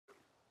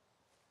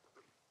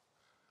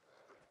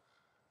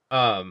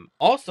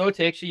Also,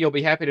 Takshi, you'll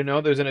be happy to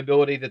know there's an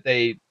ability that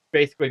they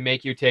basically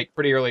make you take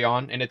pretty early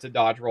on, and it's a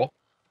dodge roll.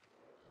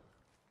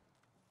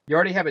 You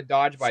already have it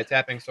dodge by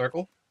tapping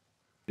circle.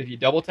 If you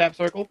double tap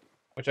circle,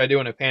 which I do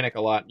in a panic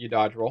a lot, you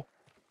dodge roll.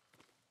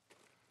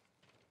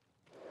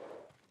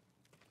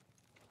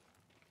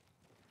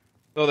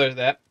 So there's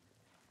that.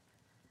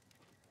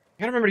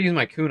 I gotta remember to use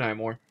my kunai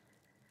more.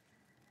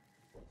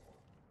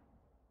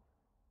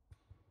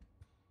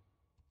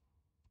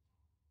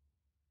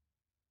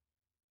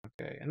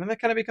 Okay, and then that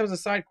kind of becomes a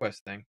side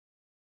quest thing.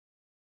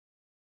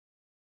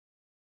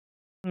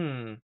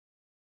 So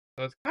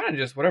it's kind of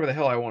just whatever the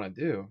hell I want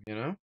to do, you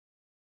know?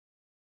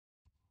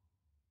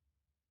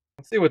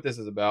 Let's see what this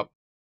is about.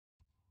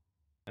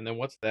 And then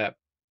what's that?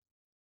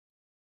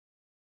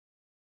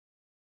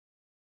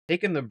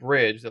 Taking the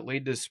bridge that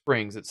lead to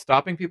springs. It's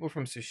stopping people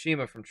from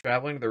Tsushima from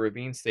traveling the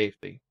ravine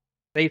safely.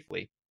 I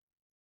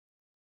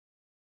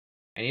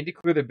need to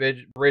clear the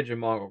bridge in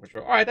Mongol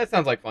control. Alright, that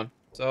sounds like fun.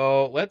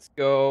 So let's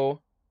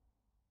go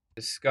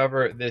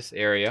discover this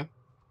area.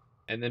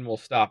 And then we'll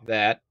stop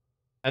that.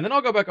 And then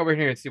I'll go back over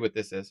here and see what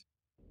this is.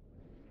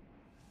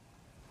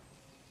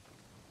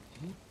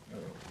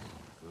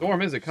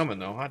 Storm is it coming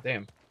though? Hot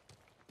damn.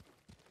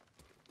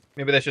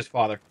 Maybe that's just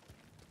father.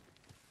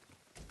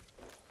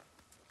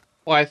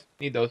 Supplies.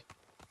 Need those.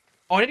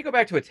 Oh, I need to go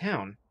back to a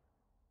town.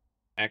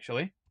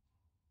 Actually.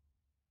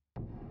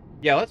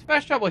 Yeah, let's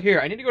fast travel here.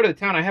 I need to go to the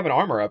town. I have an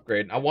armor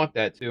upgrade. I want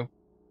that too.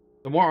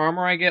 The more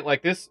armor I get,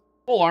 like this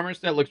full armor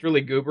set looks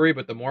really goobery,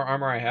 but the more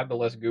armor I have, the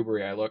less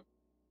goobery I look.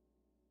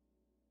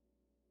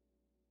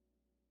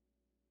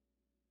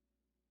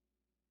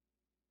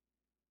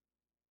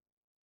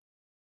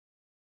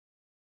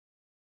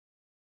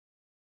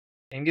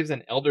 And gives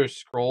an Elder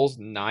Scrolls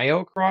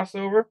Nio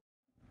crossover.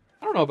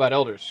 I don't know about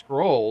Elder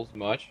Scrolls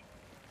much.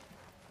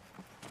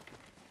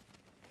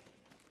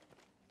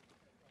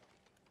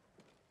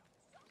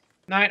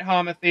 Night,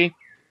 Homathy.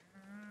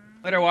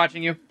 Later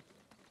watching you.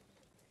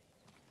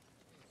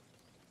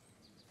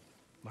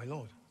 My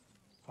lord,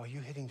 are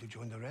you heading to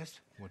join the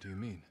rest? What do you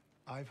mean?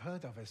 I've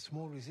heard of a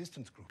small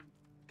resistance group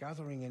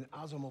gathering in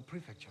Azamo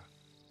Prefecture.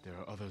 There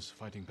are others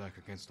fighting back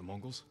against the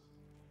Mongols?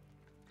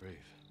 Brave.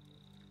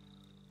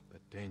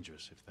 But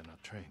dangerous if they're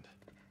not trained.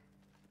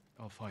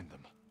 I'll find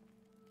them.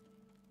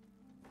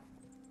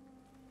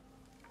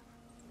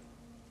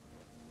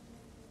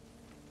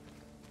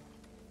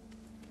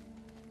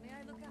 May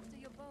I look after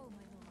your bow,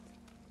 my lord?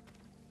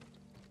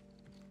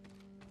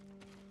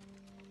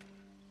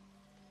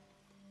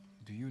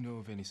 Do you know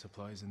of any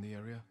supplies in the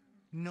area?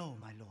 No,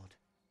 my lord.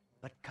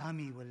 But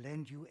Kami will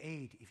lend you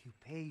aid if you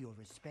pay your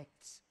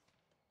respects.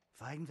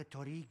 Find the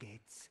Torii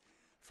gates,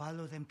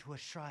 follow them to a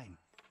shrine,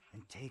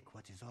 and take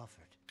what is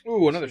offered.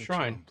 Ooh, another A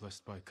shrine. charm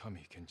blessed by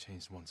Kami can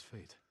change one's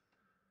fate.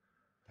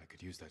 I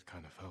could use that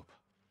kind of help.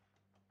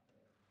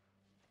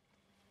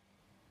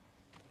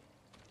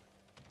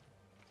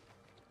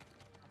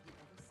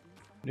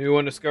 New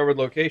undiscovered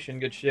location.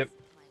 Good ship.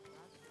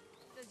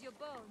 Does your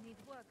bow need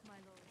work, my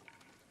lord?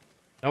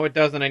 No, it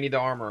doesn't. I need the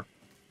armor.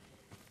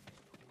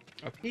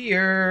 Up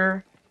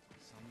here.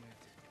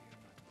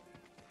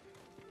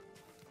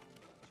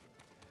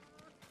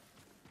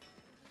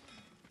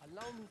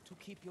 Allow me to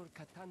keep your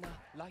katana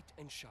light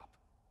and sharp.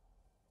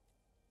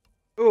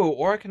 Ooh,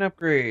 or I can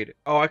upgrade.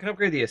 Oh, I can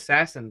upgrade the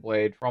assassin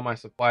blade for all my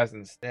supplies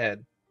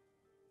instead.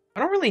 I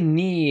don't really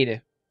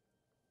need.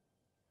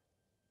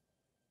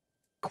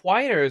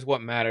 Quieter is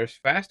what matters.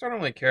 Faster, I don't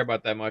really care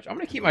about that much. I'm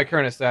gonna keep my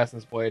current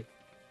assassin's blade.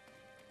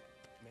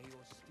 May your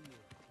steel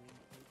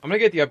I'm gonna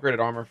get the upgraded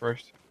armor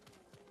first.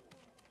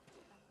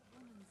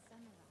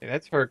 Okay,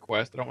 that's her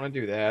quest. I don't want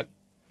to do that.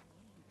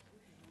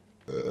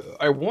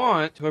 I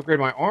want to upgrade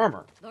my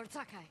armor. Lord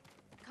Sakai,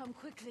 come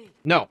quickly.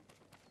 No.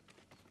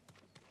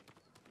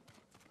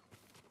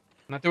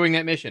 I'm not doing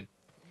that mission.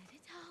 Let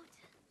it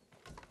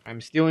out. I'm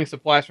stealing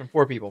supplies from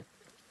poor people.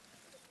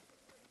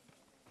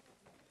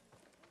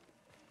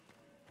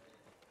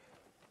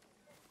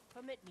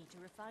 Permit me to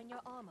refine your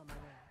armor, my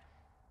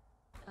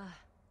lord.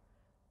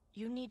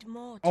 You need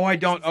more. Oh, I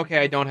don't. Okay,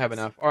 I don't have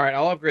enough. All right,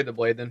 I'll upgrade the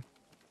blade then.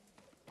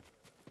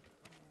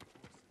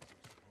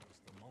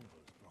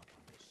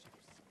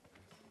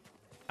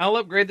 I'll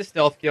upgrade the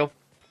stealth kill.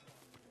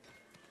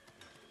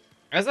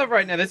 As of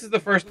right now, this is the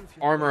first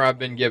armor I've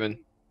been given.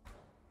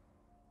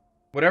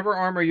 Whatever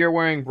armor you're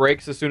wearing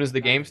breaks as soon as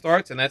the game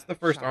starts, and that's the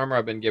first armor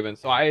I've been given.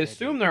 So I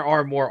assume there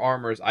are more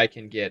armors I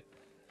can get.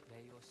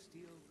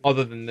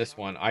 Other than this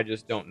one. I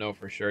just don't know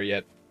for sure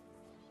yet.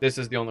 This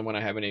is the only one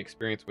I have any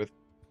experience with.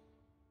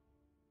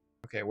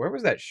 Okay, where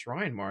was that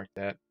shrine marked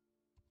at?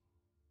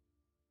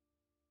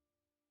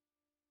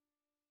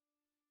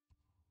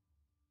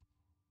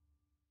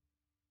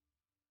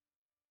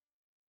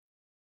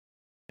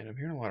 And I'm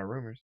hearing a lot of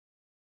rumors.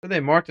 So they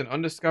marked an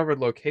undiscovered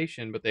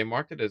location, but they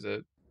marked it as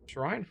a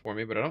shrine for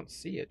me, but I don't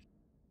see it.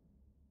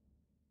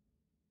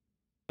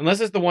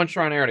 Unless it's the one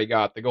shrine I already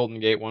got, the Golden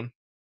Gate one.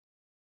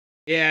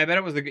 Yeah, I bet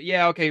it was the...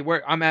 Yeah, okay,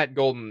 where I'm at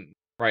Golden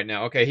right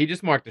now. Okay, he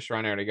just marked the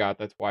shrine I already got,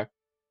 that's why.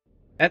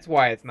 That's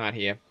why it's not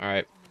here.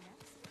 Alright.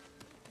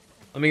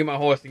 Let me get my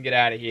horse and get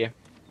out of here.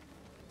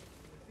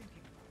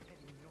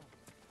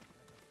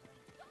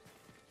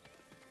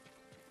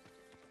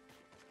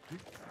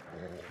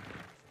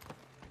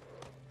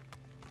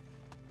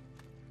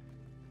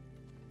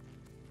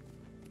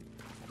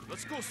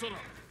 Let's go, Sora. Is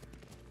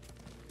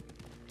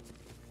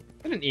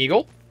that an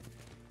eagle?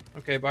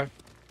 Okay, bye.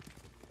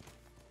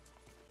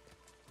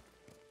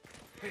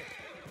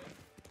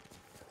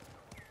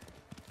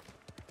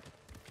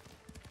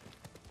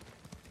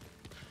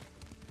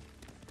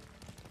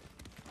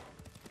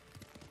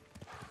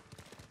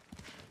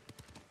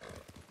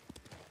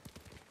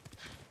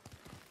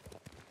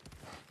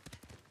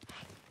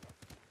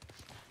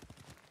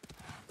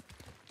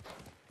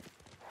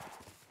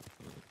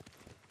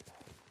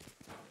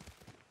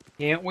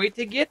 Can't wait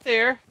to get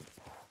there.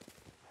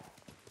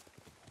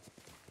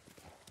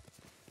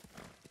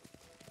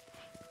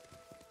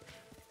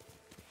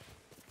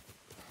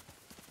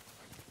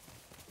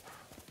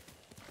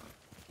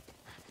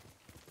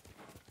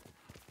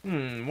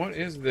 What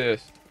is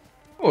this?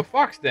 Oh, a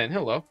fox den.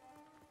 Hello.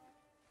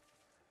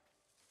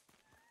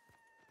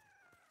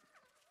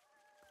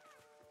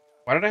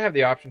 Why did I have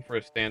the option for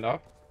a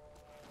standoff?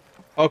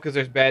 Oh, because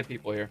there's bad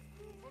people here.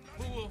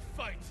 Who will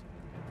fight?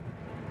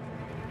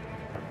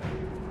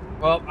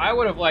 Well, I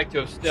would have liked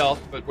to have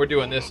stealth, but we're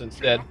doing this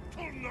instead.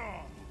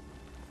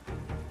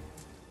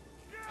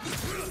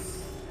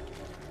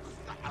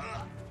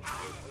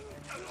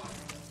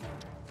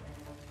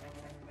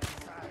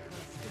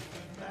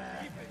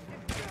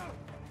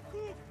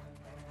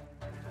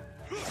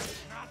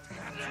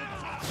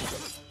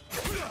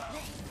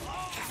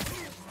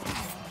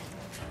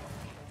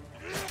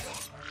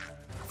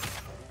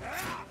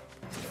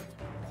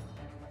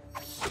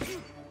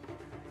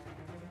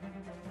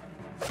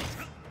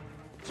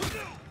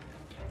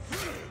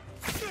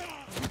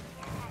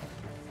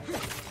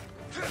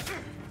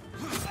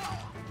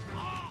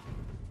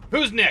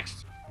 Who's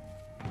next?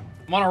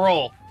 I'm on a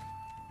roll.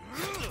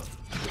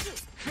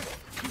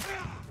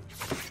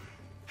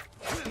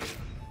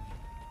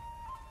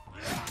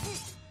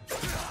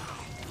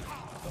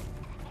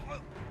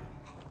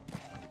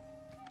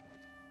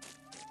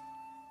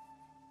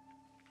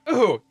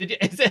 Ooh,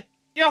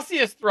 y'all see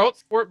his throat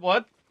squirt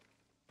blood?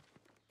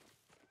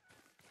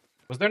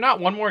 Was there not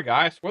one more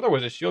guy? I swear there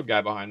was a shield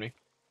guy behind me.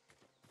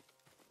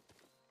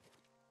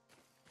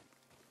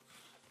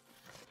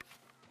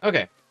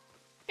 Okay.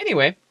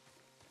 Anyway.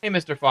 Hey,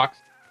 Mr. Fox.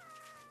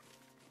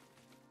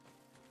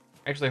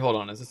 Actually, hold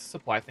on. Is this a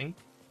supply thing?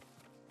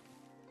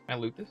 Can I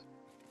loot this?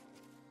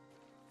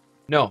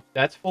 No,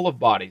 that's full of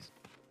bodies.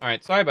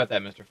 Alright, sorry about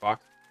that, Mr.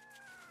 Fox.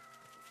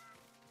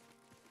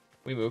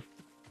 We move.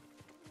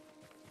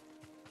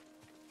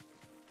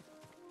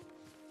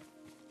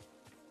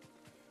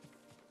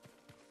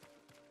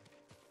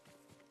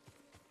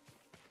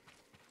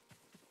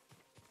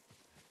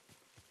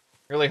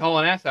 Really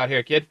hauling ass out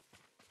here, kid.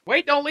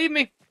 Wait, don't leave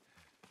me!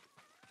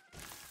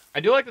 I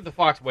do like that the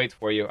fox waits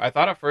for you. I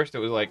thought at first it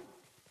was like...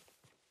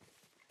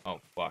 Oh,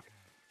 fuck.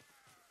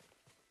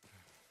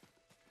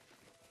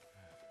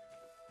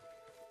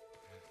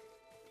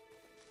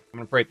 I'm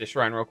gonna pray at this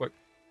shrine real quick.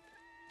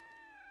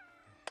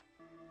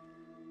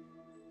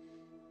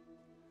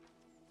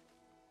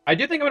 I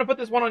do think I'm gonna put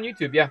this one on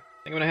YouTube, yeah.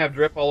 I think I'm gonna have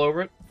drip all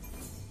over it.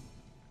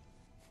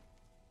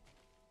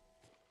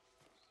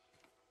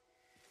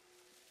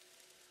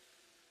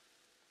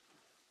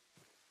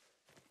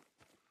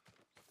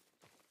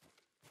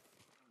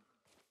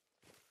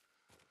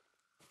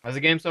 How's the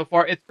game so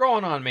far? It's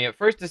growing on me. At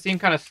first, it seemed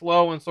kind of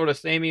slow and sort of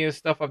samey as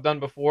stuff I've done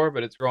before,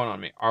 but it's growing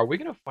on me. Are we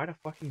gonna fight a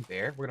fucking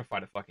bear? We're gonna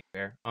fight a fucking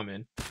bear. I'm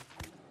in.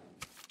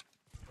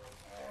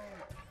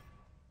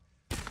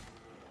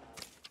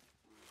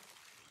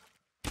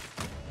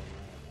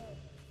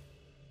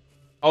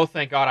 Oh,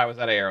 thank God I was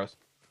out of arrows.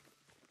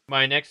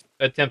 My next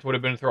attempt would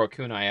have been to throw a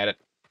kunai at it.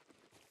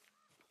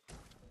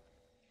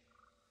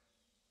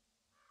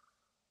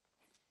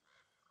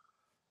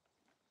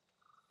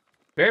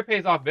 Bear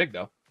pays off big,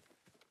 though.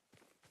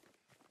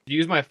 To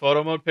use my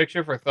photo mode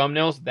picture for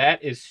thumbnails,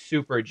 that is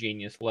super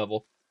genius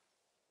level.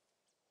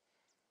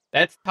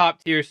 That's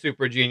top tier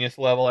super genius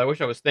level. I wish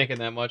I was thinking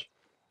that much.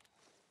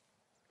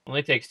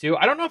 Only takes two.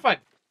 I don't know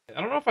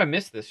if I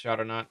missed this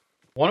shot or not.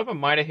 One of them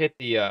might have hit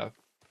the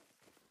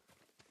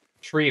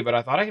tree, but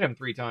I thought I hit him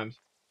 3 times.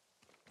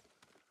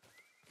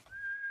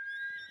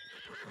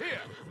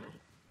 Here.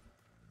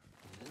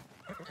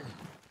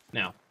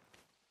 Now,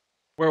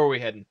 where were we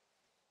heading?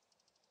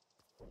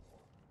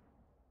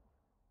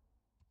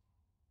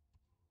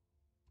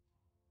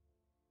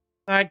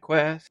 Side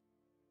quest.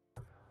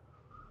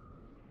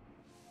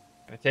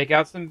 Gotta take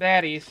out some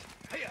baddies.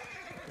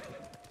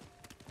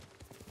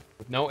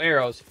 With no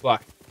arrows.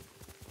 Fuck.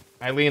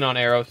 I lean on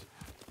arrows.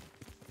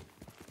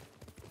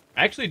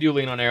 I actually do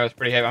lean on arrows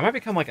pretty heavy. I might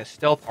become like a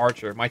stealth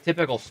archer. My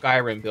typical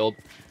Skyrim build.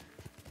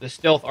 The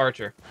stealth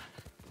archer.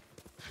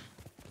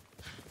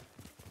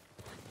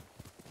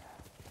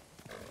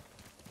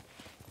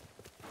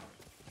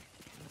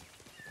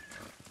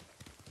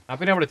 Not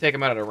being able to take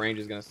him out at a range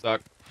is gonna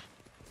suck.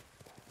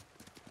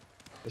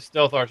 The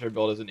stealth archer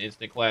build is an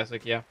instant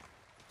classic, yeah.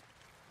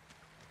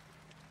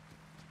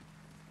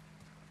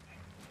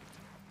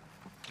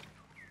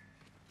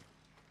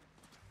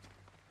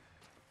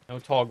 No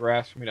tall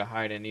grass for me to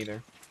hide in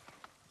either.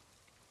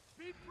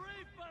 Be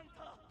brave,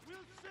 Banta! We'll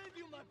save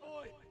you, my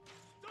boy!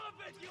 Stop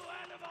it, you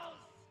animals!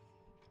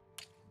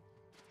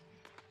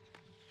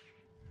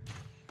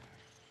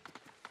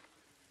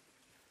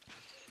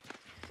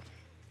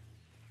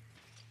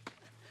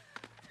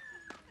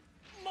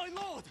 My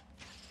lord!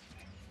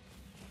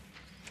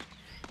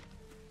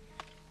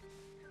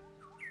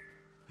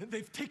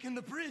 They've taken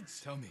the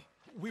bridge! Tell me.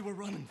 We were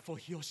running for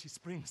Hiyoshi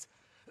Springs.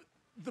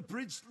 The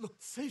bridge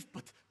looked safe,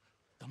 but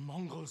the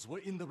Mongols were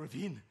in the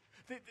ravine.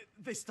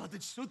 They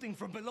started shooting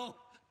from below.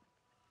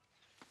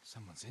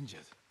 Someone's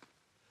injured.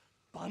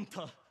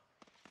 Banta,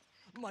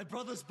 my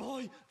brother's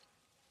boy.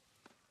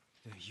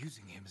 They're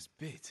using him as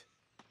bait.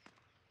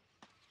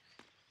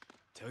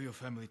 Tell your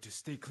family to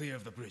stay clear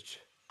of the bridge.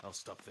 I'll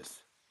stop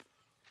this.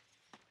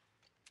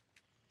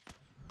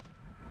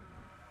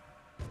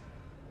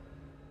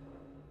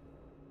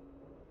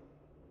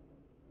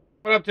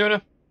 What up,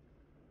 Tuna?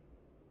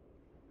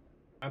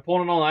 I'm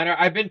pulling an all-nighter.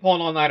 I've been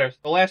pulling all-nighters.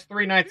 The last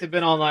 3 nights have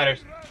been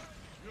all-nighters.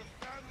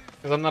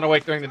 Because I'm not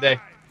awake during the day.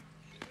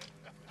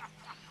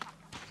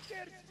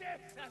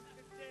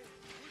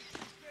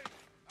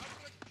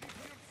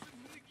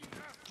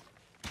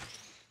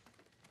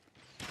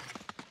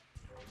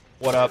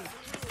 What up?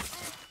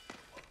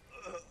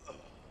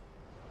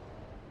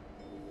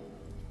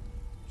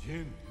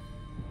 Jin.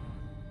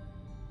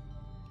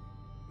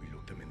 We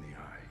looked them in the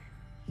eye.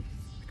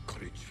 With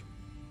courage.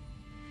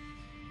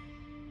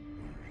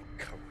 Only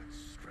cowards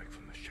strike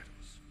from the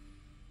shadows.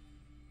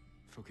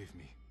 Forgive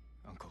me,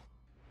 Uncle.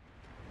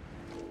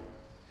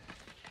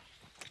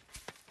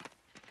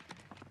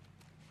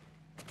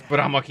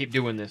 But I'm gonna keep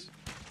doing this.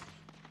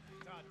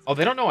 Oh,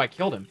 they don't know I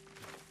killed him.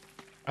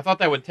 I thought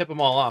that would tip them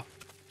all off.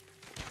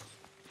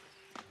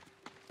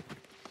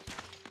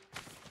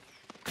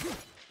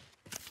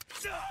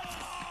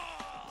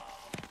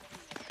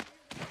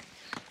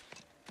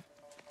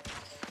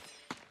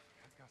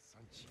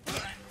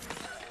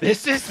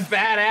 This is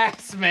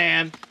badass,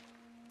 man.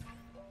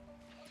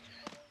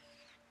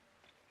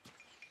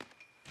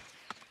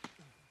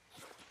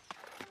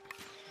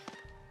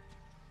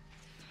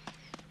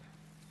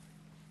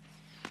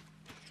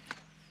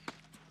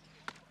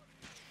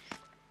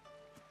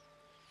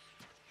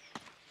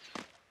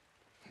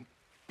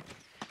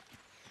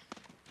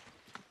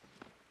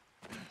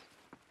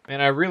 Man,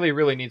 I really,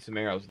 really need some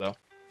arrows, though.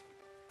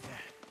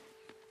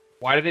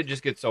 Why did it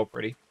just get so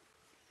pretty?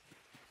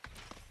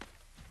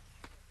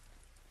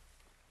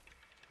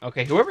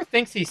 Okay, whoever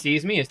thinks he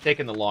sees me is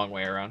taking the long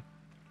way around.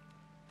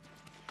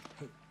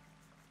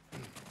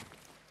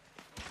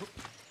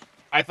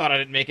 I thought I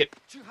didn't make it.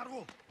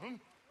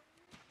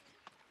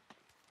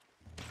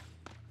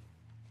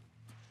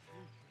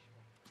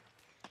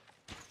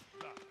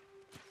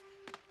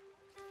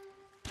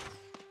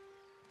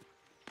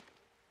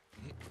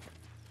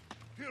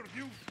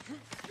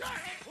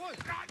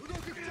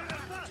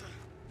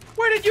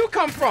 Where did you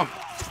come from?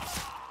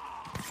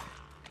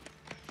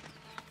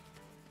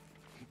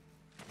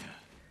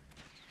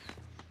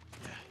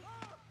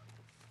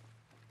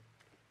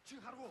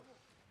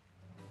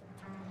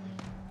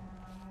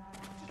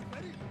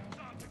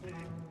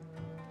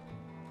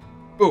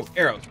 Ooh,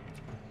 arrows.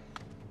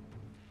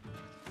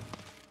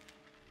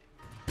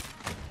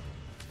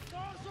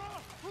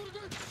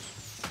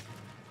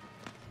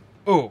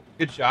 Ooh,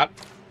 good shot.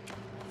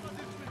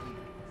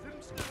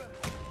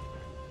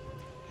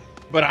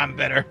 But I'm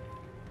better.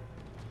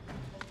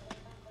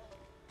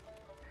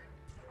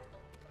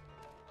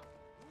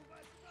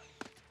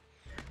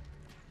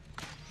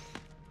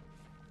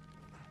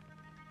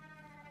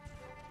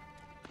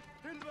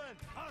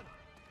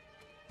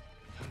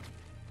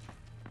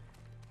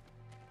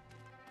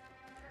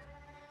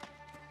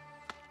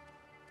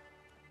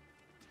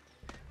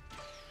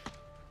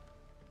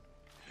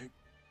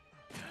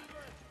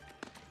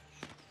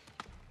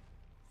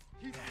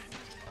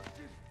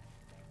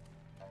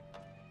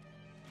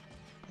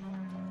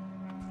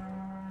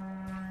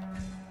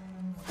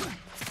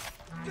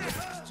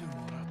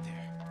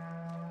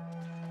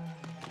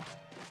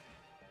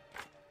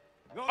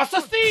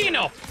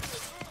 Assassino!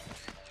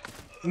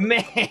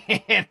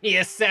 Man, the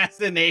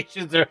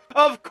assassinations are...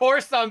 Of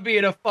course I'm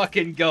being a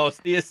fucking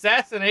ghost. The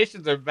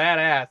assassinations are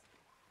badass.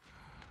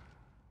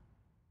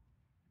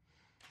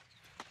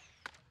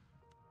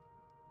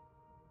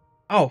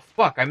 Oh,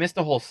 fuck. I missed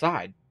the whole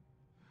side.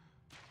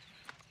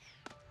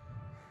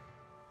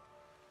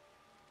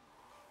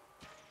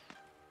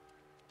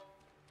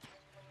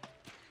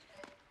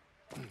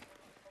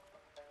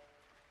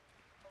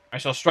 I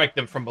shall strike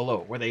them from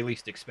below, where they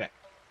least expect.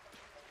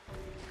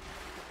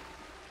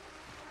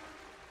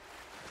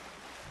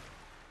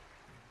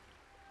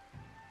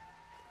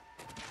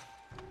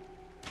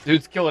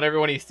 Dude's killing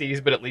everyone he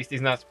sees, but at least he's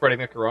not spreading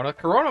the corona.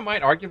 Corona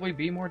might arguably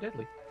be more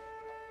deadly.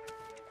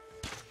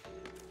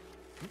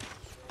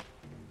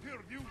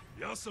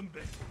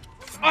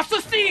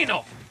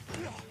 Assassino!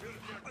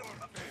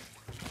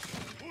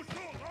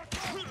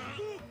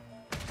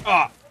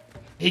 Oh,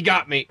 he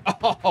got me.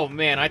 Oh,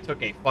 man, I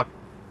took a fuck.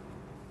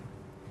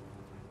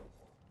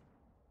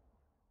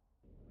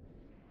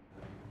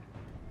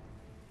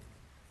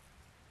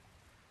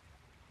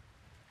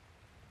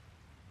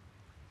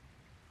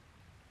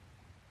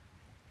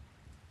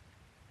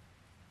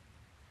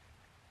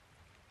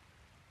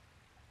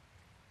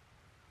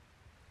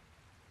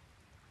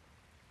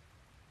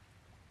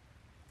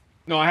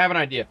 No, I have an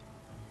idea.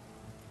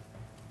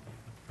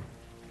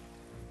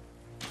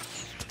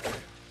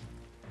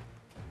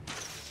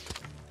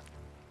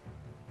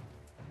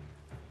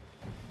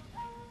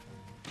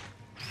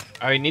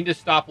 I need to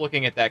stop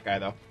looking at that guy,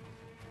 though.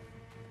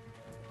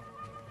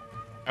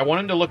 I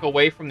want him to look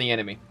away from the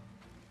enemy.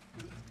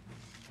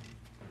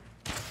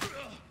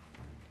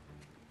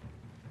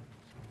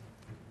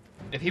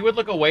 If he would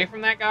look away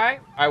from that guy,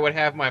 I would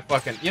have my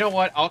fucking... You know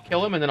what? I'll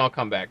kill him and then I'll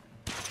come back.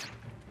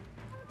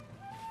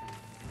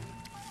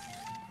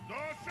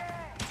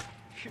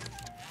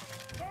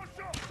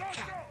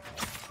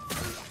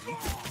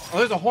 Oh,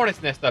 there's a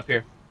hornet's nest up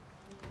here.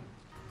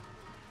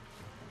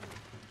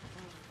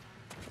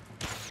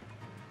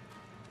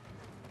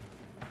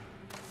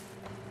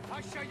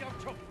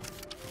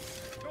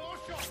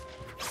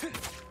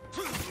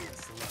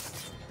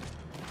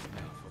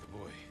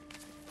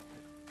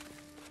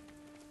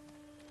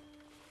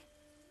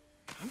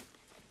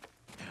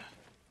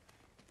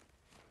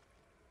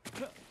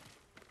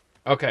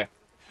 Okay.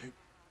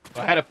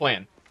 So I had a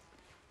plan.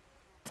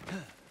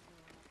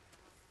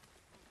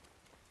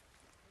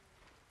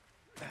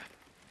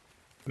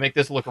 Make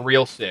this look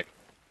real sick.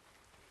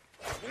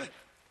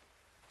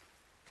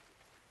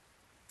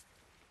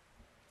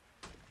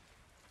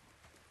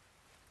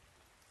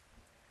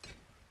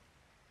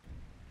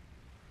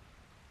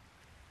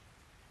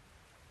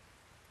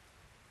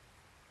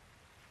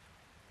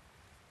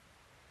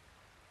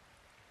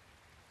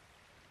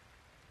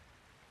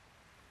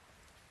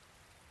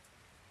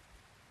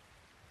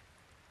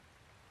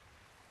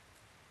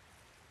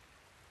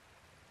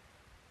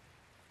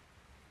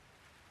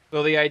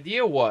 So the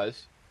idea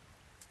was...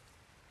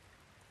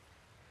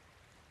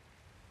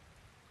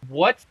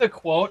 What's the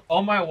quote?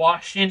 Oh my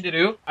wash shin to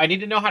do? I need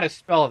to know how to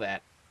spell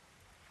that.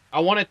 I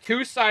want a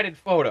two-sided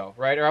photo,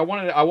 right? Or I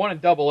want a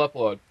double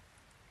upload.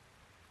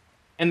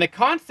 And the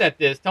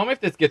concept is, tell me if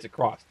this gets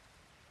across,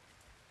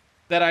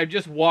 that I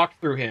just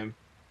walked through him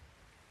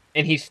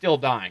and he's still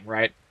dying,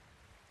 right?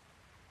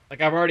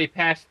 Like I've already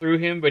passed through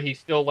him, but he's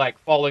still like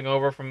falling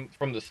over from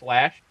the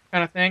slash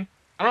kind of thing.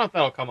 I don't know if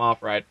that'll come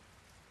off right.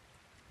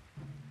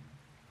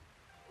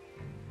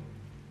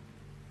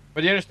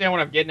 But you understand what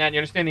I'm getting at? You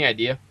understand the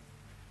idea?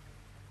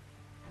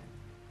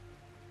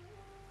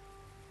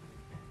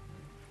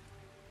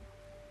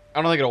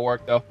 I don't think it'll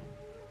work, though.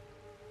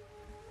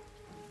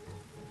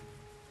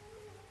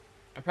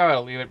 I probably ought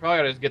to leave it. Probably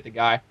ought to just get the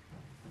guy.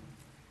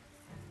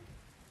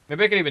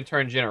 Maybe I could even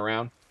turn Jin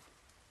around.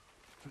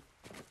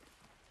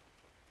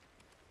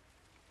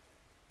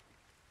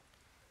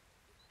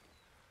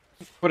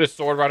 Put his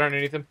sword right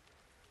underneath him.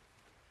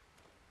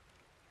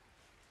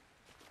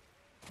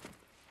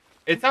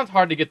 It sounds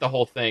hard to get the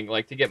whole thing,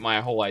 like, to get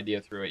my whole idea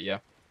through it, yeah.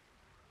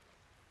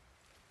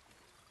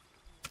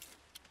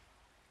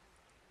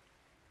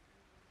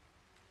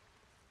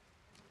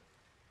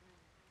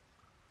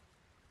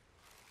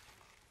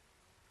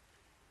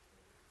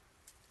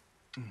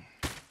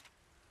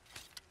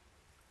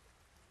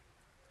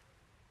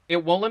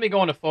 It won't let me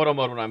go into photo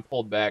mode when I'm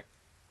pulled back.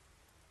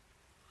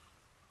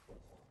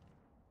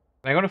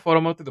 Can I go into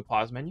photo mode through the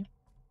pause menu?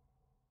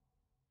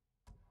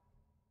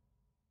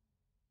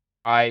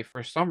 I,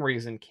 for some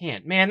reason,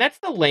 can't. Man, that's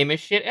the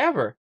lamest shit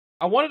ever.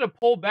 I wanted to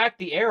pull back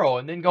the arrow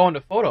and then go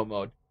into photo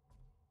mode.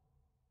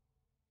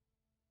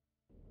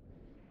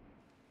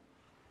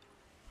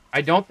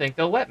 I don't think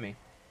they'll let me.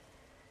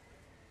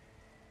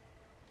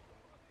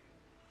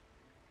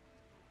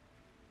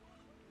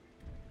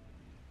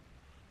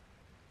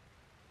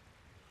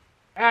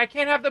 I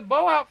can't have the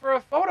bow out for a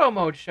photo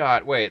mode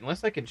shot. Wait,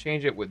 unless I can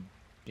change it with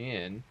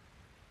Jin.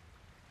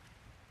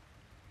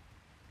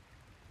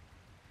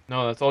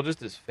 No, that's all just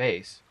his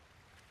face.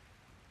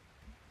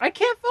 I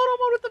can't photo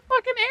mode with the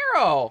fucking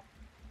arrow.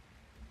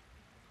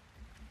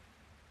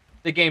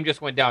 The game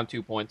just went down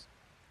 2 points.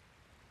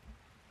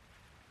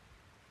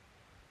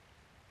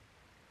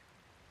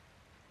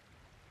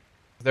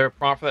 Is there a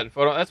prompt for that in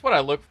photo? That's what I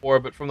look for,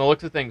 but from the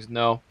looks of things,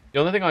 no. The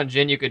only thing on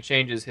Jin you could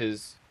change is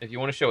his, if you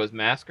want to show his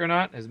mask or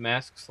not, his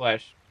mask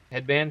slash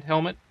headband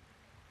helmet.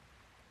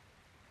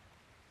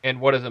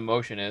 And what his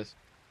emotion is.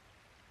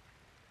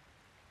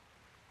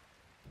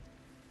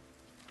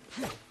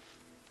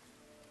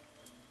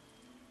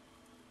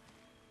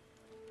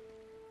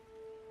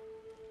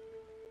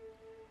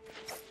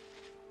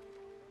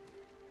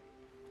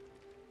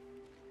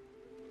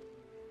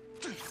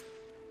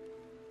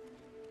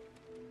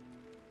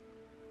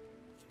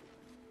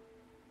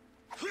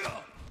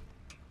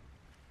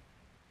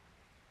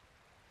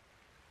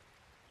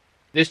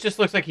 This just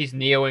looks like he's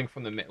Neoing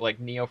from the, like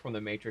Neo from the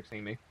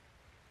Matrixing me.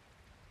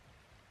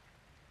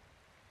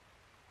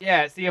 Yeah,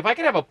 Yeah, see, if I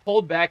could have a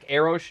pulled back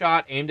arrow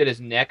shot aimed at his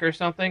neck or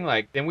something,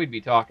 like, then we'd be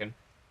talking.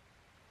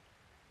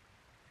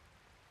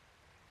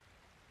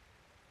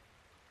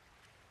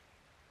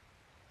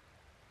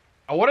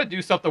 I want to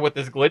do something with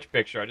this glitch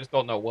picture. I just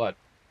don't know what.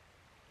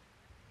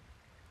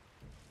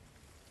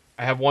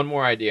 I have one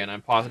more idea, and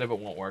I'm positive it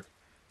won't work.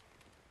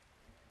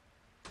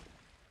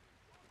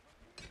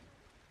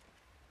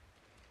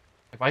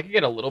 If I could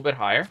get a little bit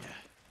higher,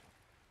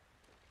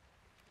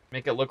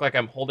 make it look like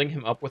I'm holding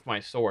him up with my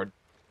sword.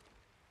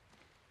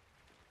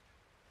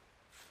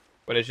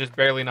 But it's just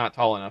barely not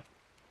tall enough.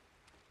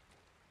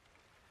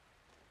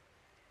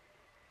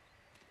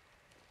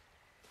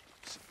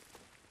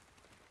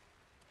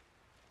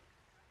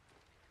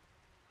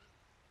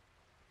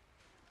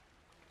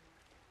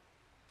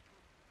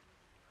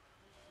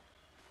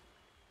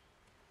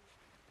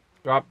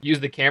 Use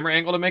the camera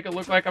angle to make it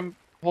look like I'm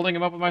holding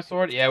him up with my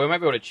sword. Yeah, we might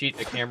be able to cheat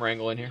the camera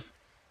angle in here.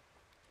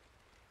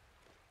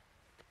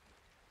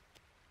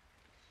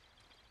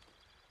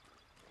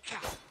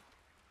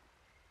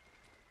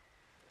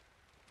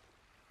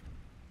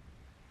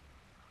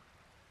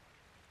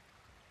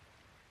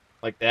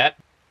 Like that.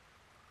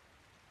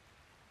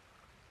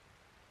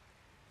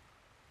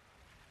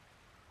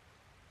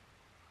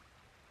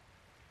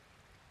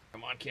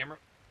 Come on, camera.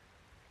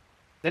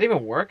 Does that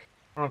even work?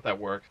 I don't know if that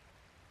works.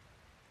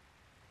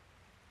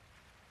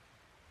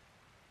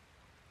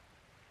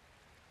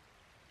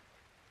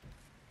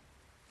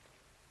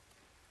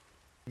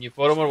 Can you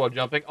photo mode while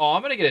jumping? Oh,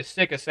 I'm gonna get a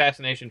sick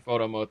assassination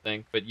photo mode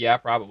thing. But yeah,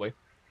 probably.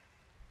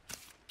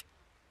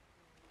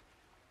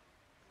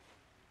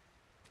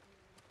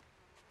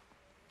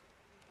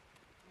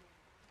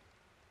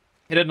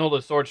 He didn't hold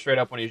his sword straight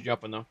up when he's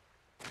jumping, though.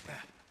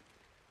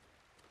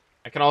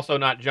 I can also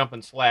not jump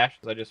and slash,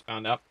 as I just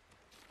found out.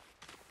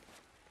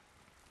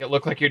 It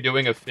looked like you're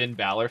doing a Finn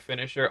Balor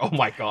finisher. Oh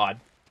my god.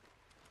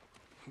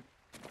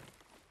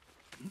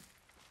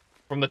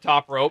 From the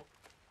top rope.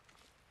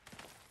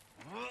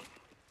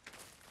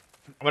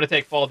 I'm going to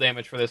take fall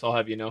damage for this, I'll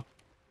have you know.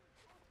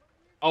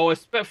 Oh,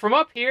 it's, from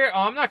up here, oh,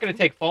 I'm not going to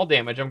take fall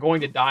damage. I'm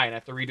going to die and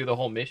have to redo the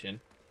whole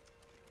mission.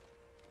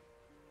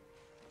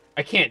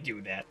 I can't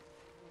do that.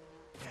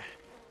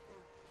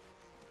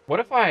 What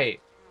if I...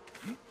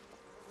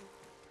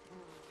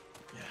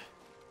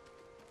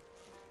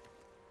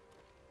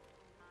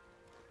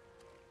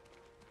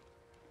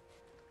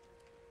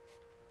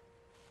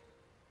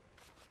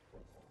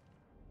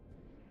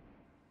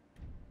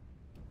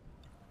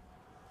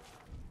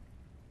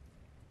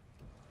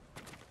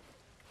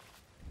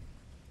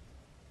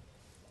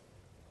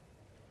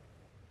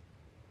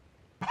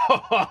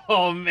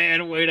 Oh,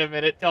 man, wait a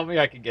minute. Tell me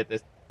I can get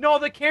this. No,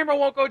 the camera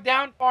won't go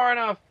down far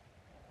enough.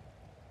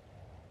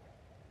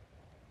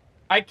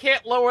 I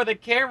can't lower the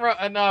camera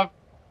enough.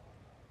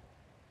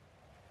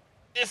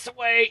 This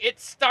way,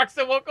 it's stuck,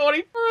 so it won't go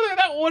any further.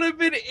 That would have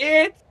been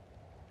it.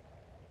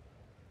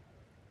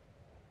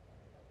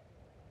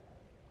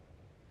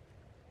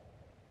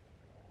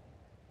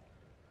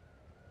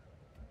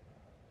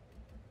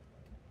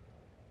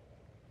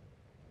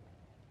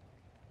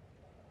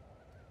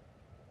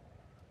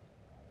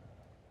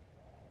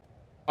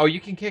 Oh,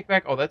 you can kick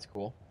back? Oh, that's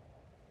cool.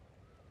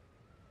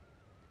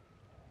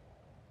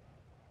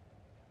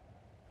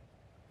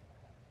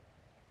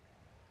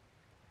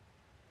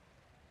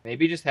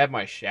 Maybe just have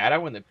my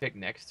shadow in the pick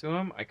next to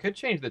him. I could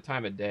change the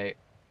time of day.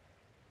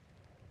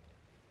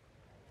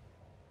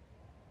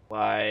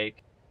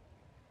 Like,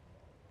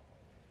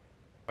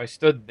 if I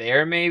stood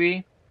there,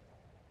 maybe?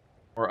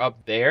 Or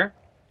up there?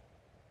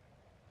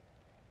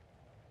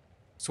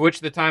 Switch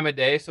the time of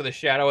day so the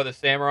shadow of the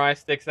samurai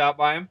sticks out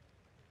by him.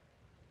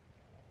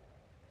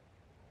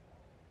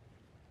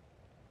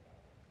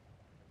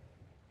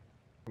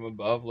 From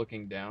above,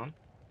 looking down.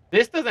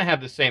 This doesn't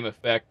have the same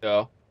effect,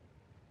 though.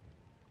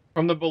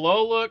 From the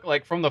below look,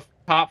 like from the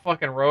top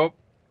fucking rope.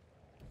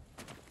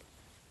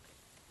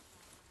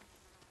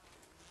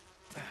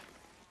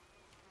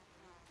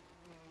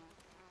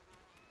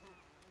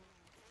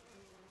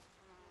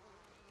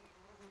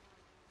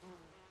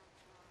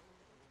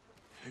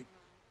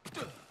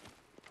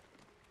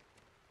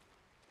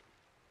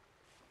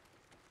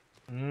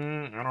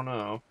 I don't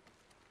know.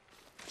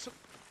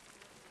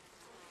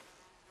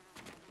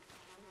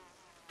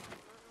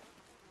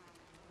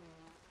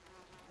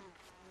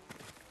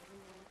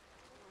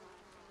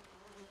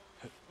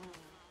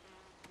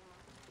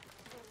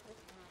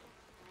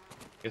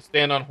 Can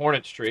stand on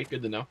Hornet's tree.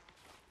 Good to know.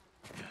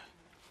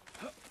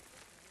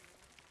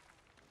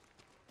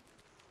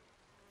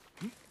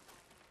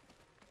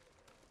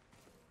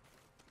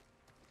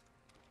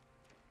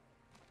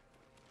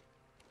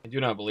 I do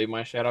not believe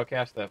my shadow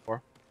cast that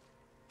far.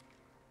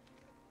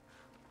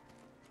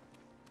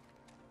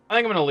 I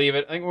think I'm gonna leave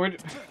it. I think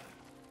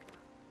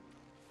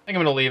I'm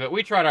gonna leave it.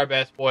 We tried our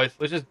best, boys.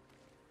 Let's just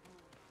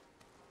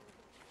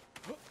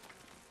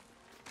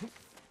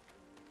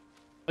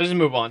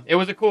move on. It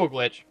was a cool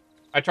glitch.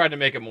 I tried to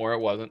make it more. It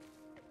wasn't.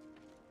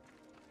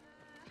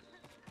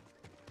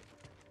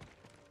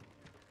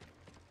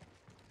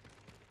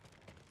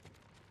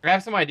 I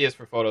have some ideas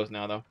for photos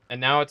now, though.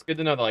 And now it's good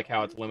to know, like,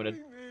 how it's limited.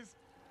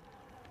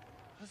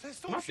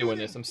 I'm not doing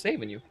this. I'm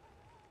saving you.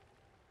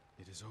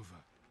 It is over.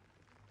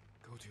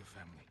 Go to your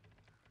family.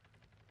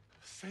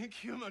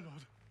 Thank you, my lord.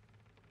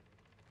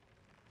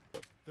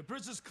 The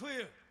bridge is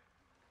clear.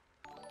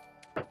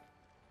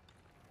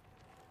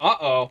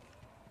 Uh-oh.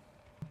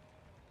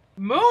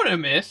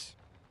 Moonimus?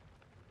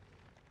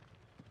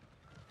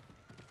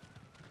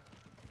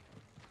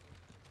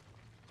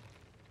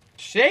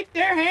 Shake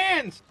their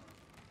hands!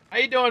 How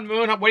you doing,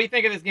 Moon? What do you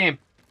think of this game?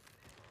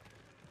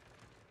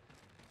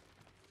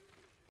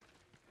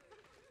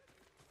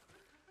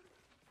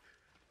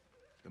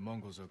 The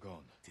Mongols are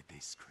gone. Did they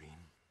scream?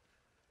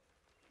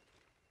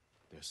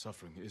 Their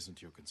suffering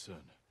isn't your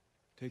concern.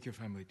 Take your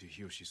family to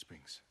Hiyoshi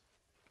Springs.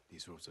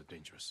 These roads are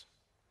dangerous.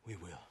 We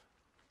will.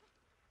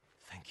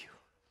 Thank you.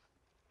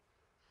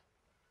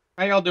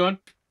 How y'all doing?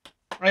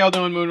 How y'all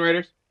doing, Moon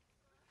Raiders?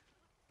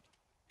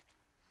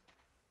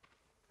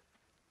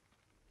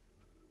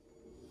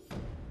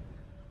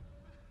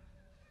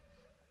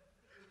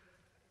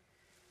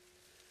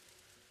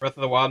 Breath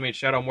of the Wild meets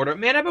Shadow of Mordor.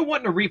 Man, I've been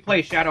wanting to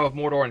replay Shadow of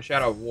Mordor and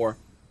Shadow of War.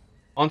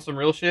 On some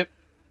real shit.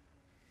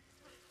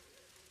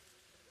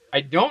 I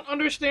don't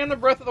understand the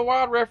Breath of the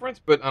Wild reference,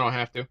 but I don't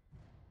have to.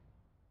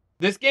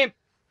 This game,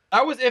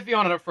 I was iffy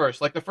on it at first.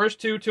 Like, the first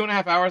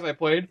 2.5 hours I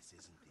played,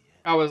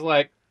 I was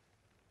like,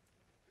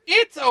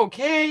 it's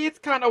okay, it's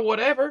kind of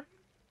whatever.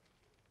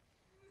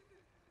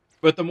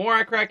 But the more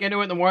I crack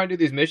into it, the more I do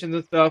these missions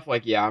and stuff,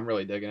 like, yeah, I'm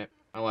really digging it.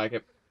 I like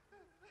it.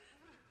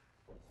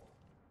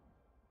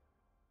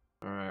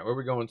 Alright, where are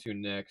we going to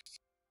next?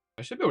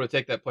 I should be able to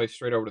take that place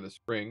straight over to the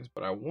springs,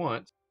 but I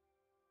want to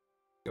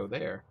go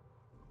there.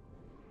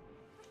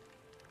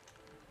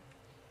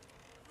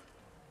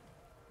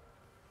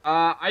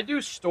 I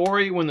do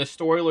story when the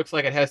story looks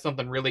like it has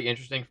something really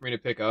interesting for me to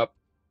pick up.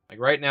 Like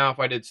right now, if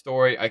I did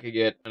story, I could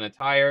get an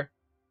attire,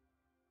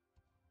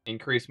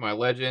 increase my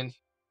legend,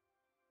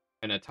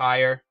 an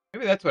attire.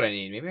 Maybe that's what I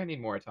need. Maybe I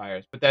need more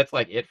attires. But that's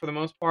like it for the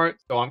most part.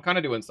 So I'm kind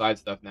of doing side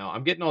stuff now.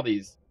 I'm getting all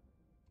these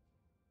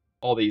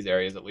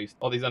areas at least.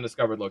 All these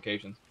undiscovered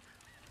locations.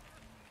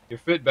 Your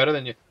fit better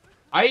than you.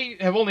 I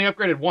have only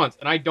upgraded once,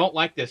 and I don't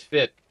like this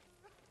fit.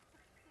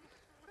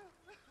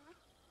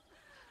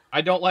 I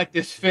don't like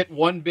this fit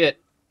one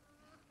bit.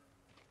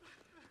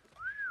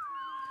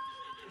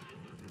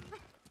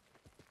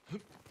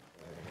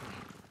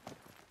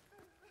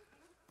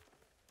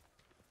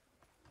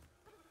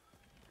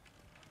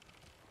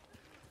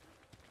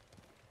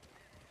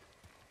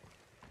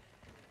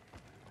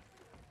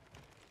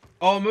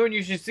 Oh, Moon,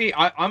 you should see.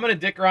 I'm going to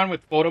dick around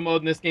with photo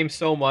mode in this game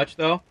so much,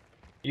 though.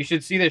 You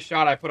should see this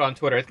shot I put on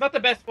Twitter. It's not the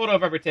best photo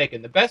I've ever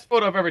taken. The best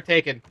photo I've ever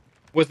taken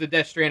was the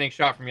Death Stranding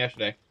shot from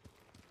yesterday.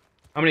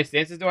 How many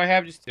stances do I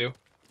have? Just 2.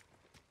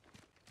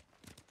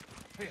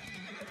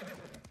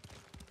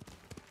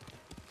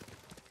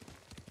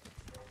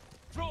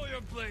 Throw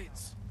your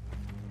blades.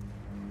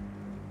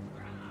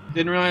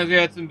 Didn't realize we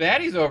had some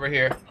baddies over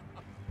here.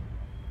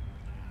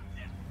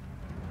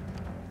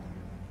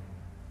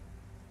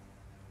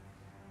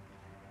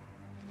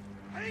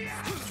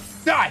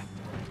 Die!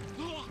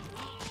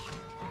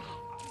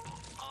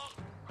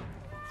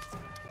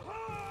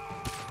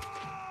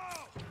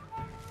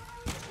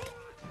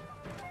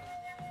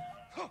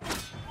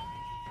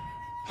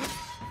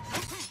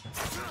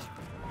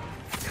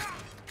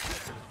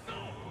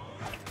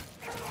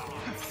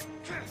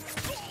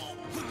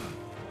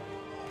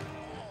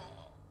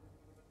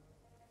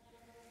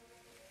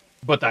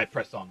 But I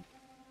press on.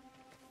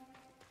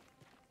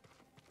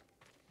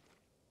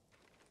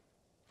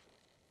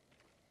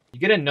 You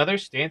get another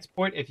stance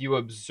point if you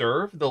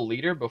observe the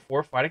leader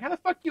before fighting. How the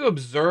fuck do you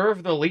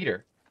observe the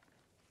leader?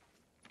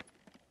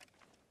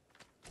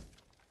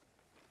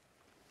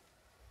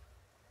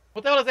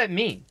 What the hell does that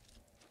mean?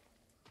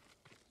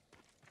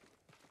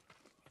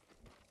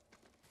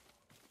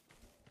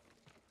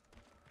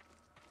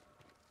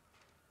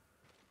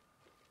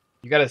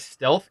 You gotta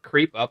stealth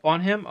creep up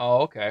on him? Oh,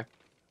 okay.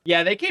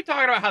 Yeah, they keep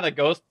talking about how the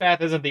ghost path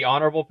isn't the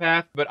honorable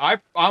path, but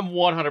I'm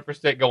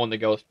 100% going the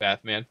ghost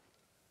path, man.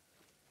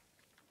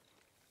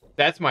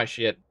 That's my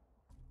shit.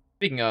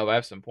 Speaking of, I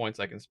have some points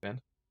I can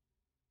spend.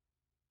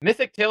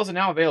 Mythic tales are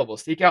now available.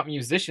 Seek out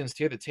musicians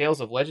to hear the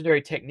tales of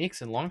legendary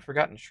techniques and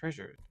long-forgotten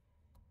treasures.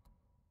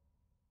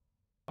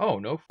 Oh,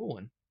 no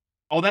fooling.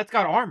 Oh, that's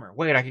got armor.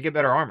 Wait, I could get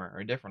better armor,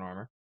 or a different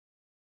armor.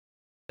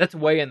 That's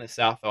way in the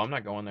south, though. I'm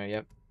not going there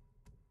yet.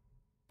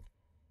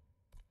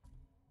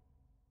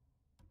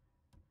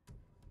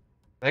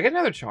 Did I get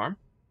another charm?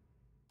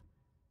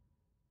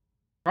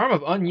 Charm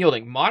of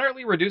Unyielding.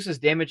 Moderately reduces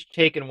damage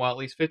taken while at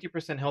least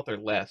 50% health or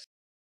less.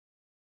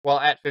 Well,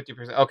 at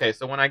 50%. Okay,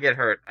 so when I get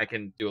hurt, I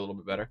can do a little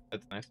bit better.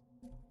 That's nice.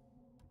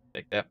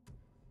 Take that.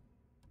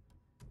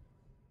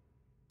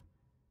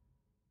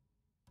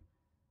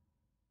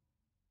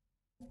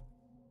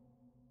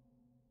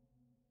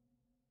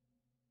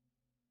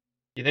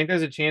 You think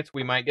there's a chance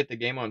we might get the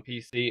game on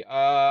PC?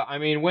 I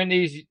mean,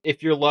 Wendy's,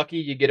 if you're lucky,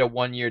 you get a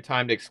 1-year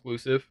timed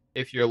exclusive.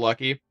 If you're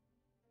lucky.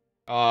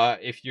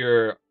 If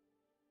you're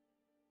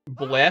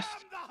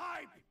blessed,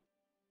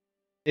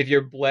 if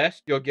you're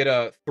blessed, you'll get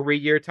a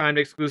 3-year timed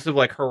exclusive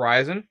like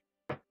Horizon.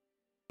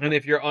 And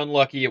if you're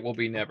unlucky, it will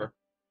be never.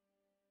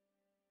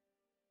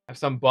 Have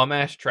some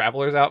bum-ass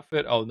traveler's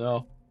outfit? Oh,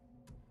 no.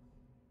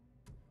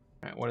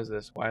 Alright, what is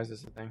this? Why is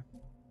this a thing?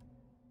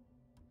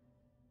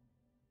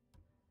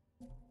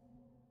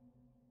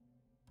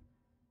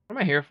 What am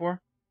I here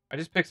for? I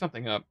just picked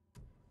something up.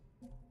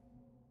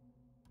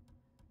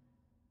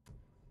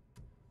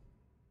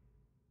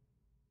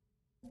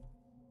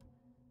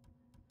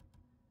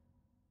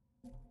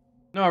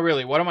 No,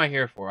 really, what am I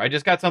here for? I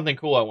just got something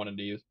cool I wanted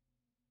to use.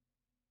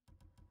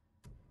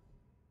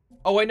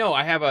 Oh, wait, no,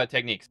 I have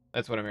techniques.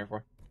 That's what I'm here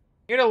for.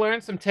 Here to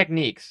learn some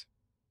techniques.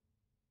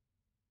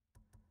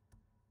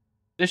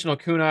 Additional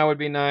kunai would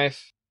be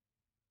nice.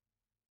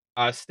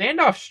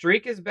 Standoff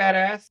streak is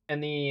badass,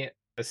 and the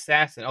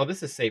assassin. Oh,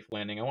 this is safe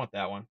landing. I want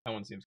that one. That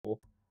one seems cool.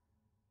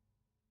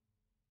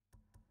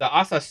 The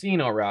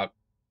assassino route.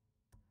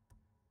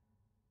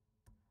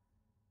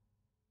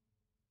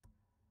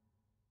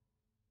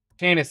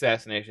 Chain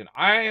assassination.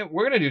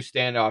 We're gonna do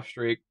standoff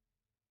streak.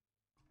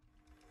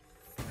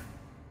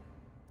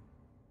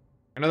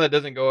 I know that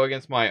doesn't go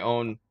against my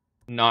own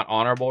not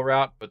honorable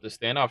route, but the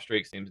standoff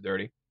streak seems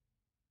dirty.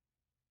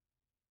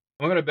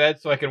 I'm gonna go to bed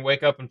so I can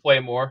wake up and play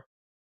more.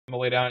 I'm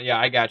gonna lay down. Yeah,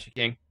 I got you,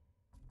 King.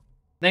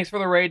 Thanks for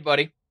the raid,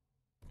 buddy.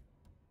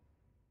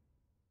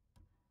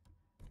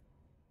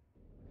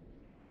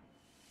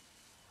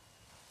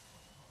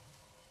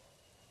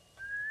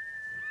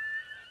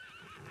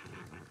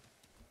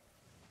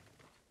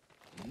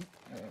 You're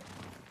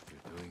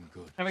doing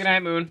good. Have a good night,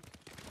 Moon.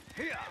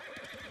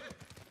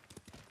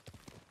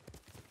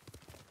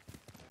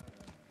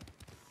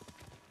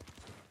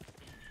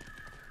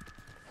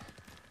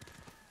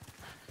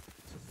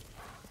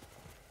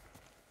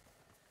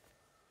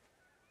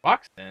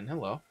 Fox, then.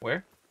 Hello.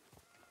 Where?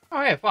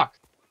 Oh, hey, Fox.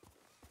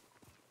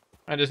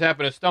 I just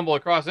happened to stumble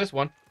across this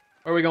one.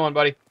 Where are we going,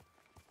 buddy?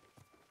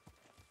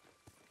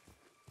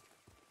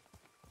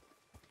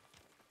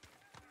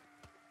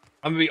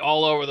 I'm gonna be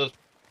all over those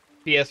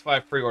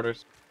PS5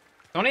 pre-orders.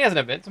 Sony has an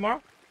event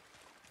tomorrow?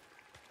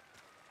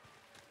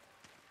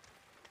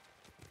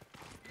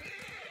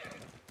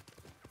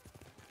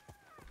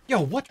 Yo,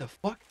 what the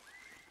fuck?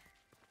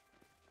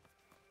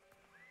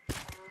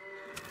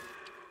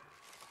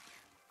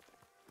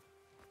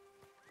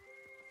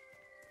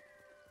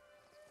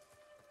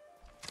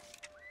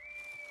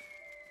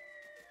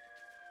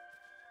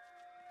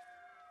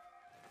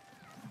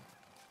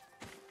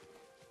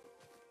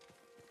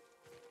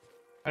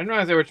 I didn't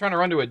realize they were trying to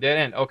run to a dead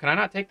end. Oh, can I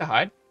not take the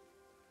hide?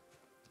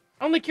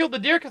 I only killed the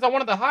deer because I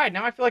wanted the hide.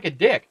 Now I feel like a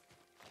dick.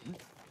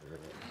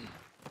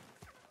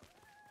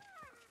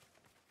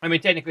 I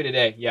mean, technically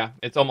today, yeah.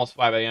 It's almost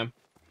 5 a.m.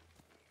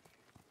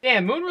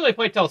 Damn, Moon really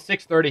played till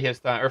 6:30 his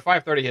time, or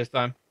 5:30 his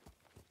time.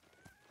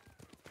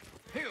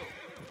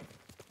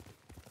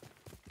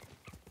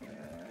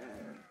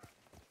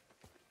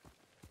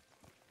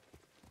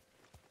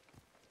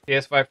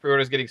 PS5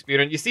 pre-orders getting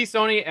speedrun. You see,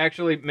 Sony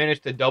actually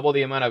managed to double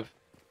the amount of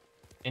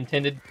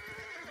intended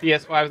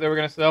PS5s they were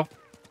going to sell.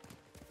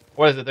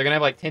 What is it? They're going to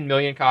have like 10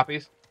 million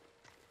copies?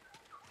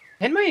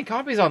 10 million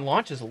copies on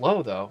launch is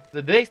low, though.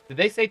 Did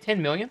they say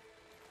 10 million?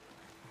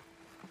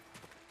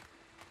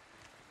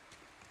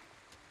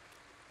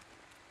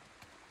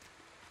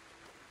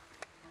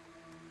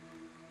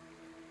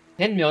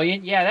 $10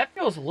 million? Yeah, that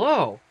feels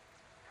low.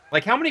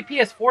 Like, how many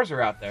PS4s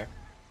are out there?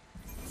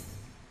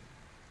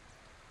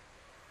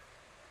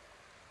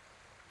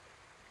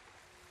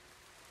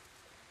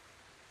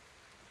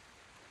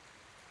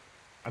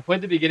 I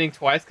played the beginning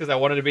twice because I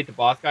wanted to beat the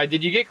boss guy.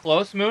 Did you get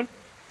close, Moon?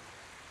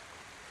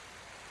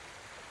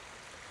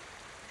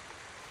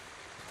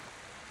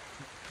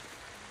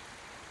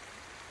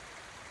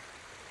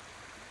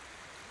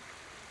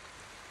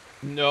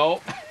 No.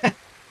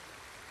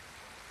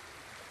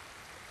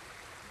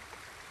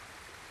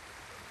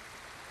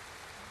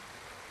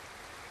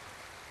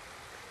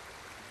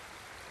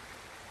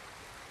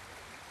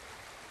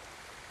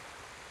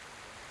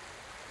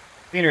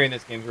 Scenery in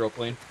this game's real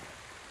clean.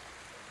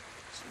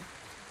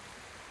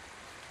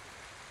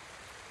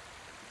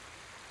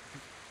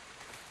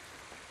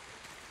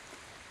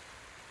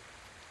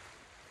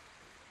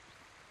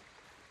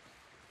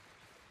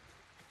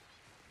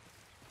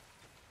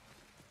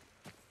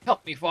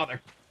 Help me,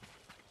 Father.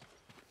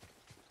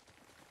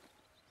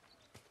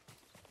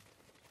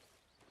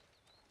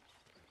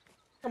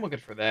 I'm looking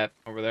for that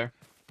over there.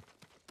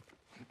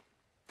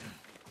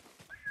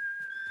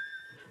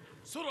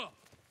 Sora!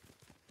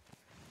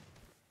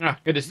 Ah,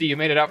 good to see you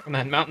made it out from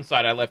that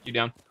mountainside I left you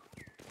down.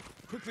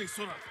 Quickly,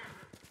 Sora!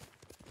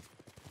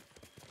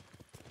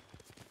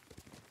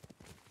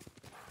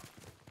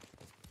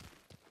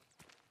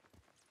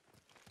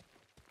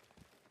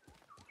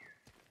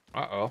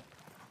 Uh-oh.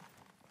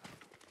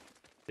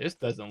 This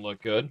doesn't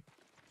look good.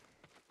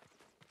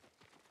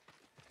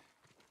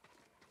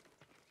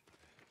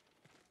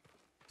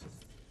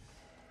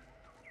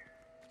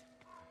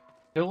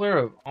 Pillar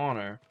of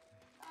Honor.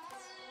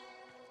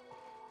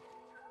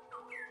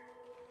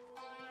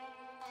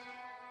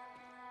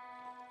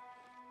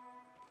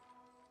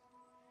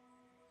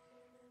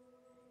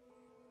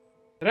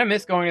 Did I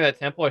miss going to that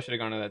temple? I should have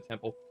gone to that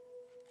temple.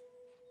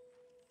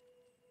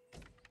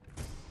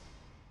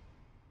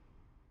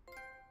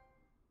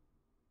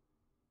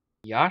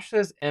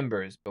 Yasha's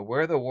embers,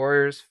 beware the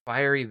warrior's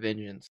fiery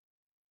vengeance.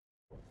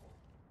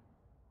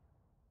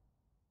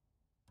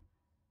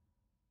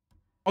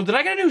 Oh, did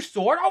I get a new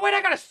sword? Oh, wait,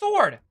 I got a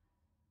sword!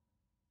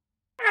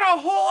 I got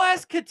a whole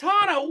ass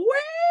katana!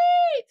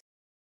 Wait!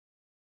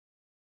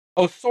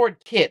 Oh, sword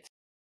kit.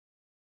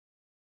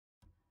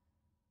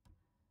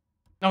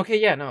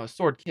 Okay, yeah, no,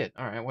 sword kit.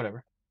 Alright,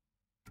 whatever.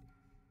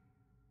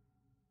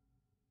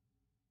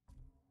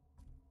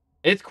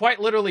 It's quite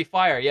literally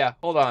fire, yeah,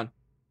 hold on.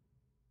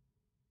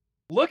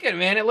 Look at it,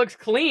 man, it looks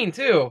clean,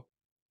 too.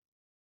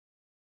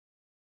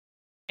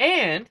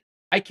 And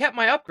I kept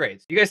my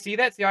upgrades. You guys see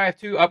that? See how I have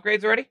 2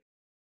 upgrades already?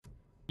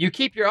 You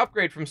keep your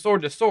upgrade from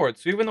sword to sword.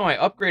 So even though I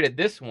upgraded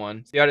this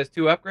one, see how it has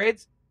 2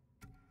 upgrades?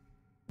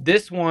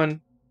 This one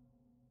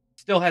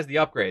still has the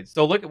upgrades.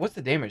 So look at, what's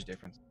the damage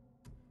difference?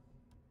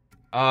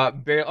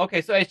 Barely,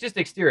 okay, so it's just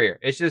exterior.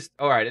 It's just,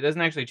 alright, it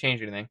doesn't actually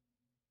change anything.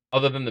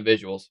 Other than the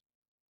visuals.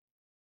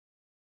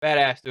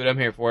 Badass, dude, I'm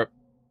here for it.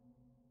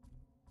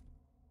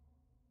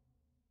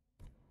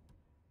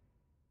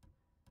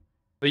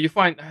 So you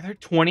find, are there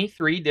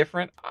 23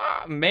 different?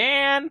 Ah,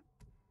 man!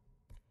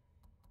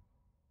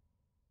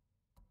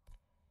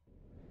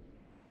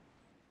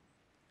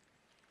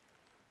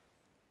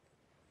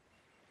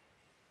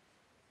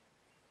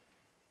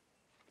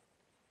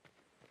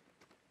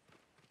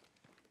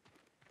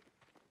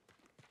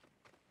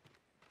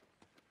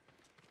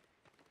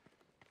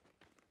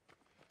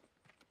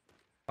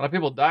 A lot of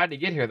people died to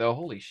get here, though.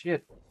 Holy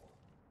shit.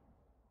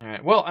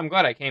 Alright, well, I'm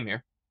glad I came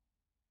here.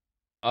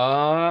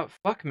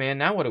 Fuck, man,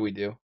 now what do we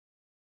do?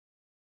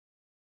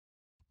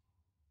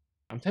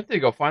 I'm tempted to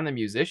go find the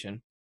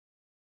musician.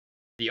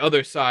 The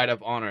other side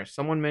of honor.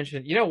 Someone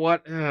mentioned, you know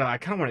what? I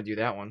kind of want to do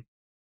that one.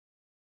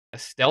 A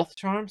stealth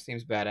charm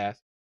seems badass.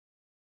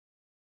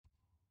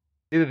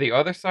 Either the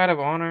other side of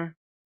honor,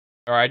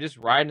 or I just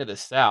ride into the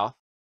south.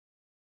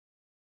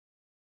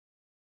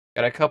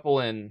 Got a couple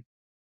in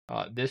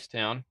this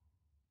town.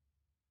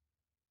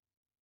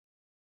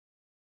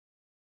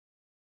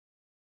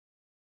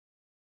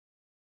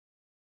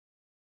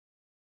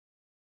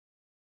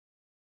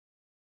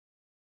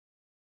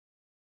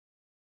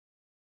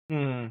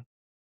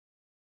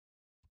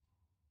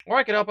 Or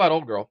I could help out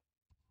old girl.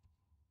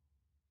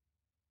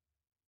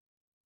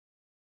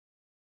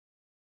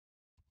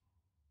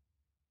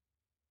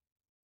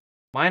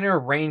 Minor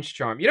range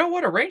charm. You know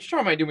what? A range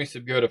charm might do me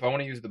some good if I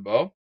want to use the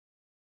bow.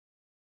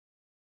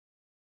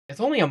 It's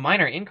only a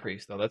minor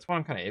increase, though. That's why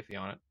I'm kind of iffy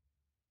on it.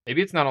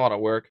 Maybe it's not a lot of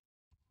work.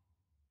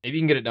 Maybe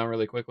you can get it done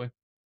really quickly.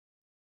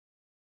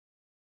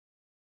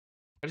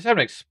 I just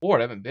haven't explored.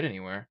 I haven't been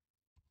anywhere.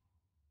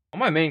 All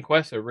my main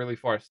quests are really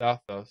far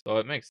south, though, so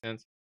it makes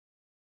sense.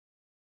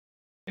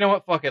 You know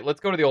what? Fuck it. Let's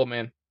go to the old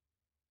man.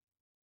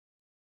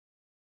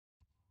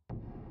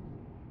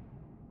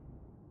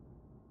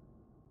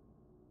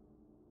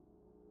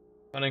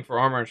 Hunting for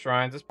armor and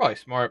shrines. It's probably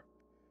smart.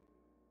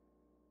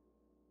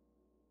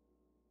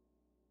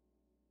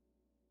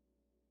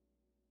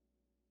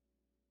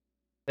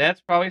 That's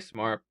probably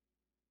smart.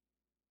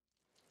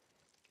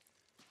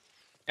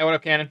 Hey, what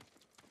up, Cannon?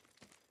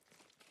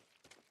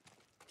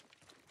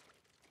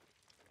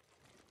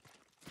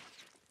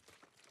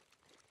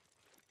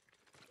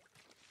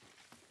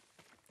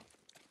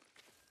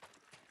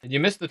 Did you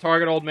miss the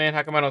target, old man?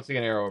 How come I don't see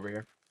an arrow over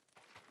here?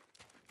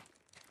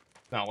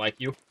 It's not like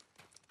you.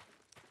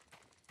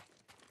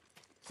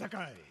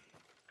 Sakai.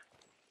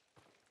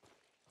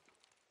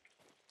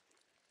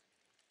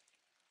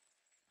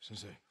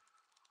 Sensei,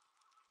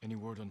 any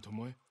word on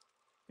Tomoe?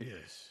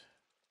 Yes,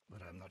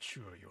 but I'm not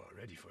sure you are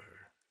ready for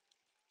her.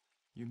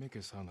 You make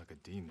her sound like a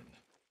demon.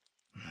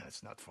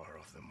 That's not far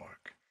off the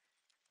mark.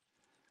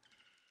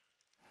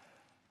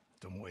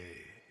 Tomoe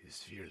is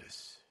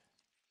fearless.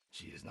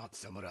 She is not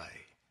samurai,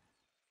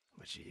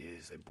 but she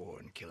is a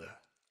born killer.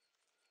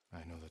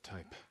 I know the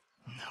type.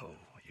 No,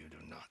 you do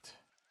not.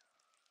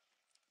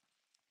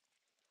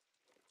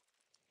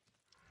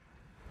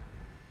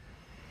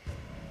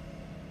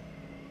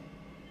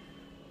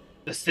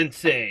 The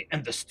sensei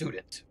and the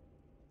student.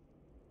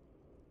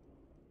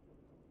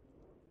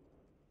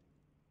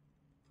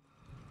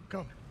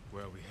 Come.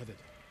 Where are we headed?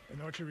 An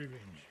archery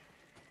range.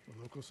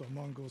 The locals saw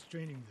Mongols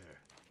training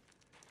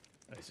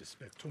there. I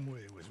suspect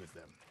Tomoe was with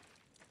them.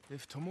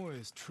 If Tomoe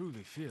is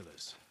truly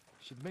fearless,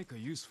 she'd make a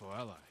useful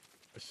ally.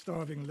 A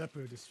starving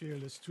leopard is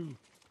fearless too.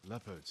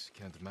 Leopards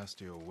can't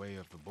master your way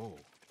of the bow.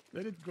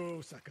 Let it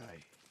go, Sakai.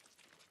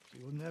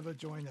 She will never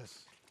join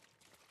us.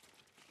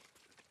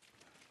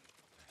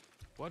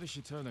 Why did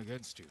she turn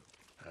against you?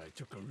 I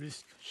took a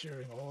risk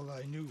sharing all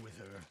I knew with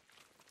her.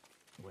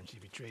 When she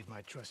betrayed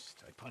my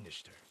trust, I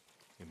punished her.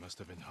 It must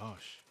have been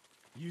harsh.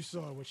 You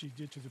saw what she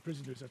did to the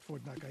prisoners at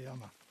Fort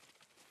Nakayama.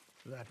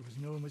 That was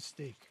no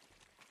mistake.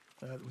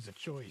 That was a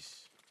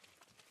choice.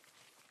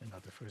 And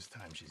not the first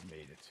time she's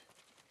made it.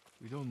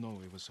 We don't know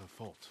it was her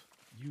fault.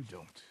 You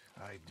don't.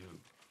 I do.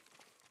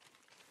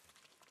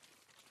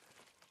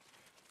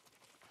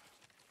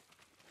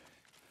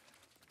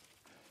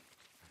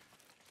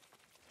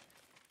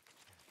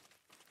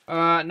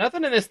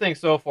 Nothing in this thing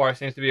so far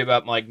seems to be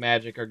about like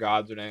magic or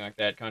gods or anything like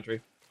that.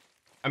 Country.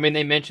 I mean,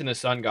 they mention the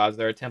sun gods.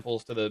 There are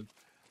temples to the,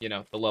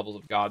 the levels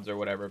of gods or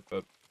whatever,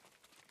 but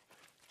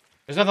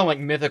there's nothing like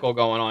mythical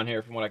going on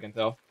here, from what I can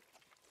tell.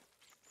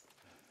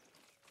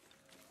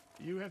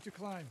 You have to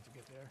climb to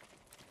get there.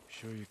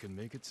 Sure you can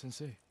make it,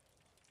 Sensei?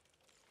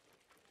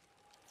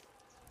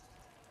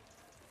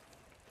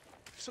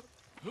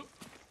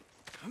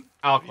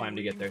 I'll What are climb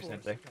you to get there, waiting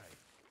for, Sensei. Sakai?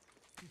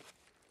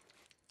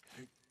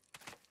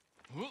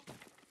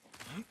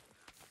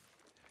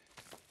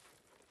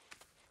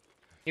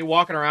 He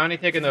walking around, he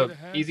taking the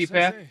easy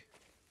path.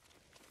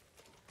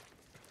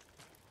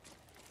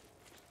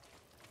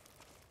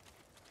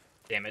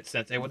 Damn it,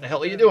 Sensei, what the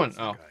hell are you doing?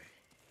 Oh. Sakai.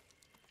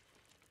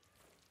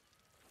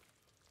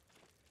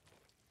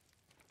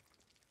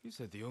 You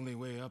said the only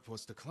way up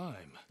was to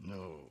climb.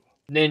 No.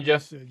 I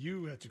Ninja, said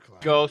you had to climb.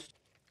 ghost.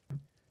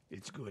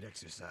 It's good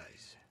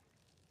exercise.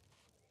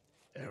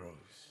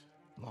 Arrows,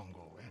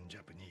 Mongol and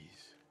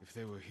Japanese. If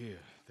they were here,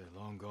 they're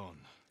long gone.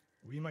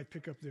 We might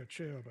pick up their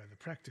trail by the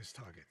practice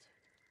target.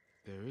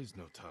 There is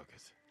no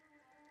target.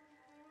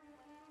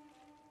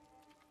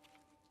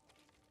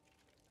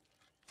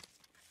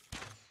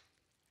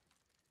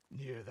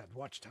 Near that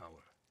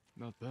watchtower.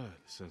 Not bad,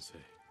 Sensei.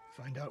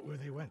 Find out where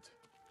they went.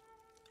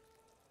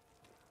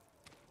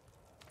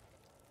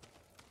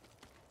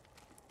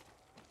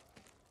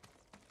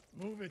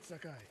 Move it,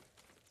 Sakai.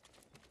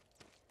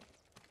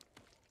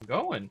 I'm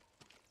going.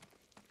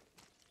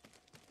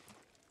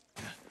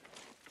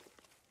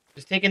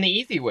 Just taking the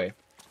easy way.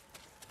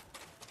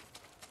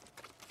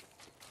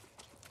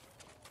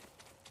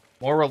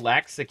 More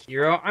relaxed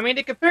Sekiro. I mean,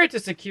 to compare it to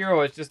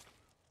Sekiro, it's just,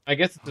 I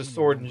guess it's a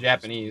sword in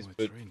Japanese,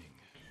 but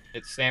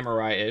it's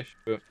samurai-ish.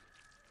 But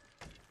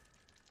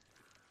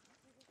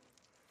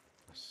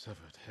A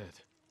severed head.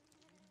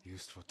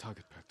 Used for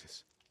target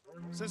practice.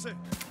 Sensei,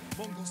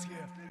 Mongols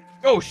here.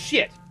 oh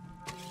shit!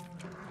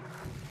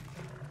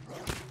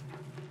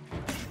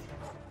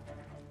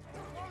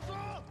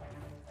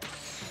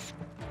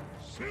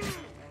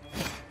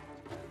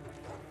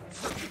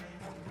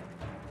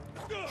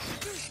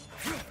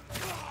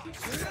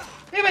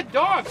 They have a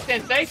dog,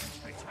 Sensei.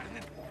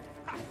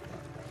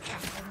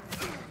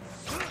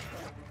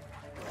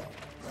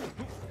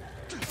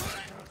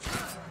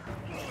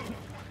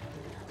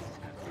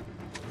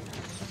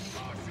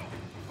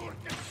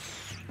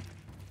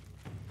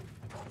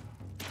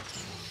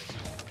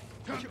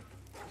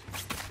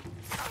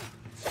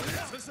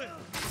 Sensei,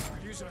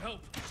 could use your help.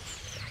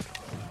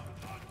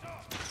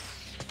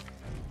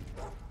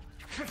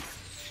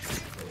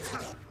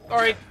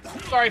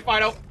 Sorry,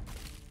 Fido.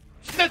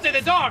 Sensei,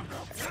 the dog!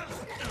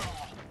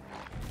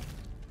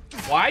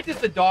 Why does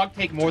the dog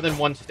take more than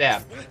one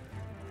stab?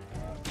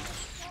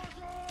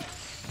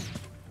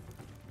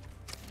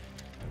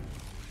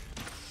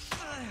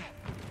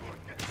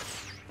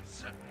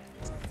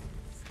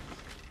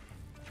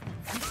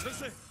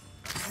 Sensei,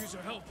 could use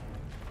your help.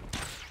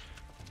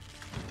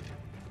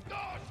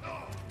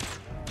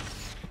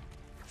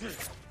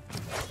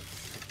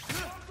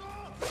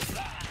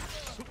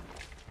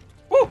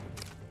 Woo!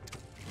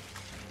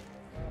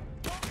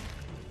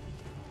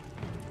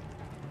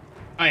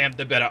 I am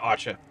the better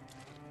archer.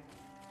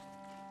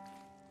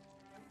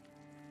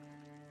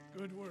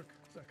 Good work,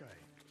 Sakai.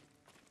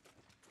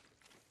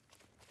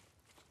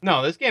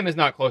 No, this game is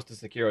not close to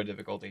Sekiro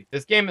difficulty.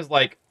 This game is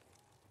like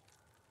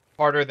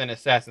harder than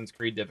Assassin's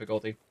Creed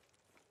difficulty.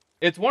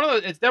 It's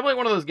definitely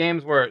one of those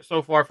games where,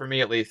 so far for me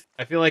at least,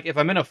 I feel like if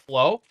I'm in a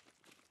flow,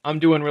 I'm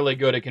doing really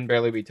good. It can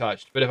barely be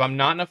touched. But if I'm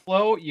not in a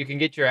flow, you can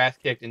get your ass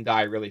kicked and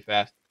die really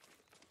fast.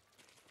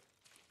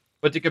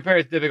 But to compare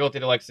its difficulty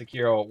to like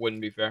Sekiro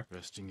wouldn't be fair.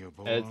 Resting your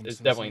bow It's, arm, it's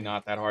definitely Sensei?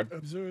 not that hard.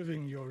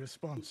 Observing your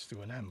response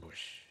to an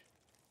ambush.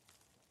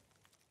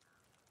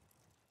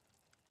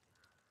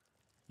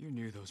 You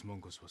knew those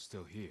Mongols were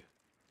still here.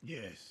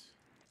 Yes.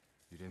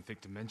 You didn't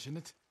think to mention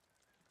it?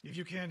 If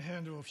you can't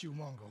handle a few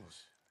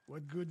Mongols,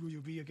 what good will you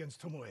be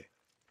against Tomoe?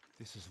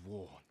 This is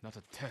war, not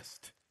a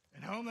test.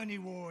 And how many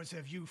wars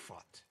have you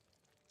fought?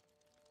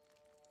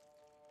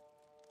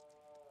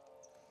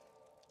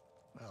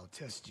 I'll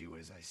test you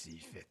as I see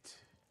fit.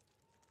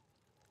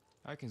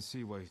 I can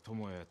see why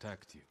Tomoe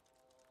attacked you.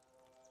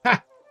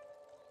 Ha!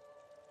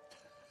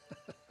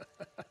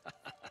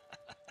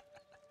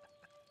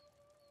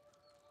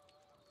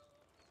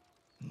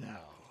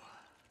 Now,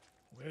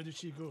 where did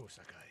she go,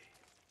 Sakai?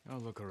 I'll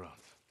look around.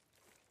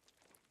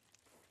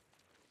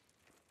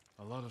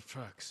 A lot of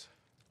tracks.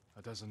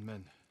 A dozen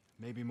men,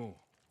 maybe more.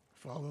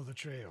 Follow the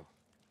trail.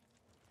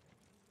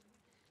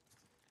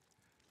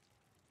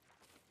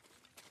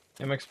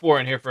 I'm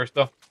exploring here first,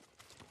 though.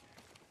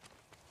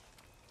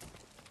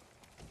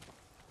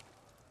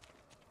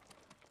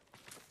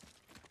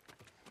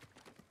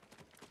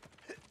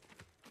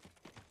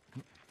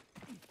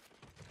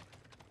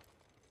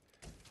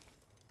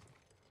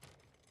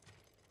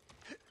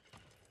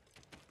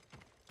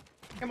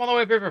 Came all the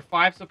way up here for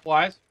 5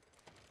 supplies.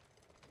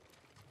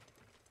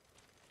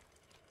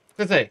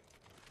 Sensei,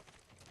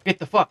 get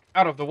the fuck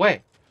out of the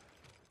way.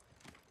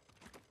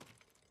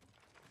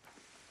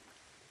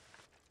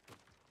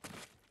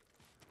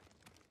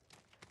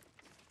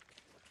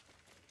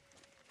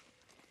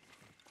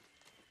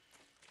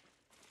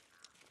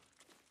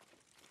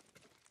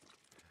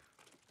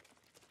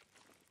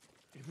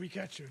 If we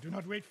catch her, do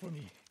not wait for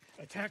me.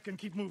 Attack and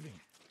keep moving,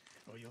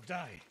 or you'll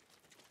die.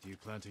 Do you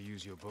plan to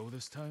use your bow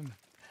this time?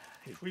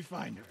 If we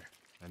find her.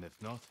 And if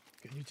not?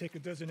 Can you take a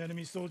dozen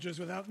enemy soldiers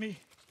without me?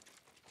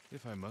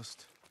 If I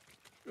must.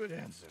 Good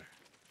answer.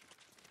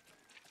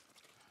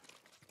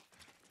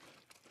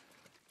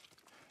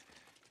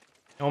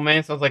 Oh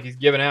man, sounds like he's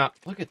giving out.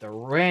 Look at the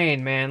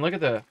rain, man. Look at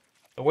the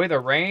way the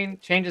rain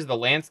changes the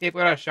landscape.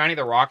 Look at how shiny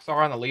the rocks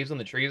are on the leaves on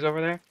the trees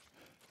over there.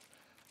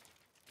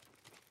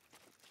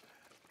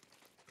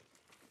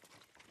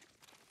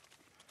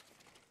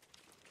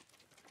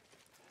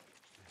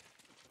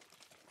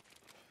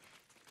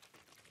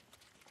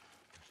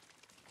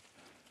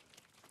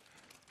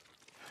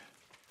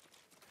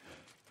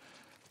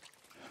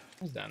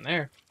 Who's down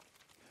there?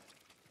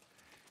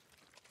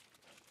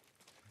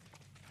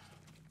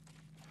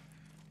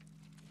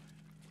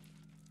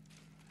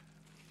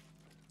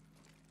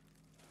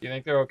 Do you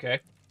think they're okay?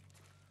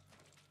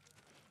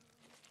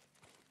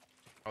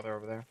 Oh, they're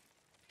over there.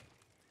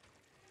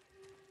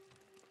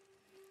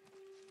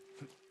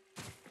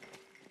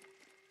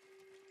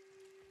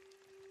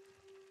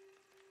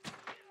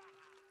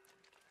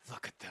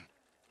 Look at them,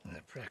 And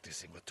they're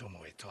practicing what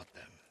Tomoe taught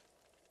them.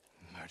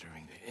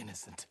 murdering the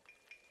innocent.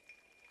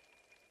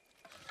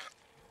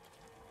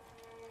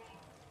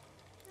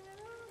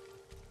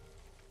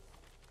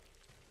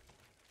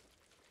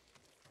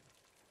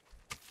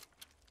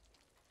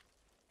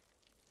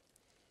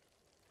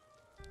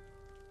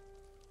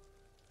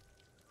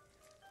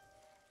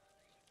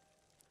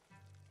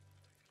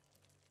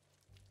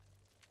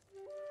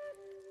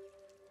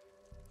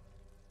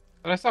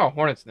 But I saw a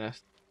hornet's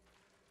nest.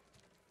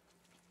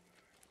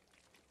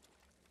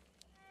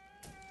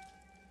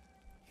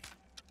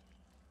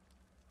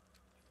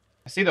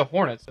 I see the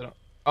hornets.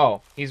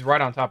 Oh, he's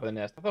right on top of the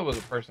nest. I thought it was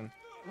a person.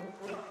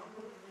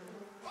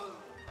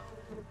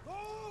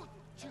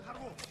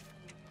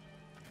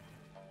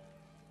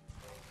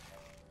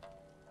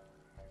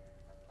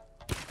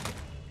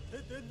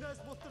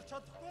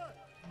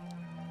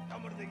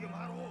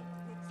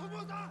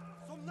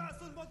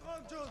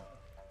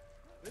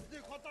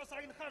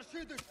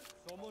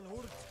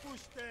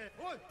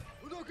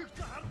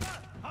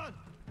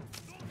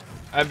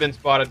 I've been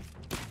spotted.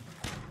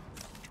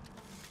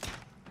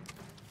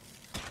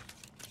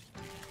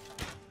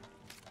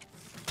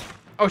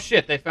 Oh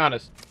shit, they found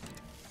us.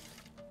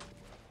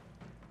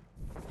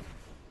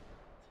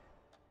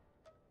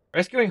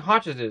 Rescuing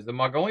hostages. The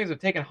Mongolians have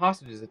taken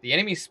hostages. If the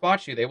enemy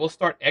spots you, they will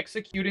start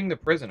executing the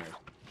prisoners.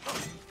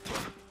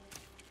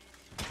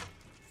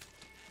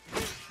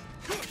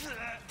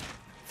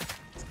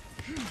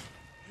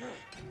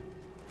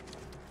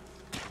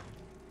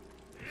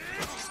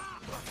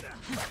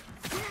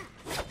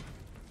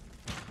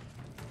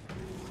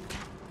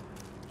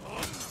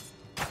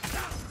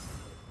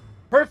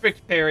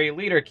 Perfect parry.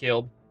 Leader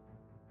killed.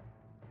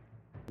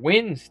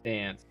 Wind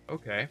stance.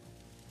 Okay.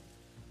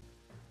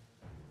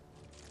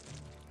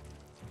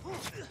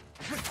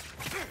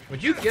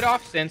 Would you get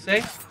off,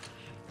 Sensei?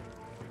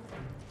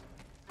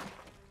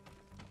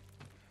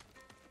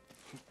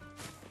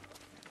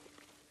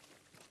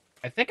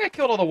 I think I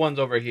killed all the ones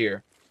over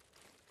here.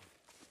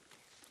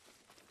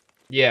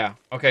 Yeah.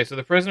 Okay, so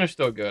the prisoner's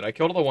still good. I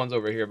killed all the ones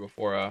over here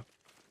before,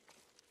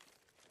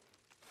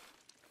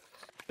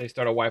 they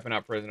started wiping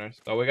out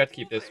prisoners. So we got to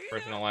keep this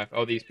person alive.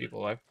 Oh, these people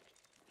alive.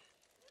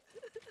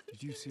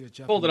 Did you see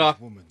a Pulled it Japanese off.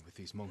 woman with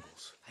these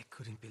Mongols? I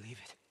couldn't believe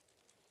it.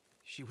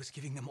 She was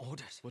giving them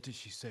orders. What did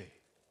she say?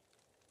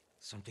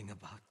 Something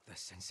about the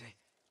sensei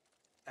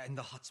and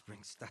the hot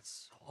springs.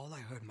 That's all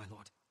I heard, my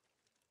lord.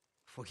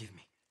 Forgive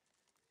me.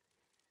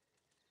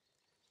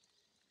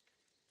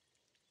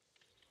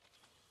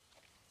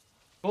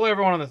 Hopefully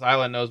everyone on this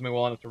island knows me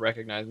well enough to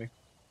recognize me.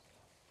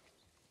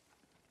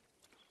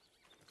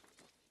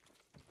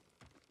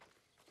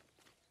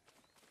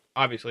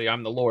 Obviously,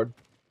 I'm the Lord,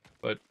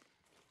 but...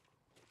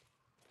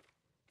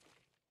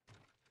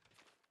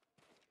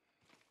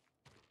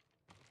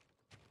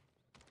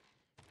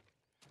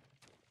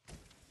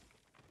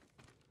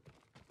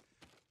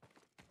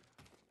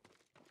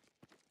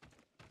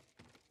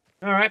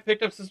 Alright,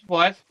 picked up some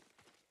supplies.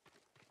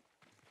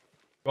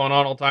 Going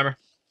on, old-timer?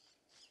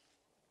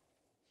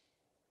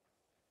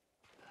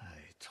 I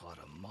taught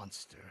a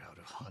monster how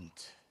to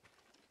hunt.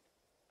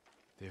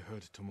 They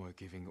heard Tomoe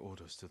giving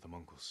orders to the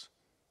Mongols.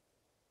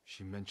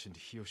 She mentioned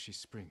Hiyoshi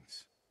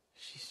Springs.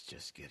 She's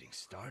just getting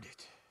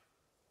started.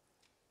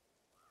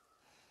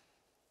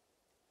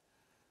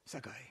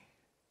 Sakai,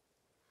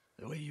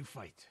 the way you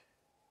fight,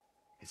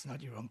 it's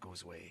not your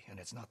uncle's way, and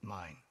it's not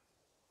mine.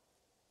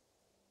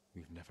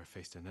 We've never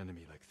faced an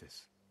enemy like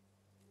this.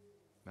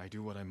 I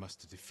do what I must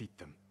to defeat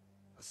them.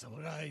 A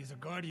samurai is a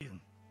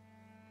guardian,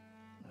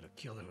 not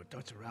a killer who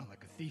darts around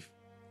like a thief.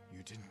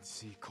 You didn't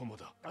see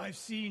Komoda. I've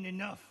seen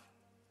enough.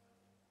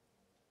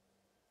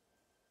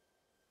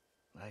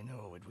 I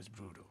know it was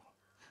brutal,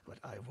 but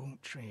I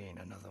won't train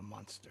another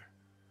monster.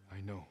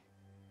 I know.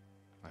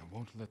 I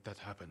won't let that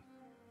happen.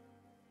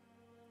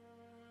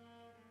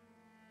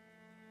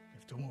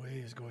 If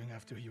Tomoe is going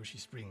after Hiyoshi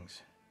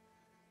Springs,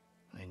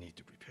 I need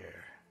to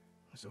prepare.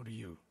 So do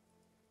you.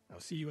 I'll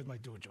see you at my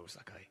dojo,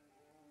 Sakai.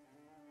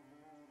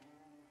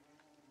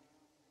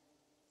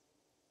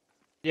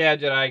 Yeah,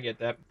 Jedi, I get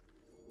that.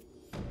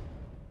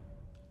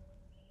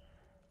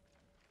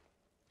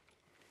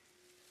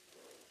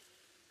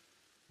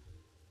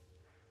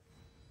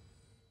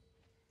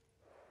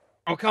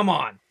 Oh, come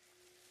on.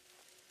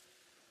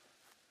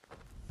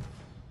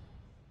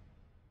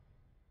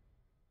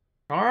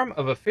 Charm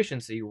of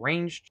efficiency,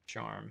 ranged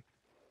charm.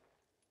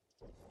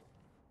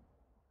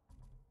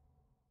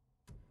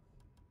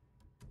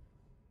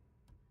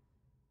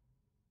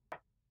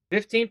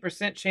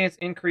 %15% chance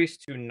increase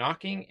to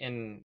knocking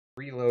and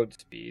reload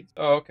speeds.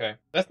 Oh, okay.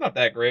 That's not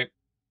that great.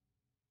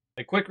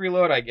 A quick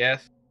reload, I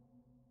guess.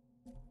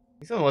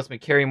 He still lets me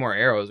carry more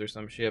arrows or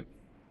some shit.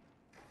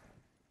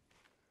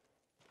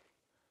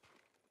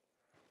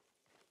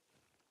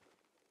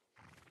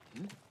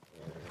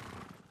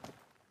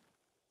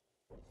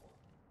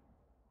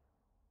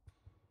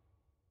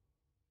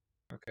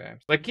 Okay.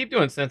 So I keep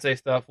doing sensei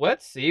stuff.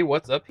 Let's see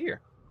what's up here.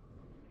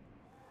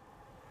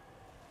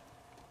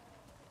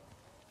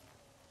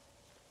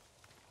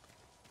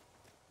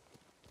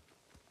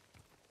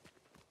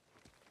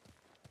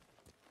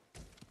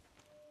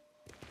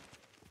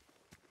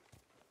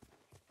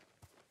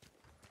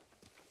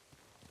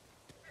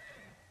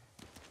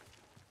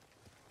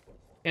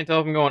 Can't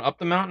tell if I'm going up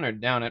the mountain or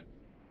down it.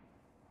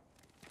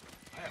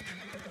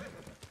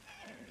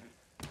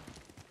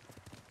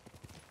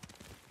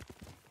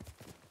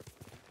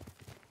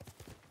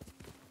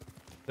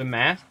 The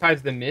mask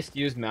hides the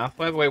misused mouth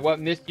flap. Wait, what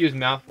misused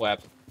mouth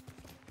flaps?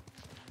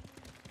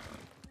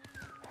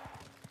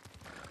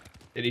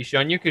 Did he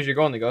shun you because you're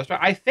going the ghost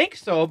route? I think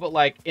so, but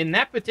like in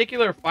that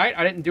particular fight,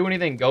 I didn't do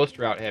anything ghost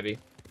route heavy.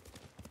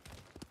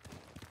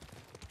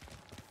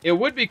 It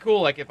would be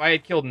cool, like if I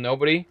had killed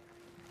nobody.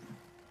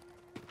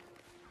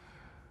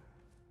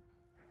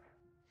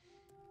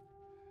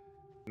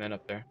 Men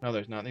up there. No,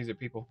 there's not. These are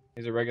people.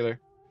 These are regular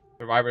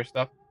survivor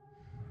stuff.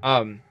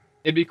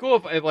 It'd be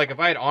cool if like if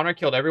I had honor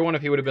killed everyone,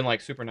 if he would have been like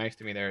super nice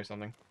to me there or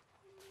something.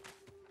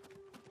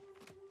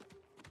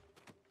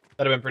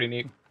 That'd have been pretty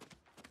neat.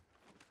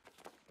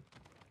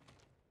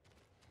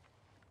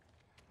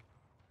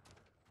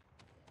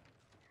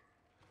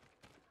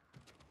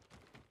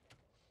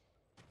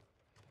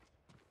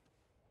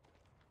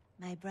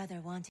 My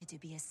brother wanted to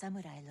be a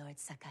samurai, Lord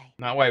Sakai.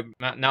 Not my He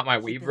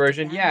Wii built a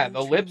version. Yeah, bamboo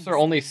the lips are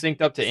training only stand,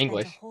 synced up to spent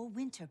English. a whole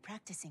winter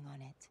practicing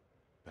on it.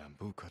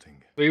 Bamboo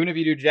cutting. So even if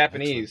you do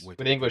Japanese Excellent way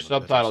with to English become a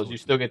better subtitles, you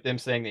still swordsman. get them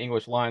saying the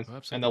English lines,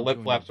 Perhaps and I the can lip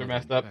join flaps your are brother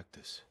messed in up.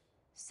 practice.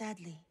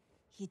 Sadly,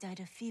 he died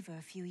of fever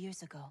a few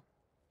years ago.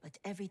 But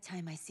every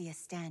time I see a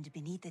stand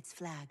beneath its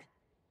flag,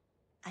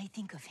 I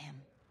think of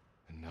him.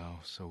 And now,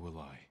 so will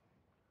I.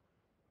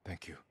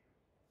 Thank you.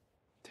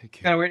 Take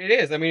care. Kind of weird. It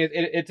is. I mean,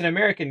 it's an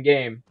American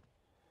game,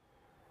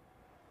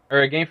 or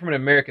a game from an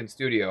American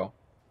studio,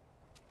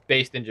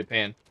 based in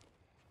Japan.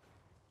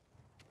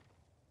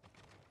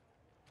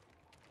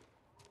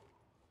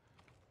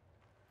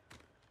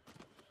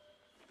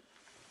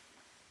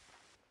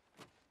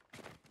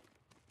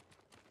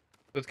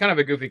 So it's kind of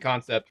a goofy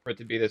concept for it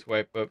to be this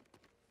way, but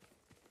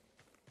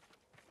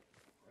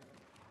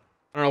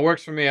I don't know. It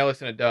works for me. I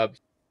listen to dubs.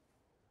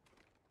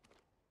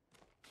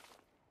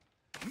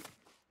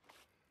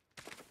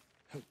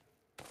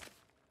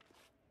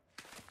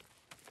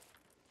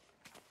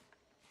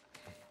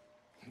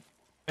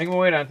 Make my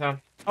way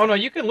downtown. Oh no,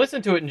 you can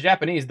listen to it in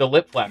Japanese. The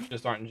lip flaps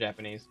just aren't in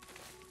Japanese.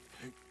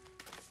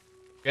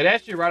 It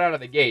asks you right out of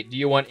the gate. Do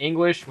you want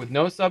English with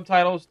no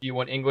subtitles? Do you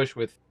want English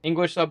with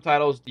English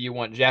subtitles? Do you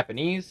want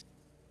Japanese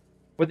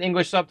with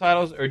English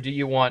subtitles? Or do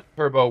you want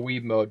Turbo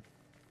Weeb mode?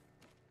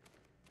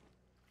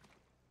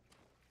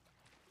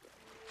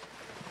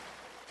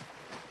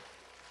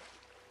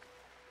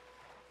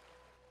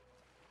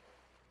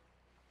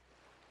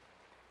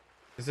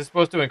 Is this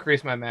supposed to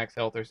increase my max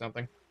health or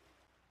something?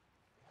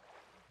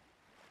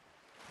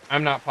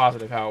 I'm not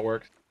positive how it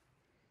works.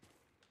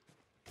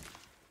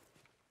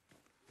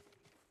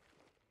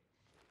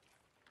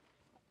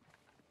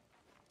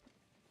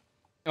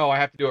 Oh, I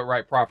have to do it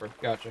right proper.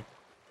 Gotcha.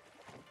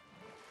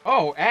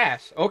 Oh,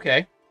 ass.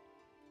 Okay.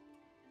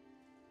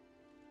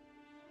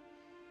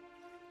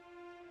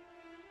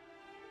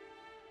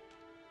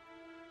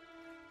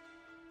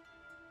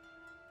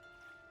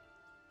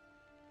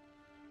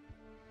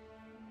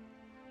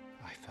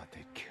 I thought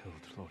they'd killed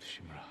Lord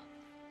Shimura.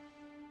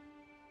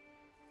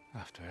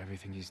 After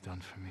everything he's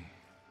done for me,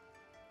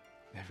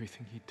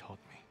 everything he taught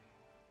me.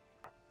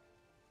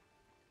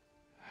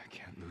 I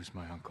can't lose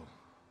my uncle.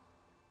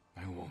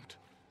 I won't.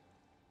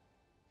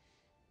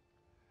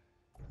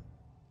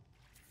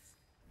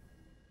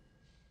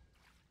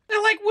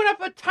 That like went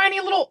up a tiny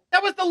little...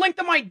 That was the length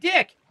of my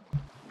dick.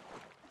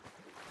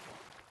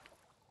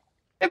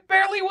 It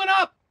barely went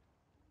up.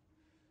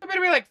 There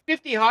better be like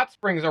 50 hot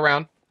springs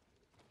around.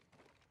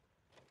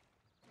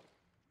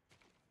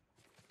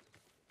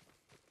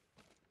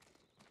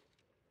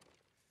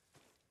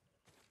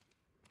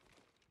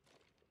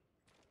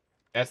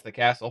 That's the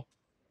castle.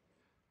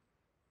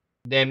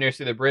 Damn near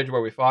see the bridge where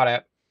we fought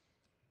at.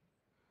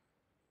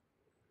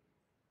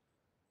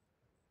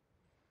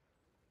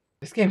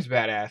 This game's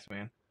badass,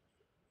 man.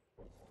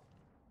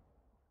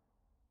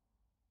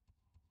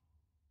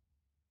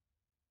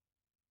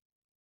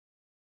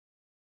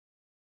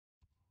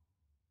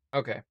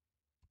 Okay.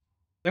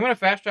 I'm going to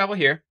fast travel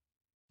here.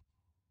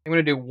 I'm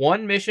going to do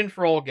one mission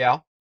for Old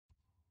Gal.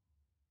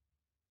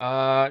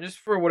 Just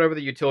for whatever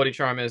the utility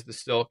charm is, the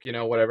silk, you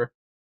know, whatever.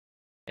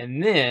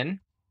 And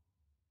then,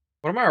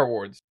 what are my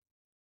rewards?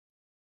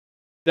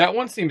 That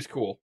one seems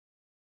cool.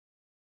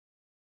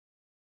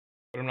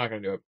 But I'm not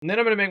going to do it. And then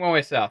I'm going to make my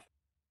way south.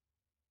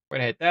 We're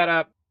going to hit that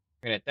up.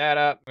 We're going to hit that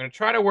up. I'm going to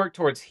try to work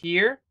towards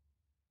here.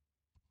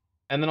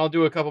 And then I'll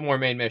do a couple more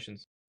main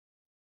missions.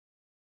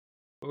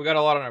 But we got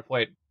a lot on our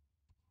plate.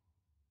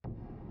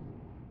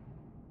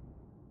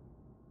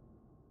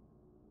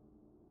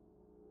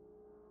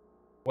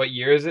 What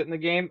year is it in the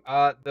game?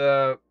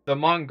 The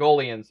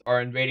Mongolians are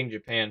invading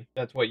Japan.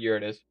 That's what year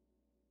it is.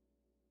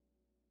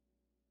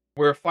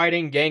 We're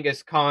fighting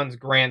Genghis Khan's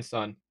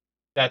grandson.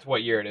 That's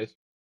what year it is.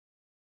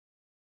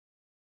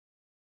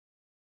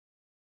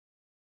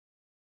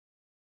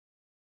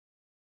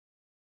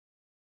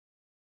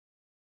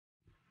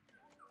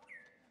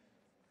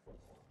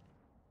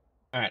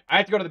 Alright, I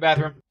have to go to the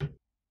bathroom.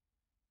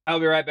 I'll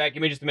be right back.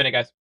 Give me just a minute,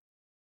 guys.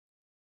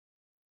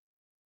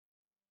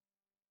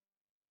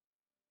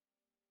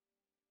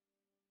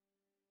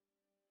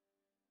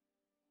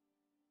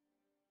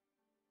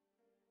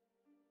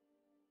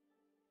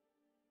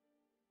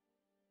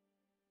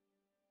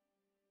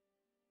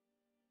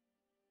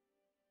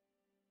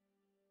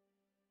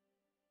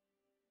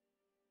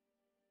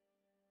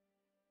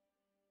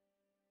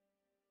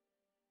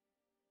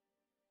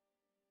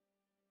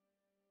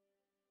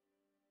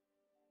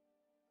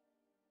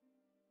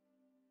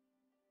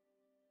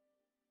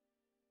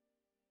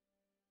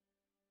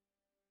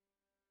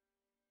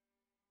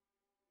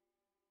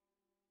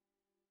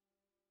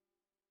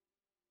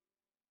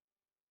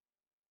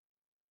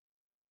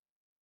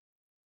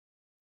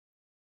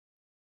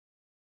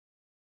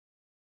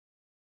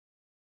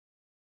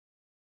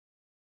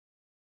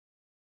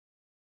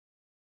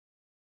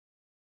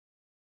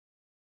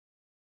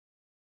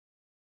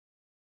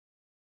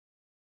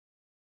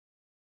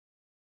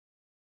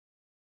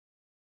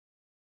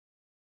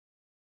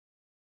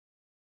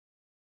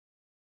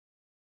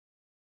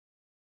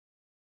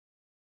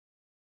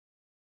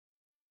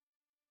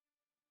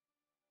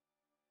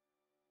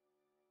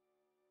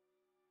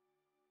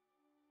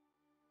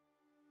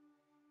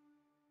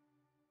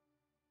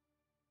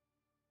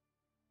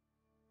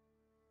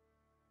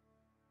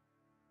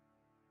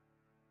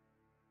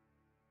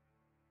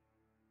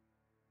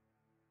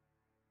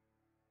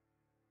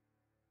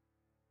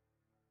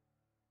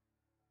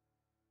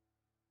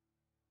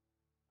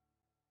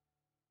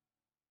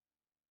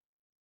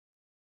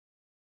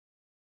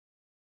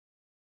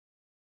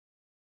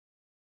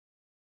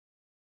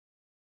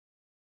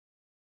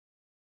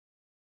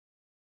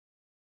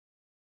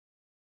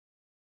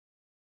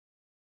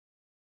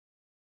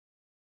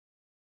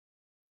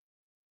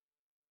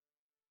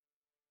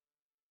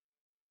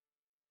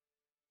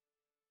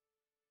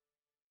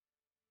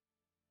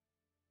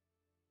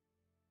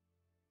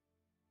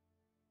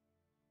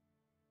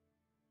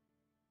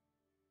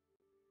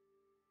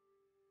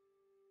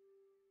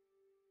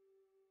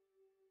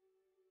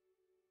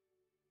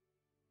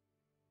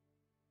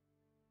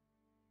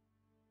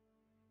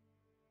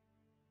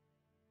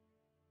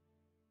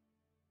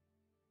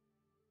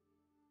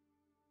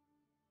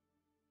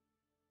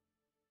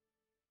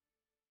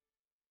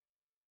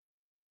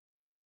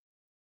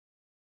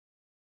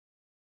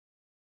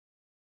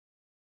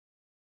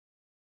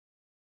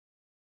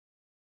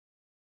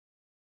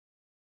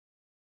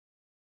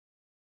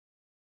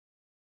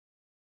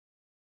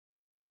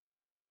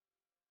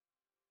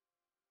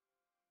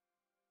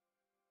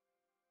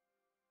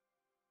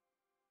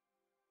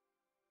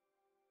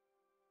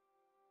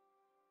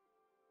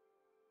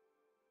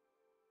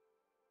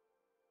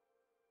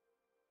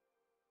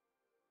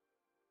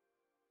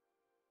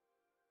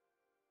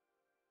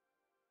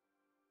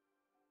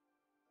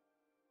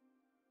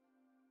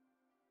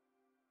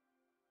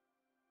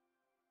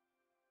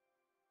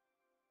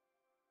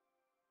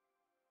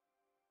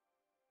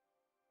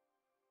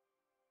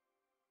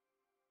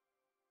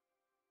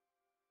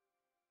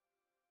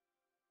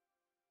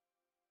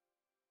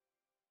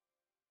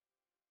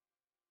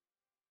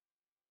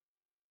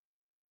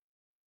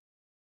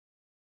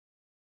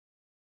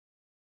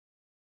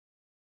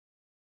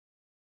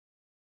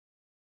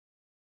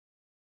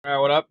 Alright,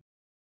 what up?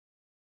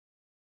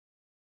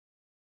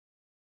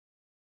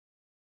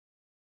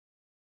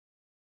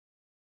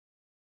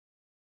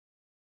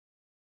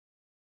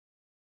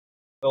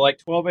 So like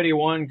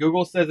 1281,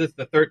 Google says it's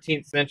the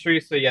 13th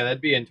century, so yeah,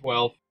 that'd be in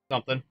 12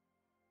 something.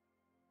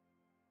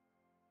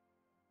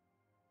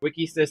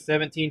 Wiki says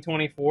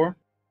 1724.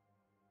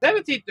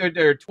 17 or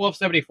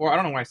 1274. I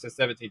don't know why I said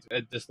 17.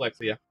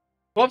 Dyslexia.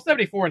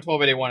 1274 and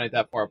 1281 ain't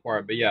that far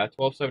apart, but yeah,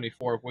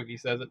 1274 if Wiki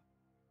says it.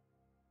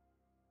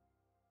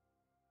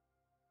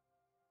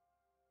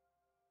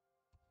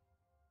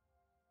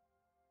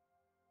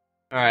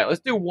 All right,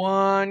 let's do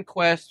one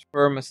quest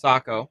for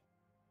Masako.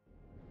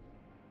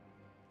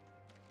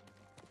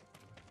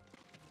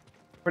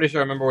 Pretty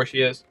sure I remember where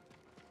she is.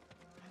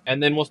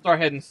 And then we'll start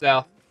heading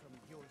south.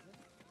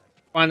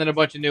 Finding a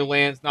bunch of new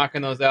lands,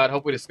 knocking those out,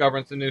 hopefully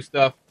discovering some new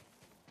stuff.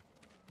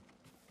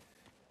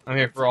 I'm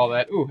here for all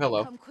that. Ooh,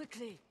 hello. Come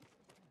quickly.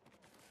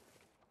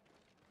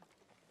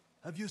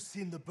 Have you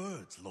seen the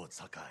birds, Lord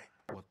Sakai?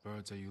 What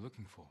birds are you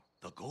looking for?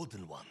 The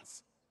golden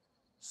ones.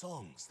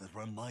 Songs that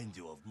remind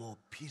you of more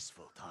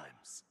peaceful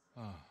times.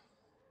 Ah,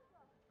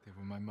 they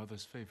were my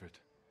mother's favorite.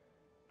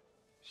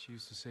 She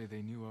used to say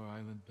they knew our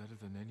island better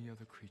than any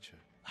other creature.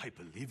 I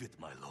believe it,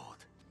 my lord.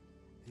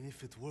 And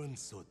if it weren't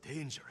so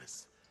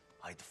dangerous,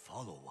 I'd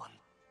follow one.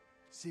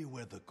 See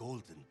where the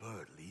golden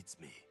bird leads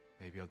me.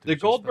 Maybe I'll do The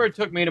just gold bird that.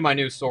 took me to my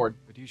new sword.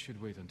 But you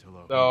should wait until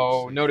our So,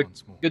 home is safe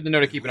once more. good to know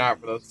to keep an eye out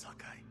for Lord those.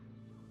 Sakai.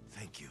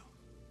 Thank you.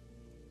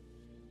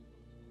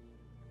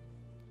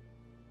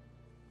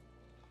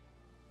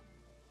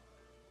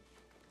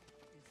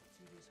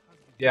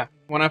 Yeah,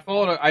 when I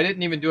followed, I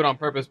didn't even do it on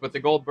purpose, but the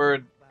gold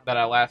bird that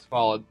I last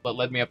followed that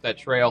led me up that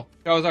trail.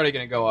 I was already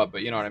going to go up,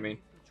 but you know what I mean.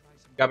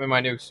 Got me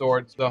my new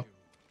sword, so.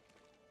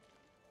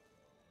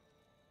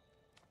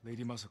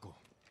 Lady Masako,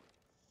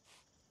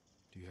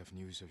 do you have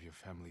news of your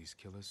family's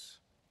killers?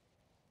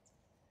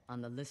 On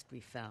the list we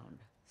found,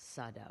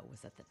 Sadao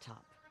was at the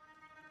top.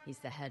 He's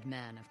the head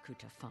man of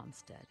Kuta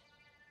Farmstead.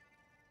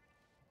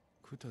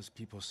 Kuta's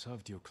people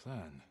served your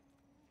clan.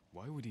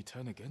 Why would he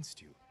turn against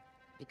you?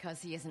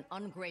 Because he is an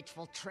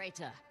ungrateful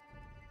traitor.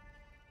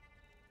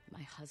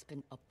 My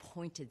husband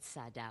appointed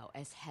Sadao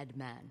as head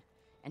man,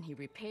 and he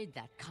repaid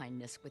that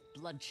kindness with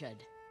bloodshed.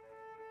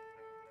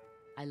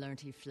 I learned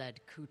he fled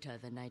Kuta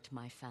the night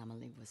my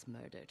family was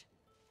murdered.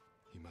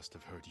 He must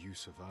have heard you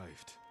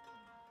survived.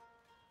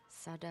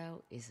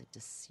 Sadao is a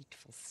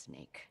deceitful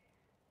snake,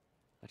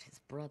 but his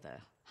brother,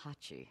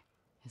 Hachi,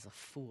 is a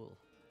fool.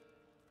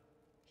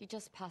 He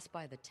just passed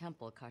by the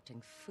temple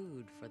carting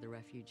food for the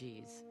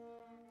refugees.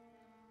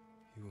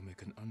 He will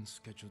make an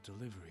unscheduled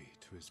delivery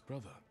to his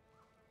brother.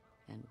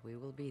 And we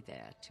will be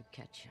there to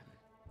catch him.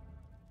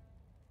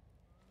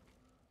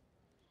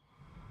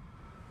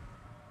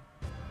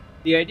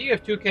 The idea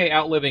of 2K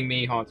outliving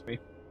me haunts me.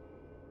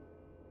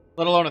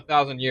 Let alone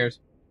 1,000 years.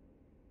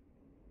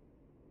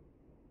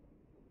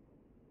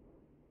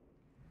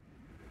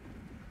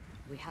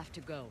 We have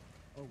to go,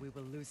 or we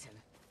will lose him.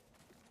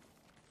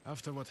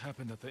 After what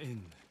happened at the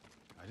inn,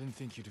 I didn't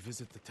think you'd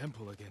visit the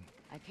temple again.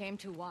 I came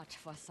to watch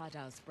for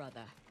Sadao's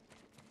brother,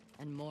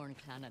 and mourn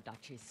Clan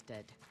Adachi's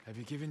dead. Have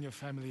you given your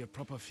family a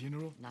proper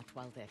funeral? Not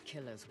while their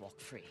killers walk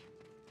free.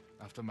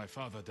 After my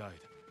father died,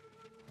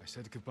 I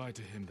said goodbye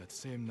to him that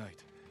same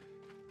night.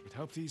 It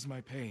helped ease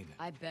my pain.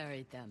 I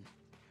buried them.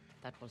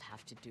 That will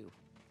have to do.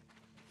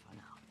 For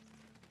now.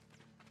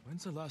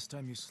 When's the last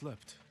time you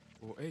slept?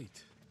 Or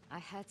ate? I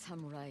had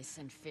some rice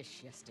and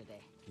fish yesterday.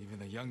 Even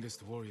the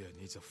youngest warrior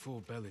needs a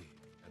full belly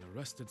and a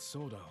rested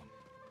sword arm.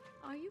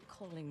 Are you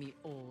calling me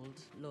old,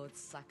 Lord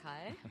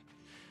Sakai?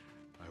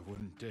 I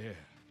wouldn't dare.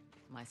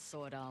 My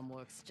sword arm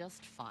works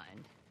just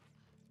fine.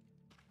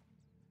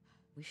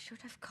 We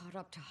should have caught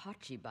up to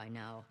Hachi by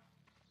now.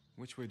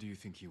 Which way do you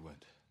think he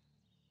went?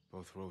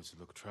 Both roads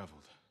look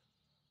traveled.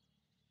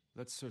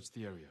 Let's search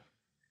the area.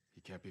 He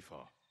can't be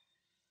far.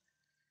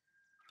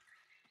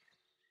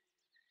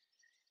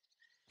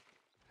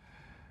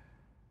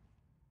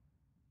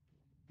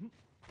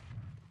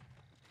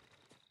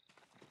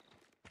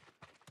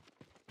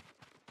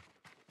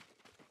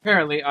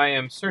 Apparently, I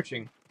am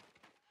searching.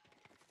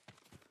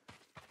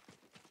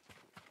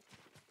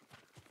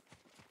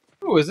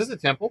 Ooh, is this a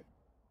temple?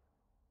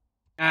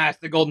 Ah, it's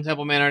the Golden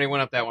Temple, man. I already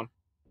went up that one.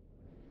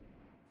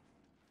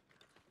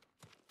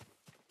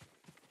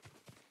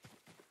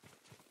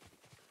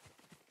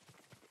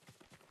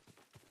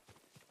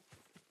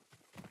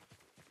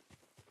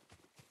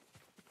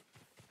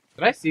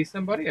 Did I see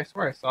somebody? I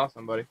swear I saw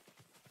somebody.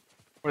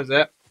 What is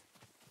that?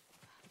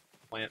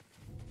 Plant.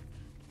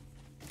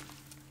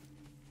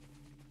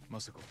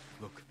 Masako,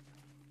 look.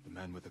 The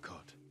man with the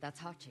cart. That's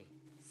Hachi,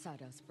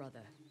 Sadao's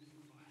brother.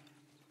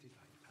 Did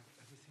I pack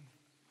everything?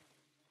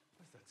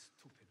 Was that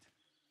stupid?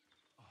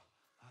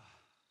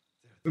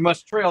 There. We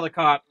must trail the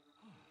cot.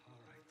 All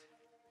right.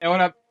 Hey,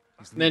 what up?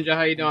 He's Ninja,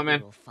 how you doing, And man?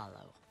 we will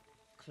follow.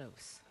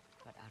 Close,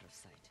 but out of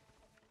sight.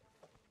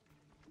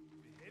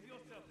 Behave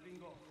yourself,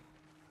 Bingo.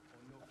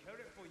 Or no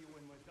carry for you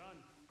when we're done.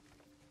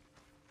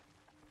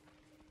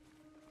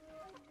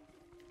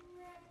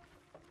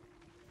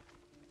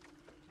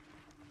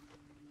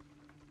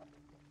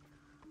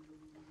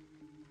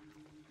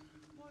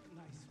 What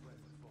nice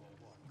weather for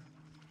a walk.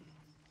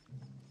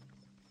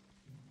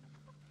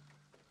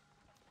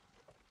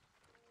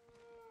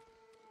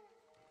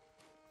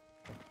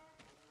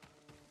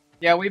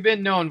 Yeah, we've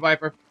been known,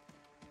 Viper.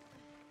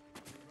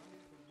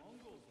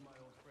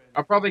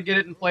 I'll probably get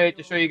it and play it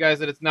to show you guys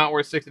that it's not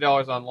worth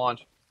 $60 on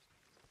launch.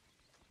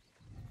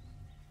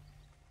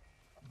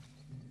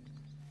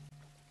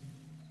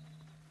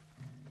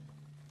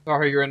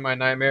 Sorry you're in my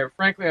nightmare.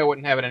 Frankly, I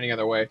wouldn't have it any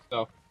other way,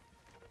 so.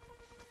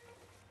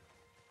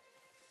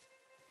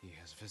 He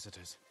has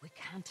visitors. We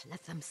can't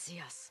let them see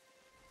us.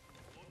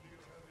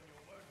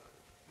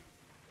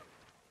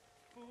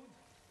 Food,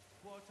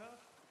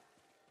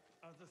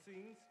 the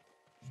scenes?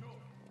 Sure.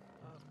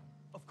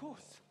 Of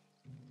course.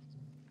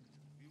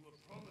 We were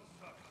promised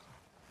something.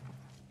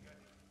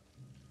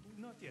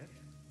 Not yet,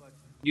 but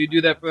You do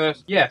that for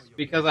us? Yes,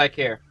 because I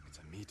care. It's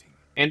a meeting.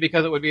 And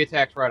because it would be a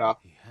tax write-off.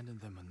 He handed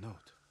them a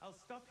note. I'll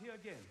stop here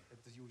again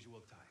at the usual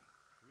time.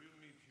 We'll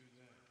meet you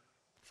there.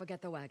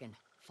 Forget the wagon.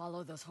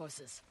 Follow those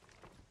horses.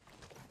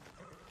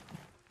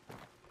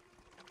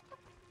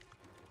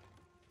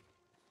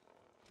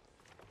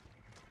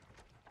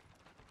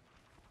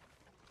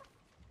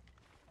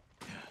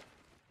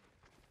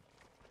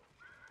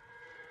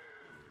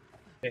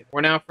 Okay,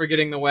 we're now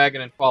forgetting the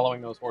wagon and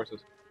following those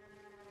horses.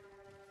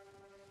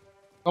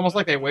 It's almost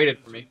like they waited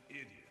for me.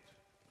 Idiot.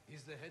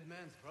 He's the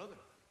headman's brother.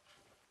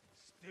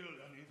 Still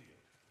an idiot.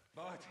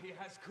 But he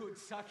has good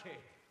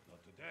sake.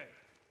 Not today.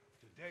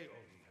 Today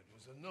all he had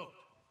was a note.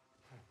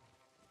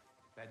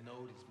 That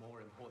note is more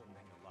important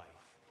than your life.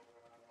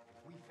 If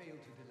we fail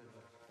to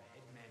deliver, the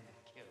headman will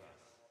kill us.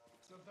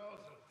 So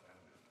those are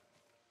family.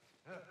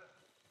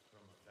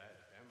 From a bad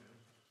family.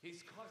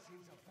 His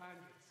cousins are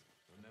bandits.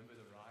 Remember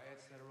the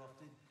riots that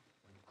erupted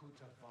when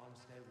Kuta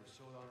farmstead was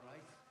sold on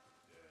rice?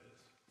 Yes.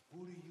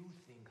 Who do you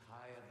think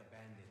hired the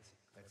bandits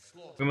that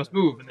slaughtered? We must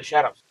move in the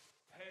shadows.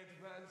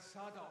 Headman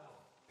Sadao.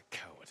 The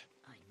coward.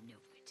 I knew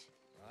it.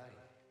 Right.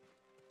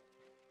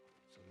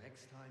 So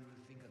next time you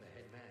think of the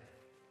headman,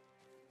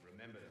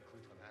 remember the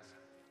Kuta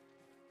massacre.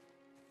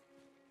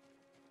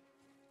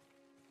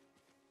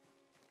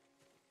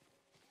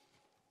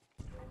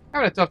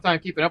 Having a tough time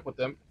keeping up with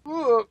them.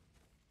 Ooh.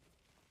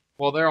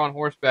 Well, they're on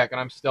horseback and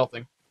I'm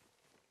stealthing.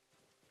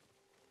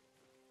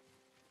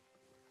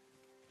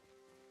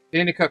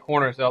 Getting to cut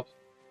corners helps.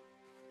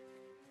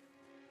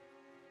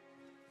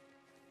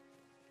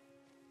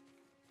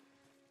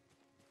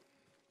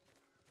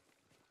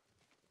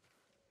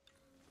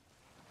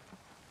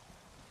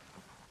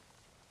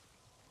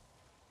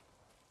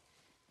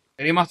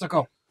 Eddie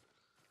Masako.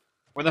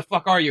 Where the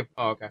fuck are you?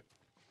 Oh, okay.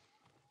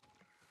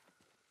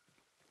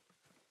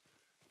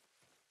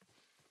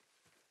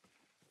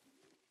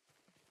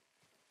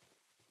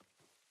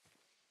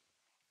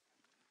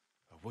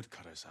 A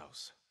woodcutter's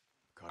house.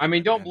 I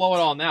mean, don't blow it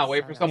all now.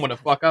 Wait for someone to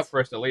fuck up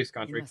first, at least, You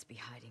country. must be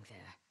hiding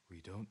there,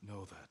 We don't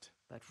know that.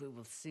 but we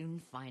will soon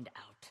find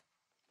out.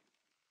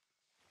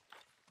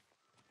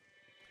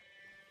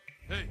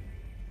 Hey!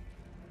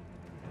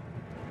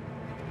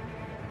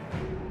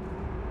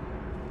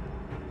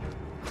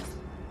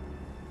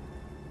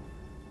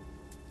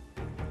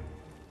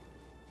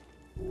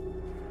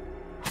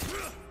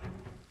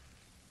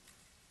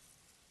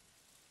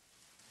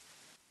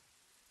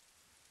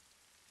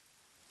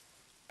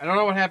 I don't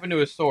know what happened to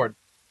his sword,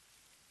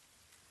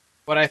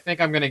 but I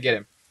think I'm gonna get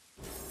him.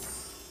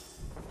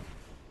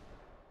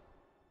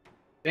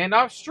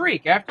 Standoff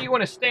streak. After you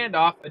win a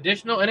standoff,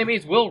 additional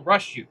enemies will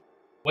rush you.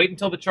 Wait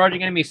until the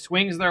charging enemy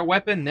swings their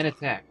weapon, then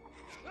attack.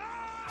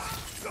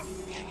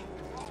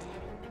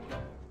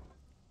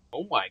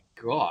 Oh my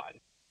god.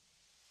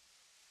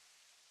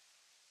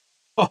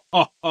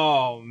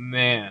 Oh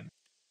man.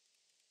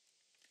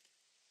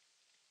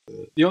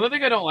 The only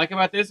thing I don't like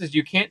about this is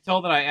you can't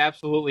tell that I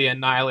absolutely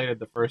annihilated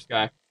the first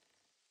guy.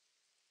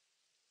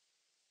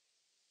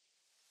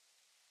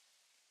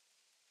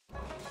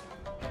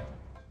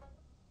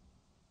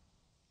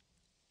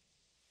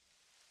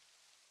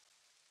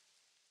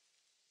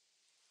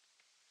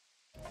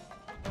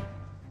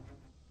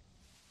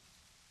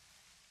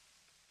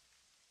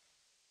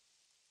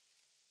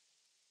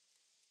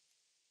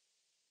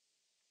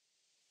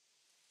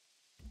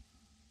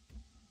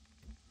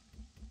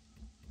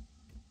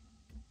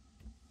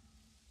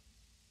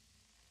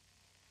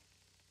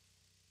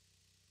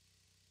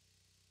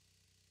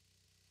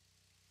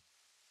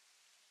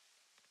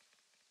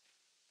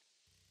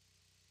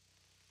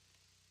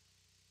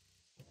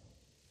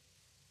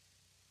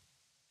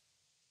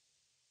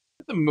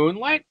 The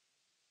moonlight?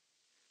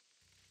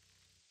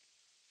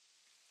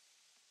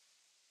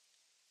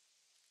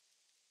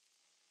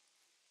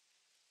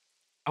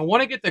 I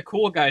want to get the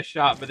cool guy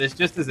shot, but this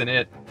just isn't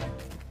it.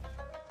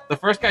 The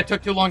first guy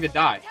took too long to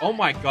die. Oh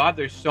my god,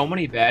 there's so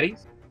many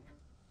baddies.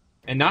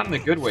 And not in a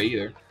good way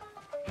either.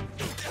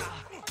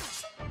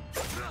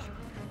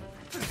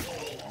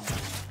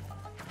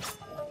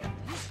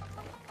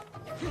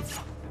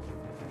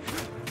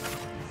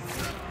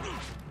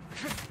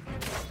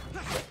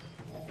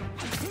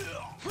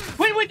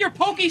 Quit with your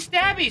pokey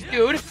stabbies,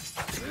 dude!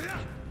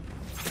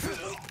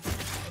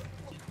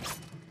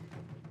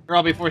 Or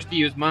I'll be forced to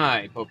use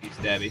my pokey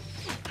stabby.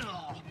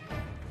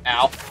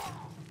 Ow.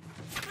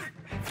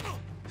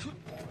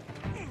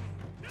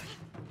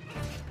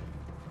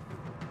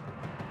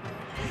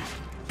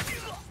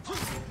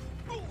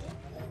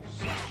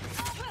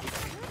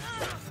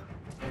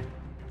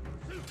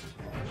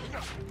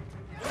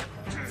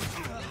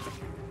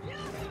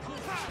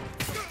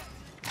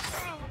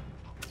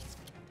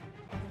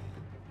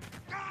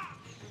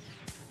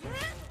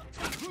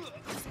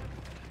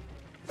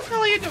 What the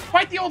hell are you doing?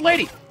 Fight the old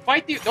lady!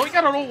 Fight the... Don't you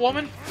got an old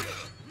woman?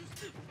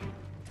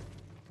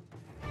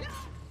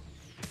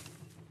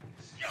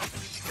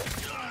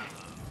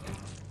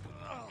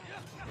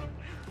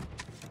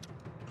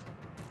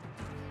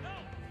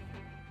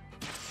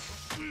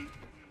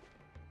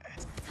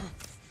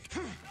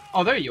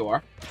 Oh, there you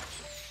are.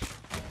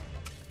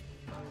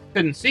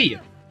 Couldn't see you.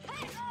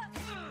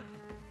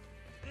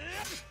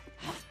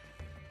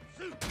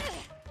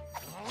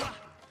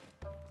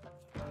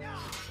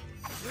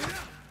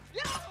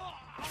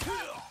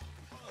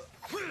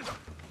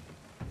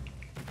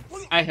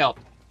 I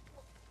helped.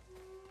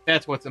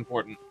 That's what's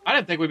important. I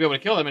didn't think we'd be able to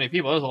kill that many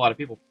people. That was a lot of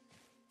people.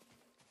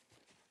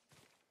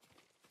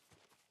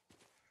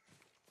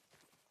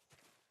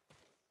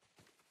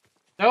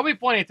 There'll be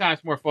plenty of times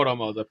for more photo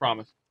modes, I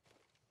promise.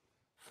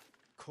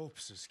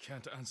 Corpses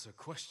can't answer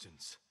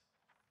questions.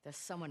 There's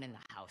someone in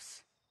the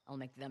house. I'll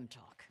make them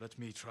talk. Let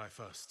me try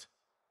first.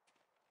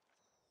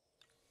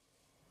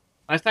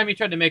 Last time you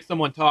tried to make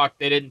someone talk,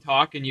 they didn't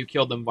talk, and you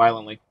killed them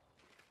violently.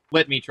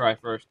 Let me try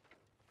first.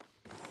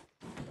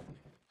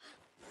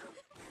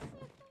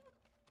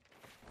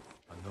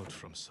 A note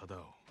from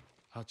Sadao.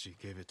 Hachi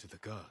gave it to the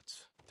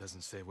guards.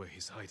 Doesn't say where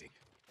he's hiding.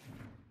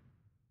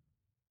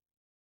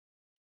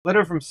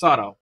 Letter from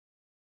Sato.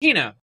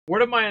 Hina,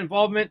 word of my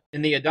involvement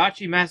in the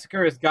Adachi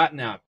massacre has gotten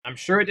out. I'm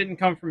sure it didn't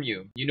come from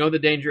you. You know the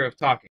danger of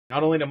talking,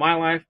 not only to my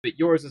life, but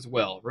yours as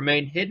well.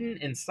 Remain hidden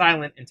and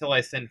silent until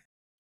I send.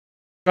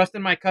 Trust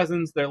in my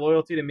cousins, their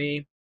loyalty to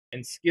me,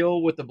 and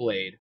skill with the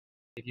blade.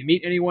 If you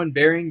meet anyone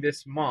bearing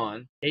this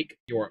mon, take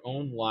your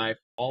own life.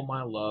 All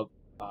my love,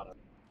 Sato.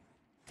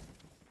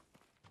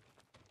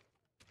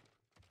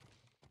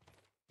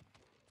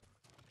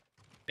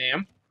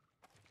 Damn.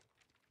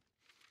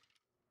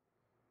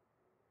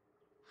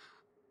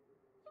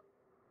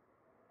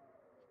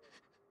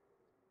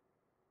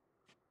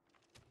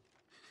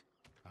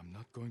 I'm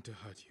not going to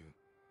hurt you.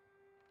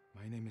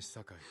 My name is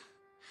Sakai.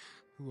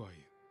 Who are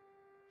you?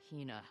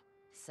 Hina,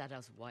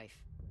 Sadao's wife.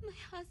 My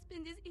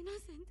husband is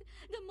innocent.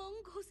 The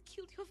Mongols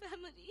killed your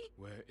family.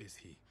 Where is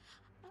he?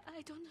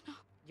 I don't know.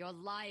 You're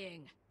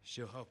lying.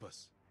 She'll help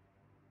us.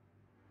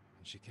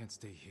 And she can't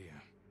stay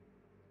here.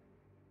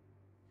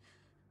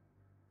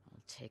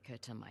 I'll take her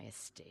to my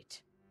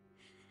estate.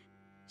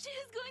 She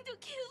is going to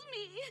kill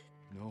me.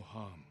 No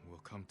harm will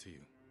come to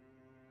you.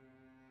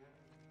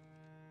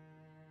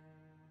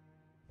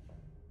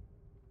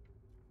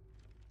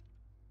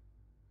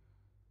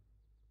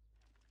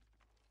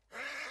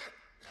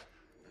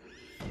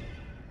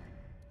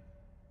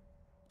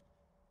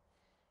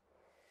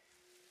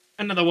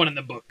 Another one in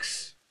the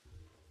books.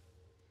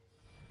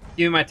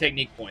 Give me my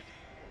technique point.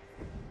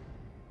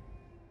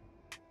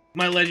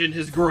 My legend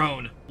has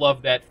grown.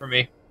 Love that for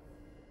me.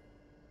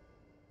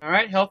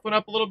 Alright, health went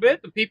up a little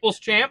bit. The people's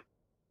champ.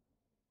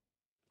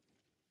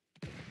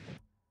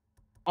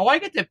 Oh, I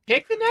get to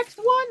pick the next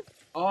one?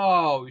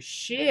 Oh,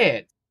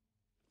 shit.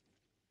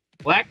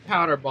 Black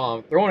powder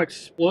bomb. Throw an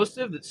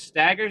explosive that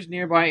staggers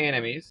nearby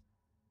enemies.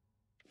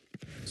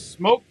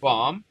 Smoke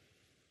bomb.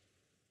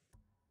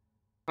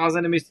 Cause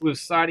enemies to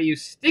lose sight of you.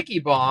 Sticky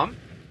bomb.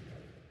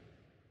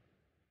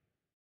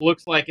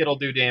 Looks like it'll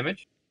do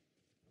damage.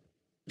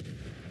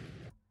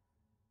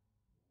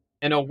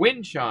 And a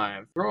wind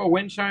chime. Throw a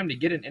wind chime to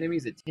get an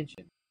enemy's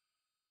attention.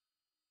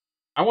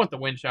 I want the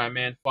wind chime,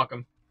 man. Fuck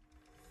him.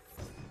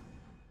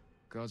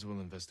 Guards will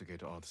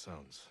investigate odd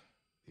sounds.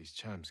 These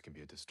chimes can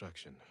be a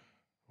distraction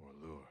or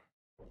lure.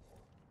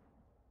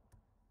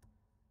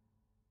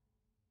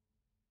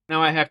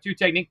 Now I have 2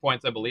 technique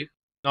points, I believe.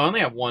 No, I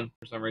only have 1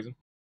 for some reason.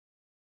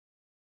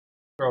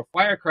 Throw a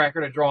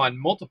firecracker to draw on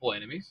multiple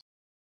enemies.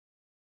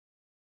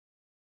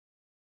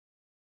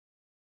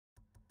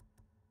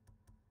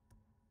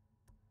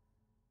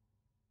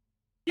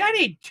 Yeah, I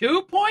need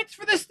 2 points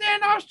for the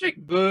standoff streak?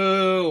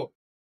 Boo.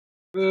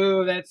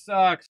 Boo, that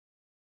sucks.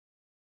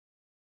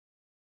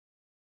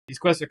 These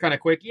quests are kind of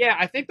quick. Yeah,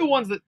 I think the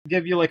ones that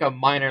give you like a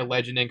minor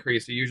legend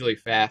increase are usually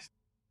fast.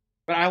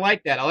 But I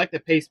like that. I like the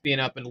pace being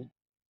up and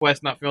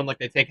quests not feeling like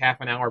they take half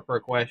an hour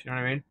per quest. You know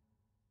what I mean?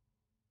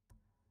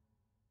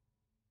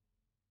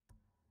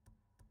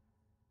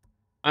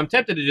 I'm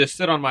tempted to just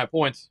sit on my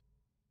points.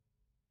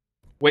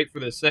 Wait for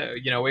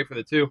the wait for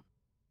the 2.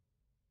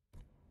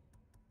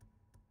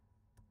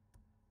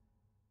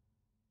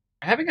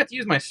 I haven't got to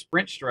use my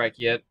sprint strike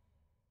yet.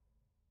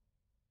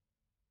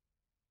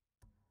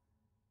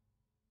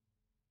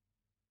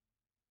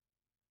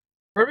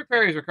 Perfect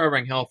Parry's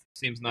recovering health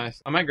seems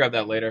nice. I might grab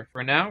that later.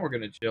 For now, we're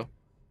gonna chill.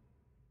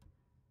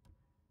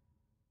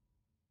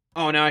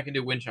 Oh, now I can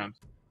do wind chimes.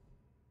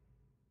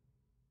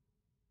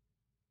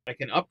 I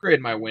can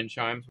upgrade my wind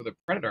chimes with a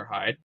predator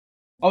hide.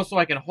 Oh, so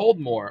I can hold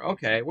more.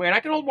 Okay, wait,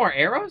 I can hold more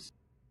arrows?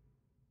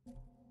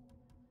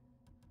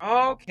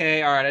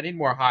 Okay, alright, I need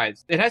more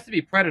hides. It has to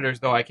be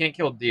predators, though. I can't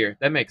kill deer.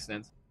 That makes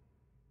sense.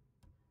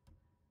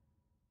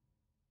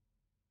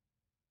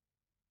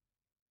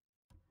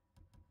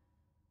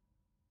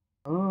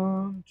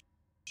 Um,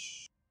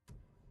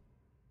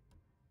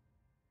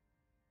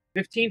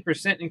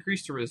 15%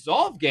 increase to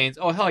resolve gains.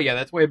 Oh, hell yeah,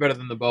 that's way better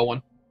than the bow one.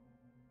 I'm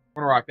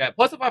gonna rock that.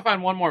 Plus, if I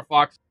find one more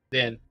fox,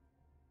 then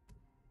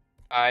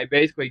I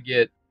basically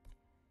get,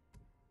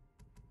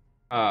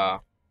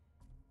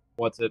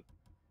 what's it?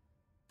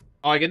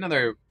 Oh, I get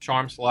another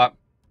charm slot.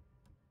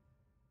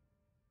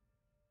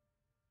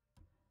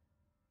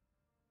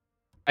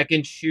 I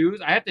can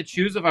choose. I have to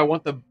choose if I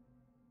want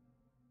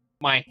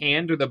my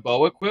hand or the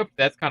bow equipped.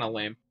 That's kind of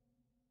lame.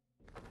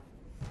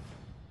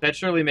 That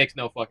surely makes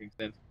no fucking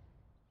sense.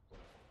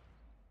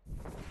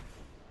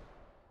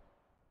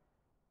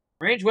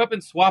 Range weapon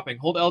swapping.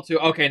 Hold L2.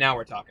 Okay, now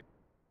we're talking.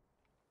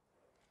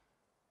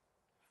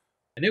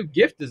 A new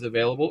gift is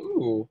available.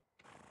 Ooh.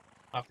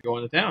 I'll have to go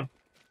into town.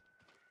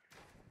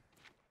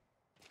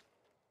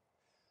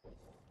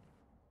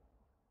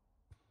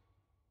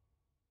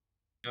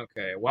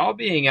 Okay, while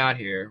being out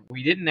here,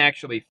 we didn't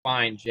actually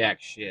find jack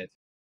shit.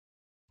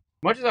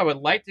 Much as I would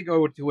like to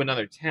go to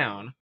another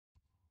town,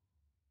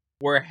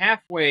 we're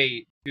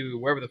halfway to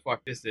wherever the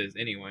fuck this is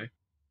anyway.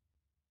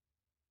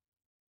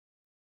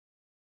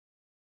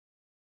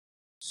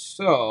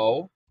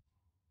 So,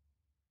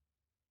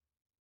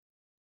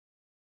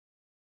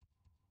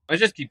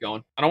 let's just keep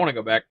going. I don't want to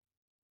go back.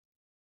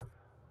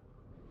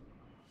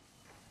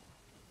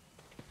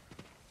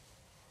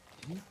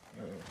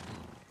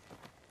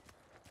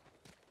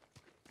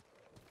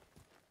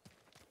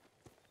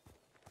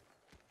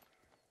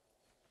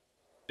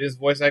 His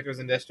voice actors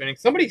in Death Stranding.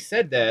 Somebody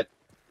said that.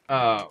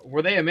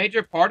 Were they a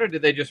major part, or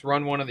did they just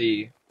run one of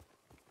the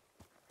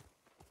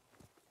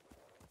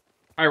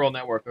Hyrule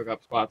Network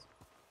hookup spots?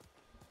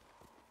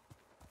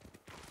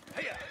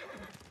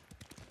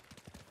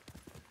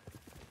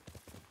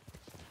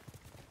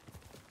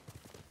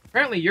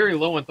 Apparently Yuri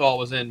Lowenthal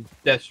was in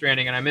Death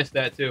Stranding, and I missed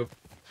that too.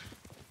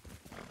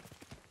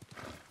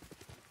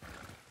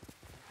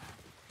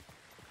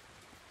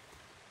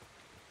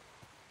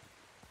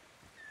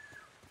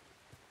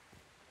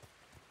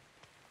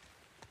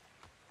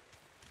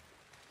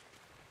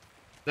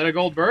 Is that a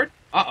gold bird?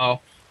 Uh-oh.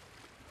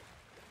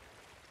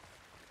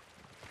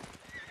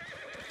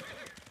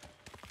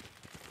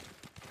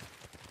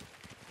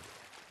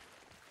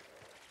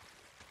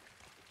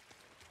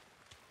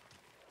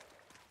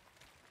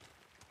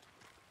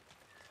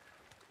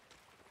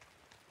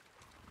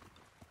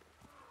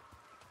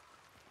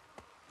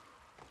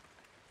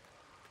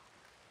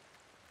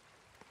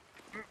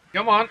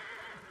 Come on.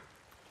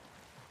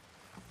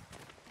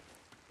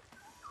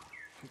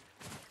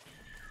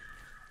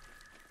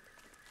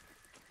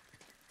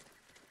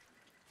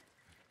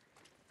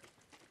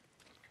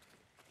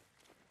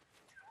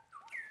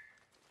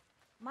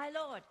 My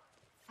lord,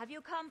 have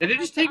you come Did to it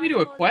just help take me the to a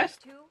Article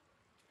quest? too?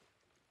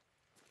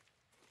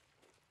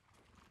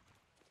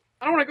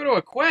 I don't want to go to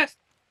a quest.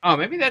 Oh,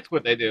 maybe that's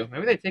what they do.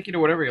 Maybe they take you to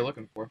whatever you're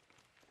looking for.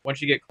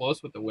 Once you get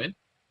close with the wind.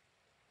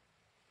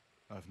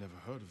 I've never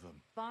heard of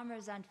them.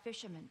 Farmers and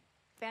fishermen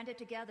banded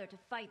together to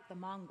fight the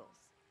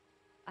Mongols.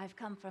 I've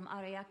come from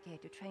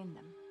Ariake to train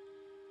them.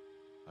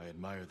 I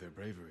admire their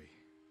bravery.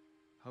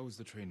 How is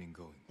the training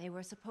going? They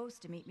were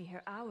supposed to meet me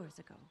here hours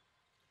ago.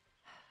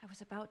 I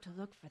was about to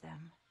look for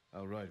them.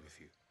 I'll ride with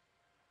you.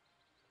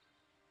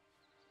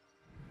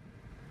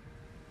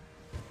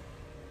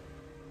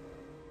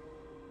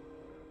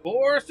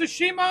 For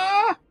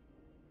Tsushima!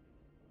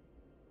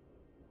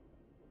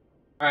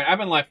 Alright, I've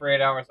been live for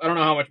 8 hours. I don't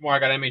know how much more I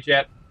got in me,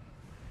 chat.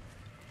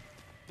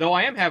 Though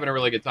I am having a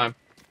really good time.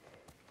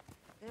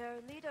 Their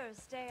leaders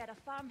stay at a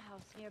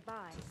farmhouse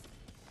nearby.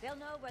 They'll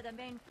know where the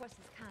main force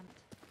is camped.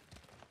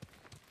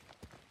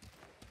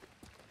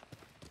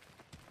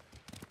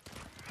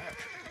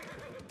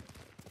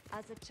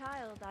 As a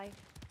child, I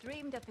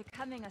dreamed of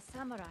becoming a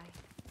samurai.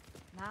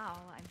 Now,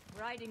 I'm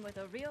riding with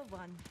a real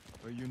one.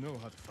 Well, you know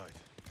how to fight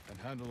and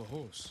handle a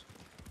horse.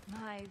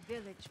 My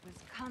village was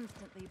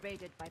constantly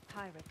raided by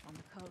pirates on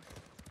the coast.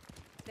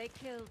 They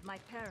killed my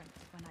parents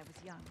when I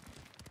was young.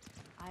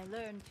 I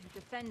learned to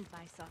defend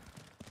myself.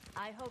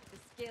 I hope the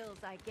skills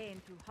I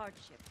gained through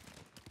hardship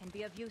can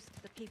be of use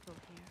to the people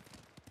here.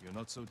 You're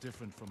not so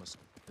different from us.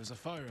 There's a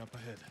fire up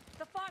ahead.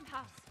 The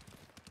farmhouse!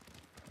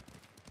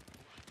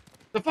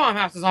 The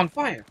farmhouse is on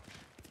fire!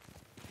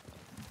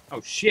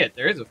 Oh shit,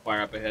 there is a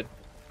fire up ahead.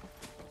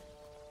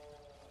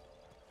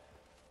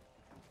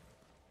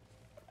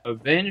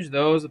 Avenge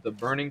those at the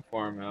burning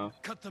farmhouse.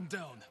 Cut them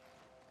down.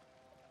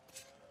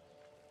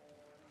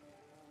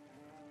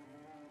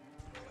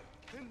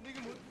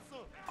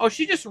 Oh,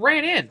 she just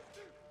ran in.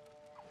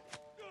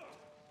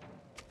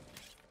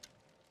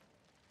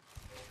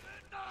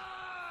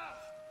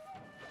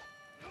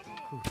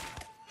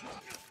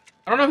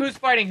 I don't know who's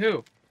fighting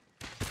who.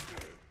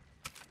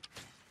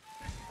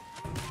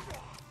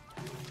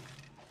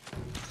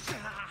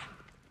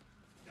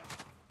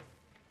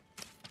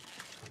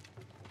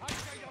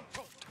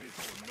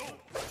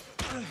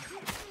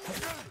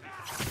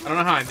 I don't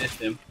know how I missed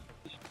him.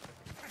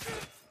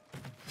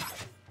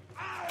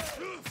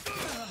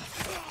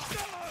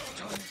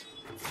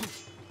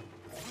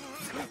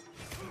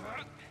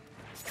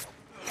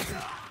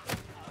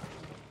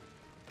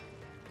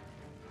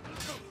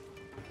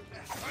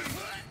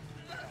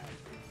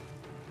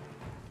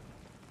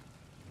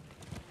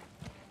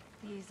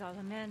 These are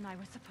the men I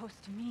was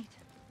supposed to meet.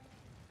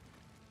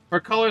 Her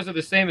colors are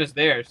the same as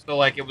theirs, so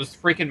like it was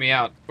freaking me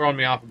out, throwing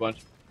me off a bunch.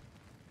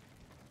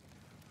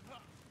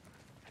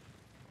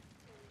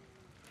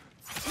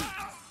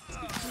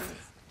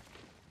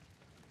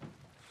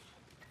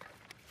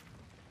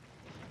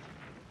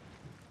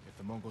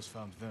 Mongols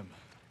found them,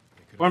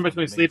 they could have Torn found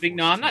between the main sleeping.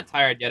 No, force I'm not too.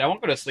 tired yet. I won't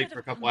go to sleep Should for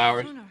a have couple come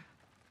hours. sooner.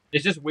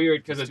 It's just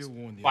weird because Just it's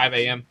still warn the 5 others.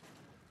 a.m.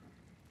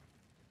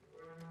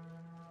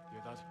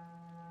 Hear that?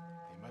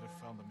 They might have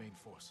found the main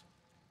force.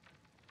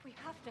 We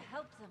have to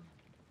help them.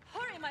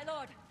 Hurry, my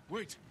lord!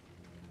 Wait!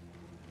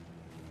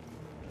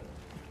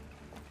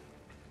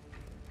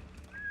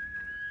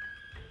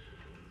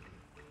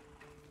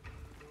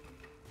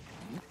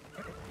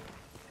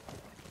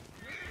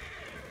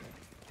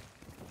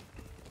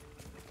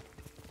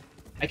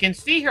 I can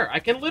see her. I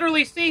can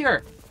literally see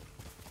her.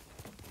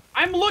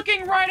 I'm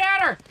looking right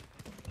at her.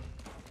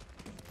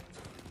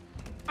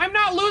 I'm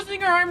not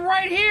losing her. I'm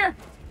right here.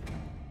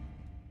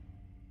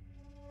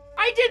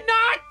 I did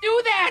not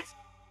do that.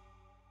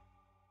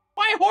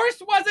 My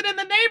horse wasn't in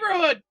the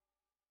neighborhood.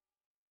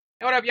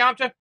 Hey, what up,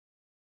 Yamcha?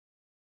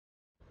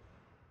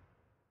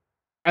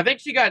 I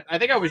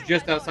think I was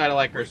just outside of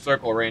like her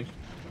circle range.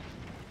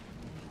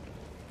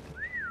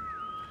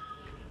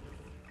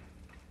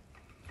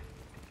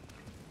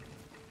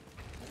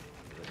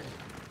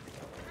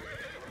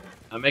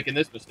 I'm making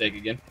this mistake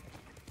again.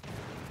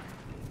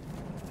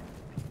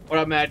 What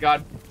up, Mad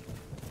God?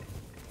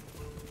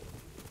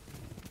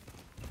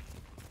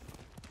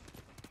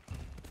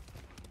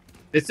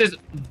 This is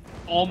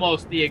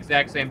almost the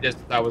exact same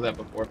distance I was at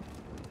before.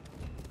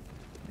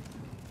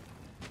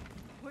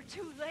 We're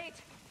too late.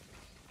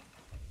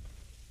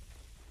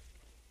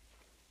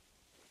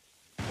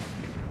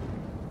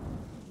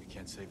 We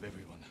can't save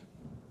everyone.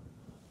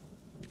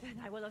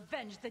 Then I will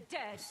avenge the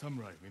dead. The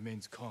samurai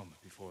remains calm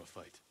before a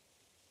fight.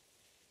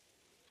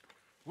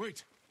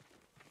 Wait!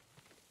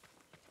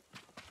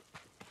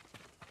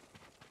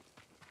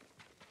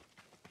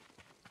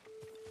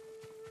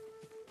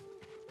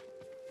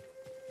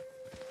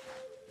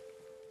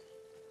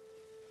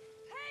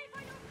 Pay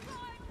for your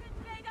crimes,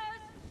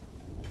 invaders!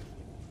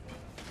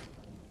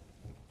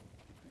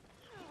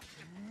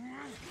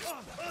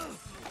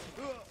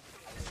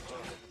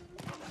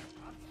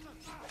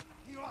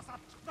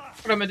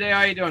 What up, Medea?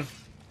 How you doing?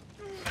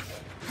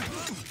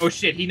 Oh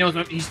shit, he knows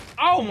he's.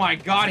 Oh my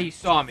god, he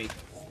saw me.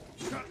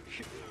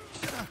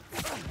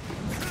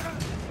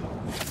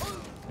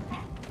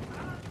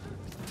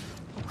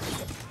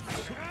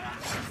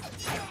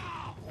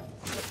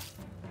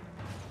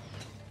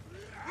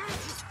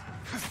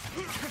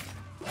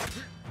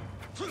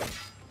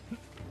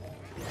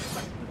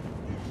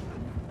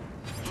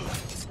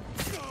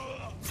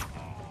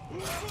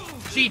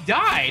 She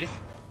died?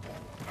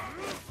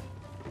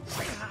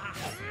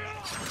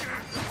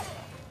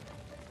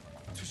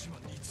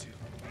 Tsushima needs you.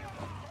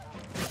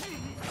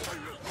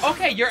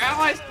 Okay, your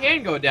allies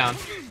can go down.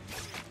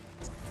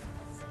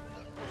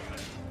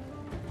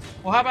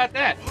 Well, how about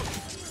that?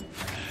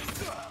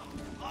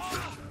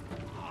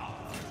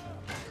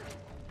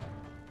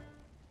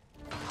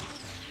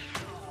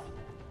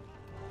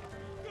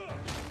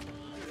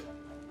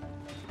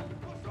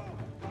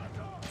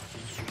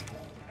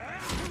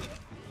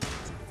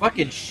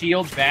 Fucking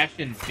shield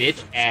bashing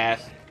bitch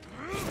ass.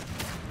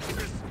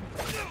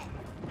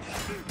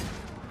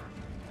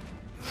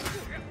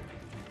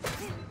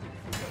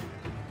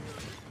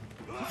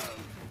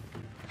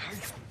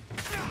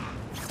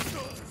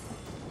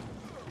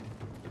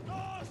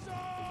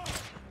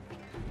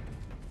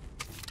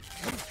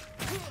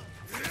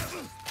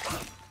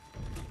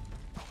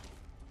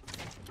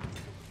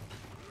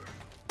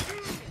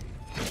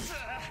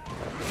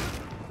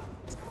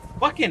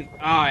 Fucking,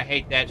 oh, I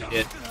hate that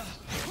shit.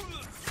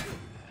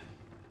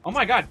 Oh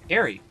my god,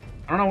 parry.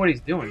 I don't know what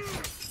he's doing.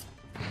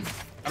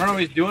 I don't know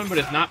what he's doing, but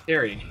it's not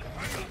parrying.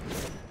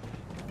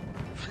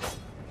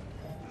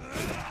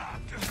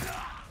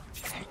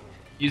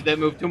 Used that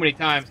move too many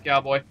times,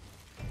 cowboy.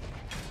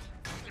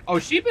 Oh,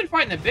 she's been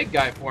fighting the big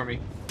guy for me.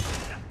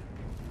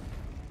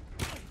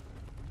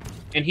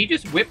 And he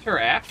just whipped her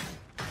ass?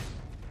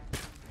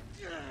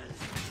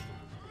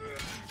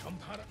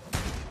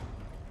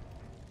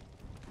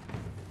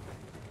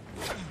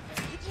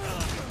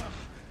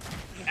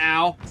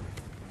 Ow.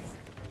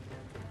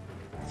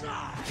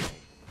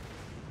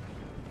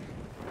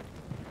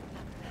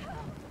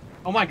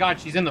 Oh my god,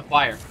 she's in the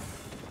fire.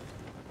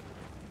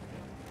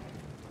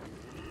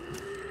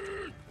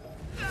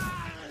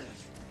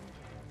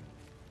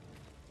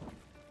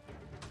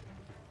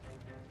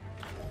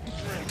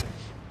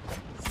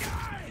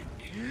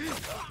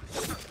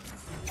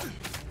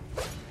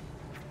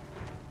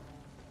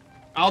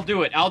 I'll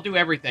do it. I'll do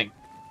everything.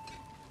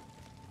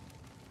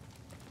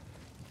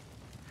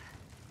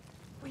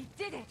 We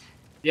did it!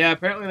 Yeah,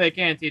 apparently they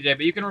can, TJ,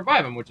 but you can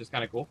revive him, which is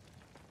kind of cool.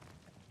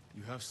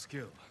 You have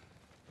skill.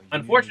 but you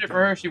Unfortunate need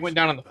for her, she went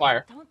down in the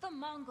fire. Don't the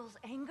Mongols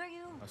anger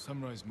you? A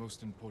samurai's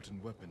most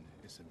important weapon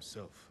is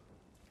himself.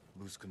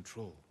 Lose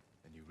control,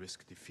 and you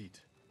risk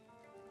defeat.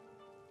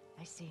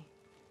 I see.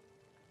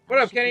 What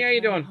I up, should Kenny? How you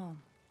return doing? home.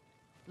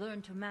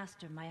 Learn to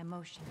master my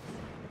emotions.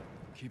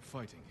 Keep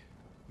fighting.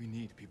 We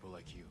need people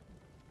like you.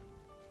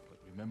 But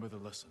remember the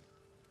lesson.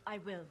 I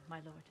will, my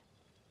lord.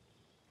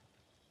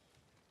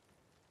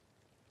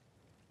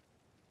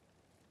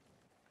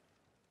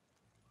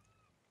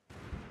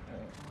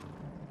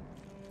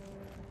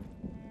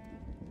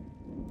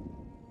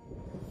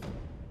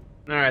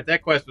 Alright,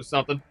 that quest was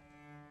something.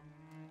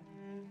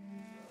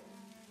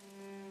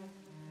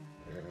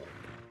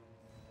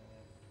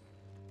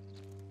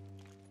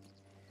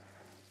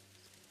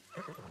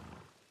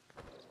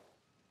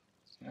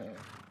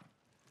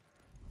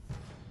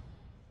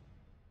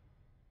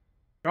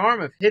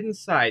 Charm of Hidden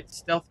Sight,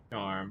 Stealth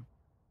Charm.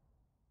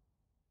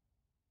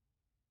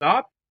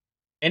 Stop.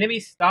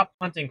 Enemies stop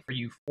hunting for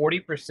you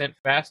 40%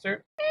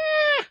 faster.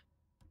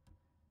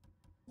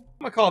 I'm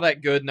gonna call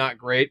that good, not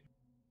great.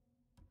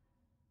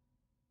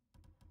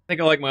 I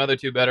think I like my other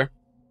two better.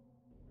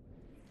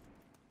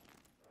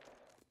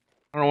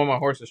 I don't know why my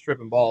horse is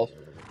tripping balls.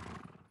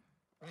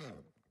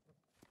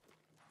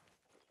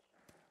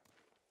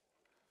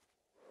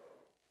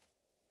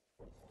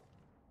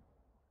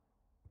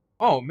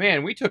 Oh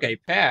man, we took a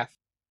path.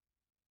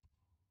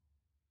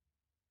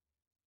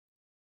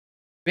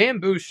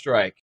 Bamboo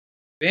Strike.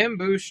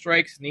 Bamboo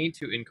strikes needed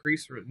to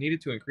increase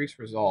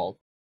resolve.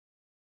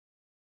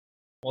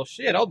 Well,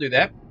 shit, I'll do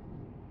that.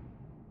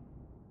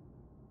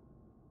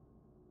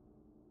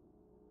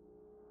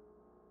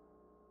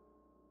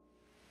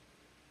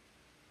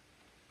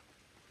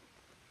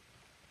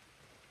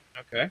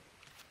 Okay.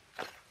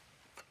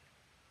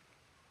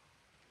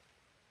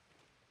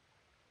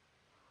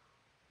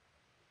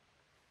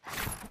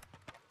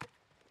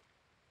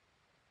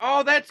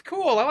 Oh, that's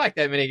cool. I like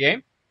that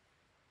minigame.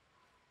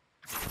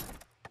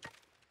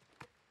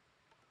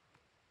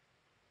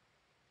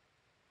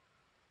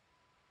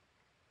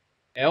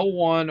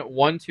 L1,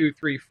 1, 2,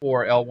 3,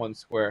 4, L1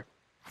 square.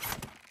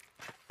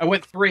 I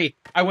went 3.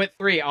 I went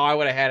 3. Oh, I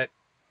would have had it.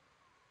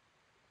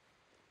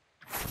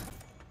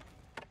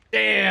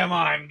 Damn,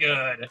 I'm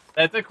good.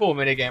 That's a cool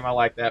minigame. I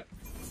like that.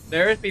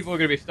 There's people who are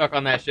going to be stuck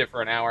on that shit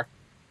for an hour.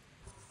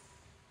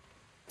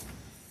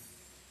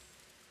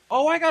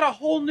 Oh, I got a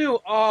whole new...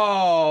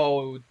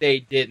 Oh, they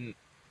didn't.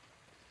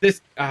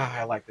 This...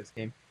 I like this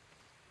game.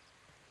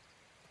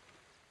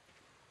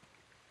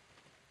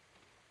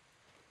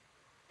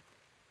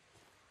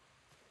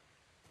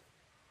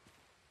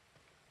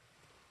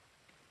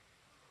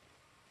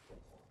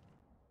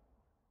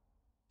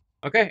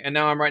 Okay, and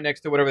now I'm right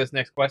next to whatever this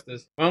next quest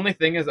is. My only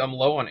thing is I'm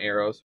low on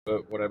arrows,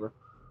 but whatever.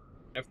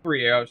 I have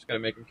 3 arrows, just gotta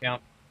make them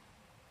count.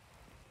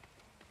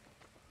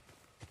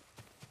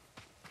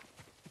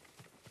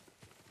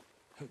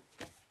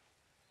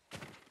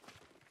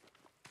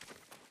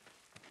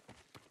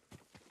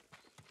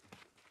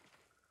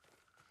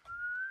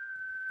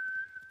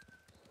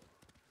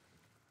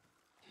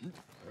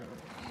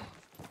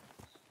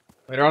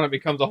 Later on it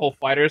becomes a whole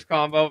fighters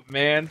combo,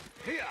 man.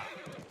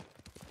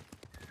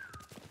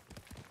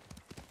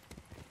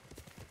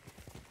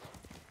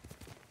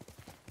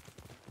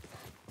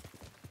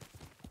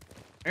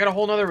 I got a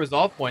whole nother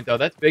resolve point though.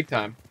 That's big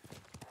time.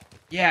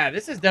 Yeah,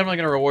 this is definitely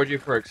gonna reward you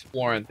for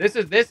exploring. This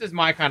is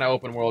my kind of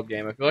open world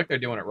game. I feel like they're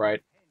doing it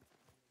right.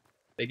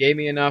 They gave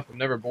me enough. I'm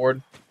never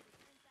bored.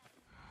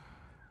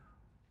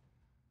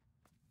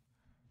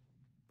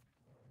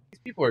 These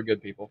people are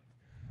good people.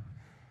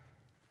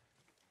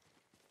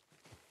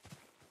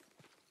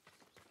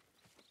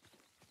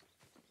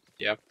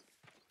 Yeah.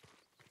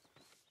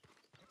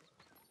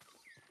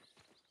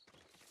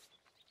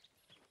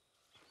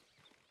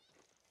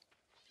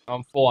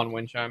 I'm full on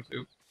wind chimes.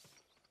 Oops.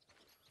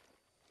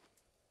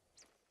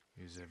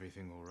 Is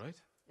everything all right?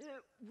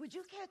 Would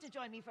you care to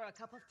join me for a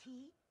cup of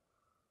tea?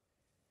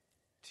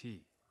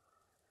 Tea.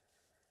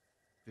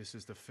 This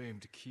is the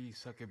famed Key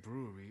Sake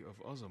Brewery of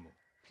Ozumo.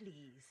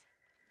 Please.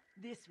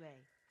 This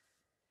way.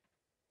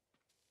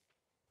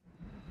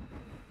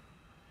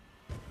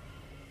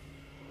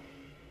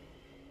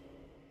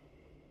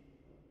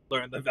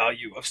 Learn the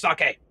value of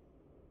sake.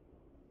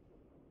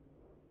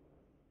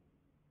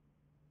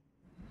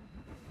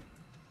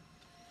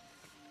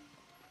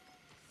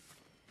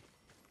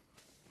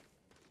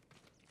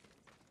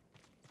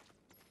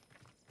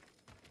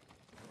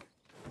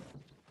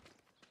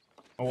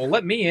 Oh, well,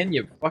 let me in,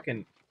 you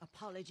fucking...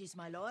 Apologies,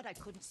 my lord. I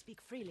couldn't speak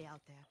freely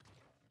out there.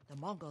 The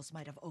Mongols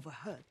might have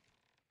overheard.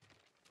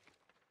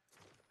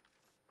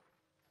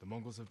 The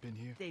Mongols have been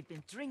here? They've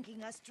been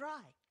drinking us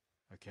dry.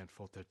 I can't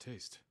fault their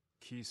taste.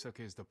 Key Sake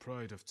is the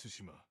pride of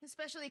Tsushima.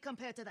 Especially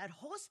compared to that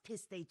horse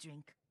piss they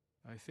drink.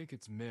 I think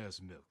it's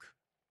mare's milk.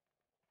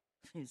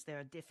 Is there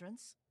a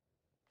difference?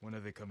 When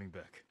are they coming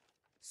back?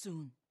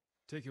 Soon.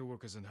 Take your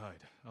workers and hide.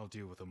 I'll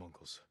deal with the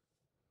Mongols.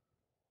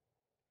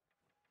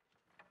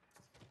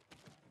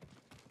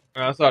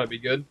 I thought it'd be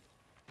good.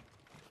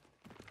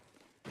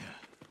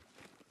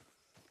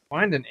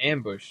 Find an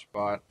ambush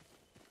spot.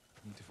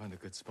 Need to find a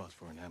good spot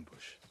for an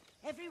ambush.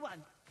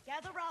 Everyone,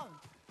 gather round.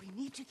 We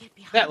need to get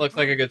behind. That looks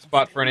like a good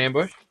spot for an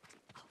ambush.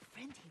 Our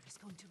friend here is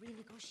going to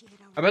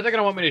renegotiate our... I bet they're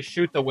gonna want me to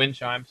shoot the wind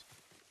chimes.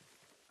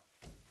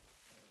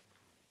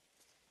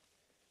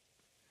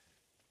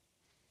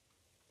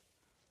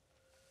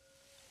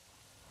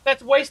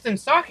 That's wasting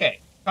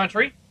sake,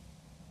 country.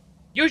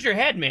 Use your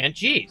head, man.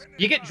 Jeez.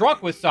 You get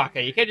drunk with sake.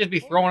 You can't just be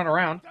throwing it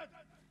around.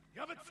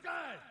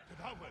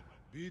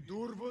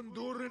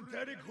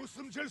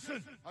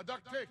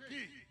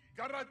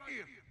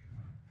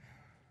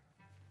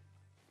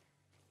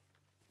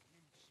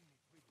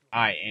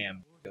 I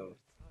am Ghost.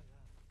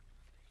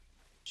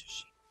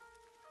 Tsushima.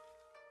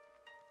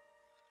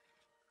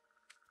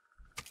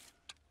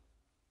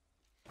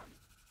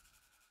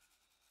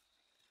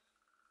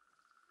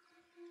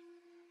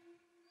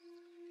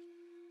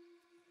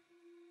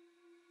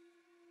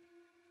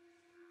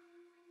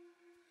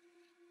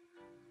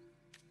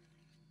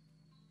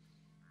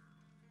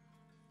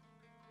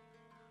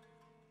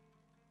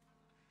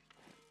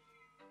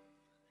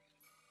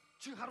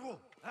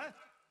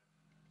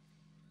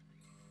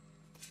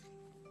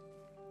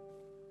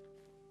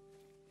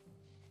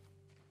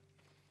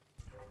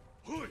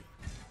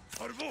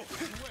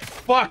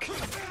 Fuck!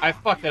 I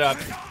fucked it up.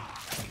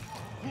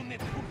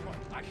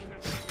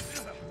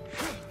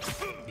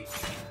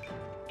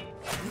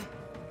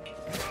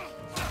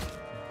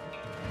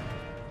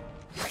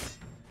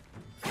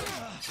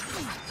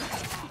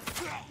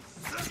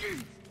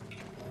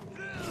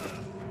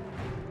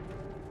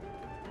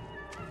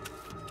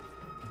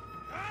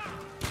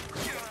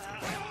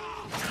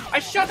 I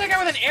shot that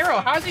guy with an arrow.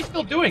 How is he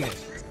still doing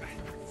this?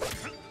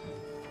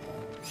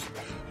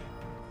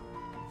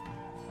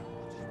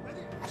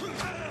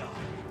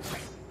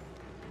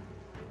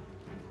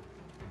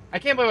 I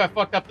can't believe I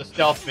fucked up the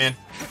stealth, man.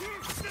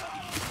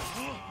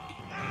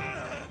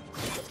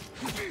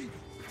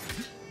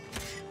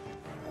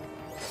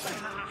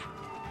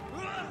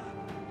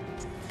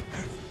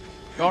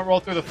 Don't roll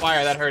through the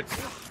fire, that hurts.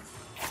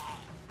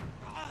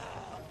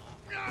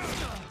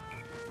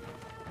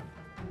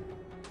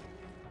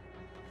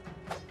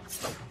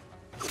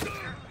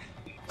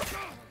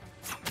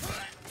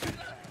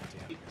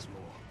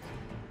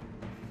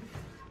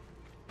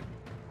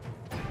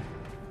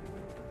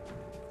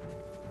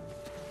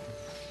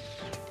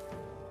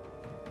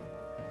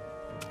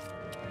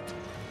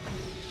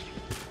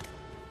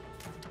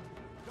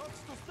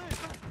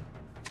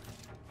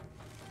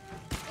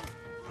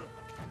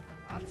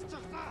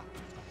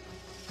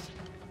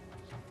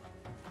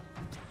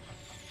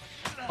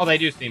 Oh, they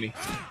do see me.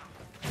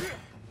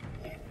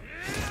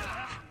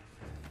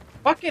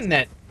 Fucking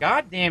that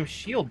goddamn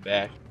shield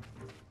bash.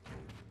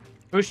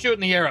 Who's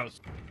shooting the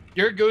arrows?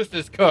 Your goose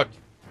is cooked.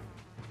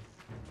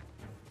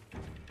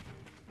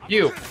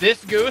 You,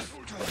 this goose,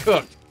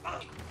 cooked.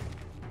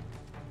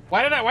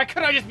 Why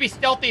couldn't I just be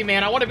stealthy,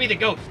 man? I want to be the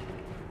ghost.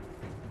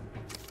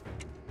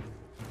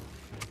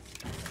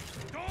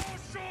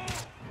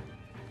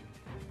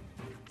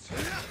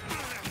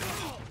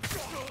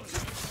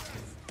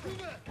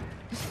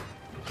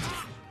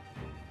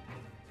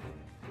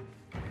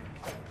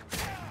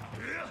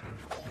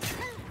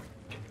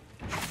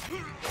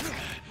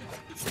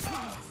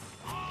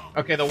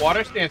 Okay, the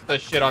water stance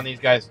does shit on these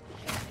guys.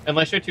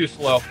 Unless you're too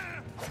slow.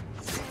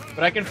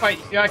 But I can fight,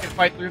 see how I can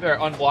fight through their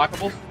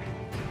unblockables?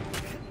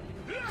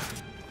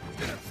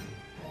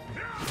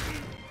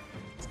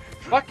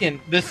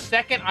 Fucking, the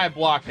second I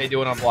block, they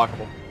do an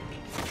unblockable.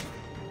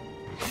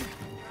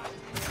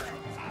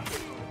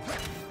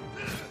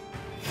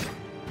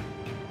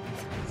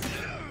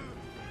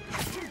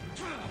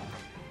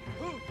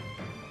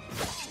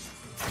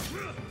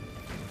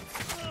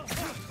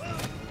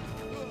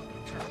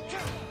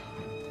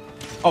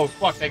 Oh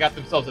fuck, they got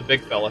themselves a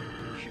big fella.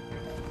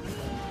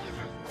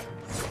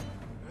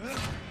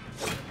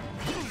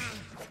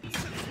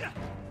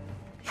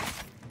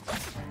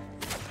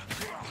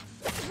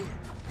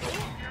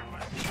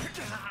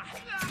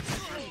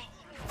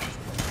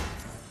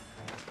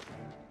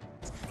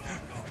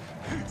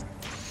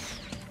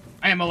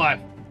 I am alive.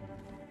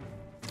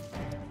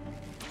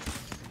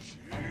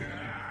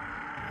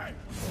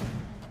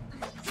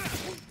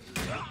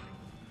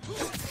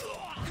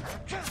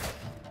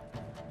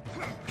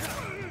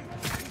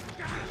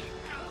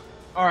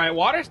 Alright,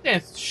 water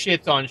stance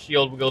shits on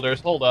shield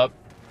wielders. Hold up.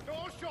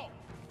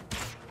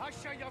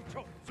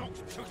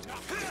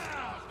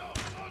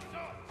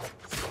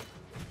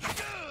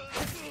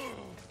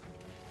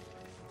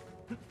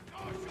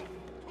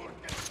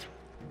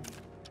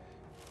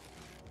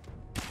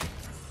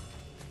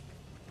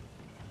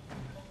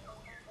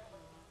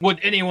 Would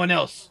anyone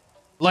else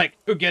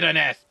like to get an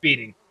ass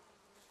beating?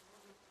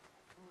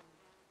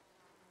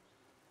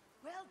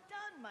 Well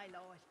done, my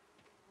lord.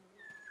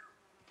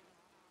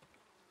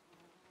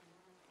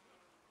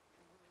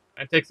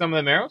 I take some of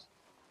them arrows?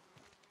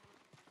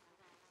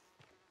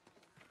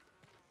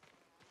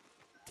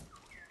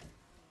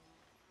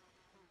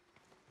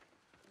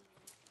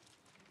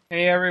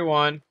 Hey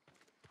everyone.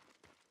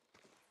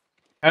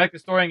 I like the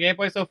story and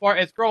gameplay so far.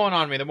 It's growing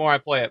on me the more I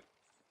play it.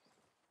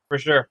 For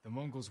sure. The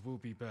Mongols will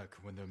be back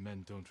when their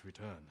men don't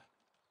return.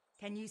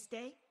 Can you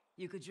stay?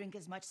 You could drink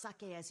as much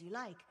sake as you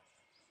like.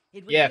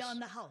 It would Yes. be on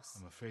the house.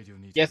 I'm afraid you'll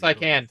need Yes, to I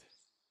reload can. it.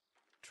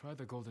 Try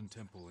the Golden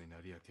Temple in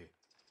Ariake.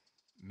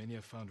 Many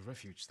have found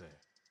refuge there.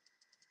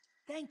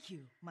 Thank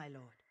you, my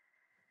lord.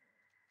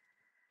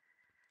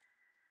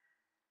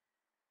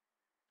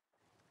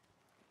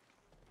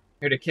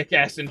 Here to kick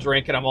ass and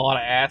drink, and I'm a lot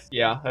of ass.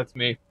 Yeah, that's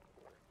me.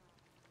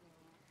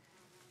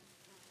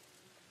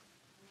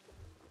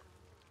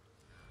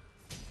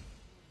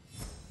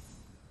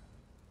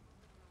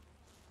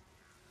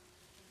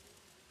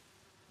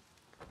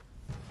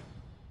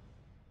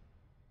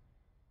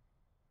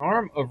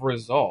 Charm of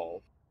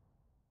Resolve.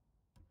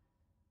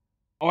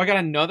 Oh, I got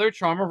another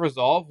Charm of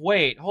Resolve?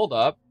 Wait, hold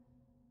up.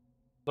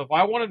 So if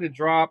I wanted to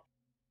drop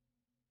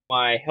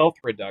my health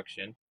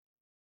reduction,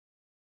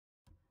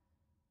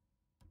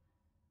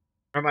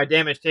 or my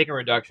damage taken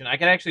reduction, I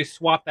could actually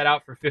swap that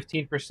out for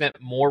 15%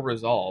 more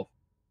Resolve.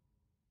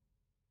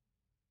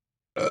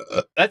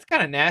 That's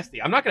kind of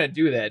nasty. I'm not going to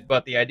do that,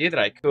 but the idea that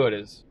I could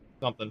is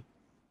something.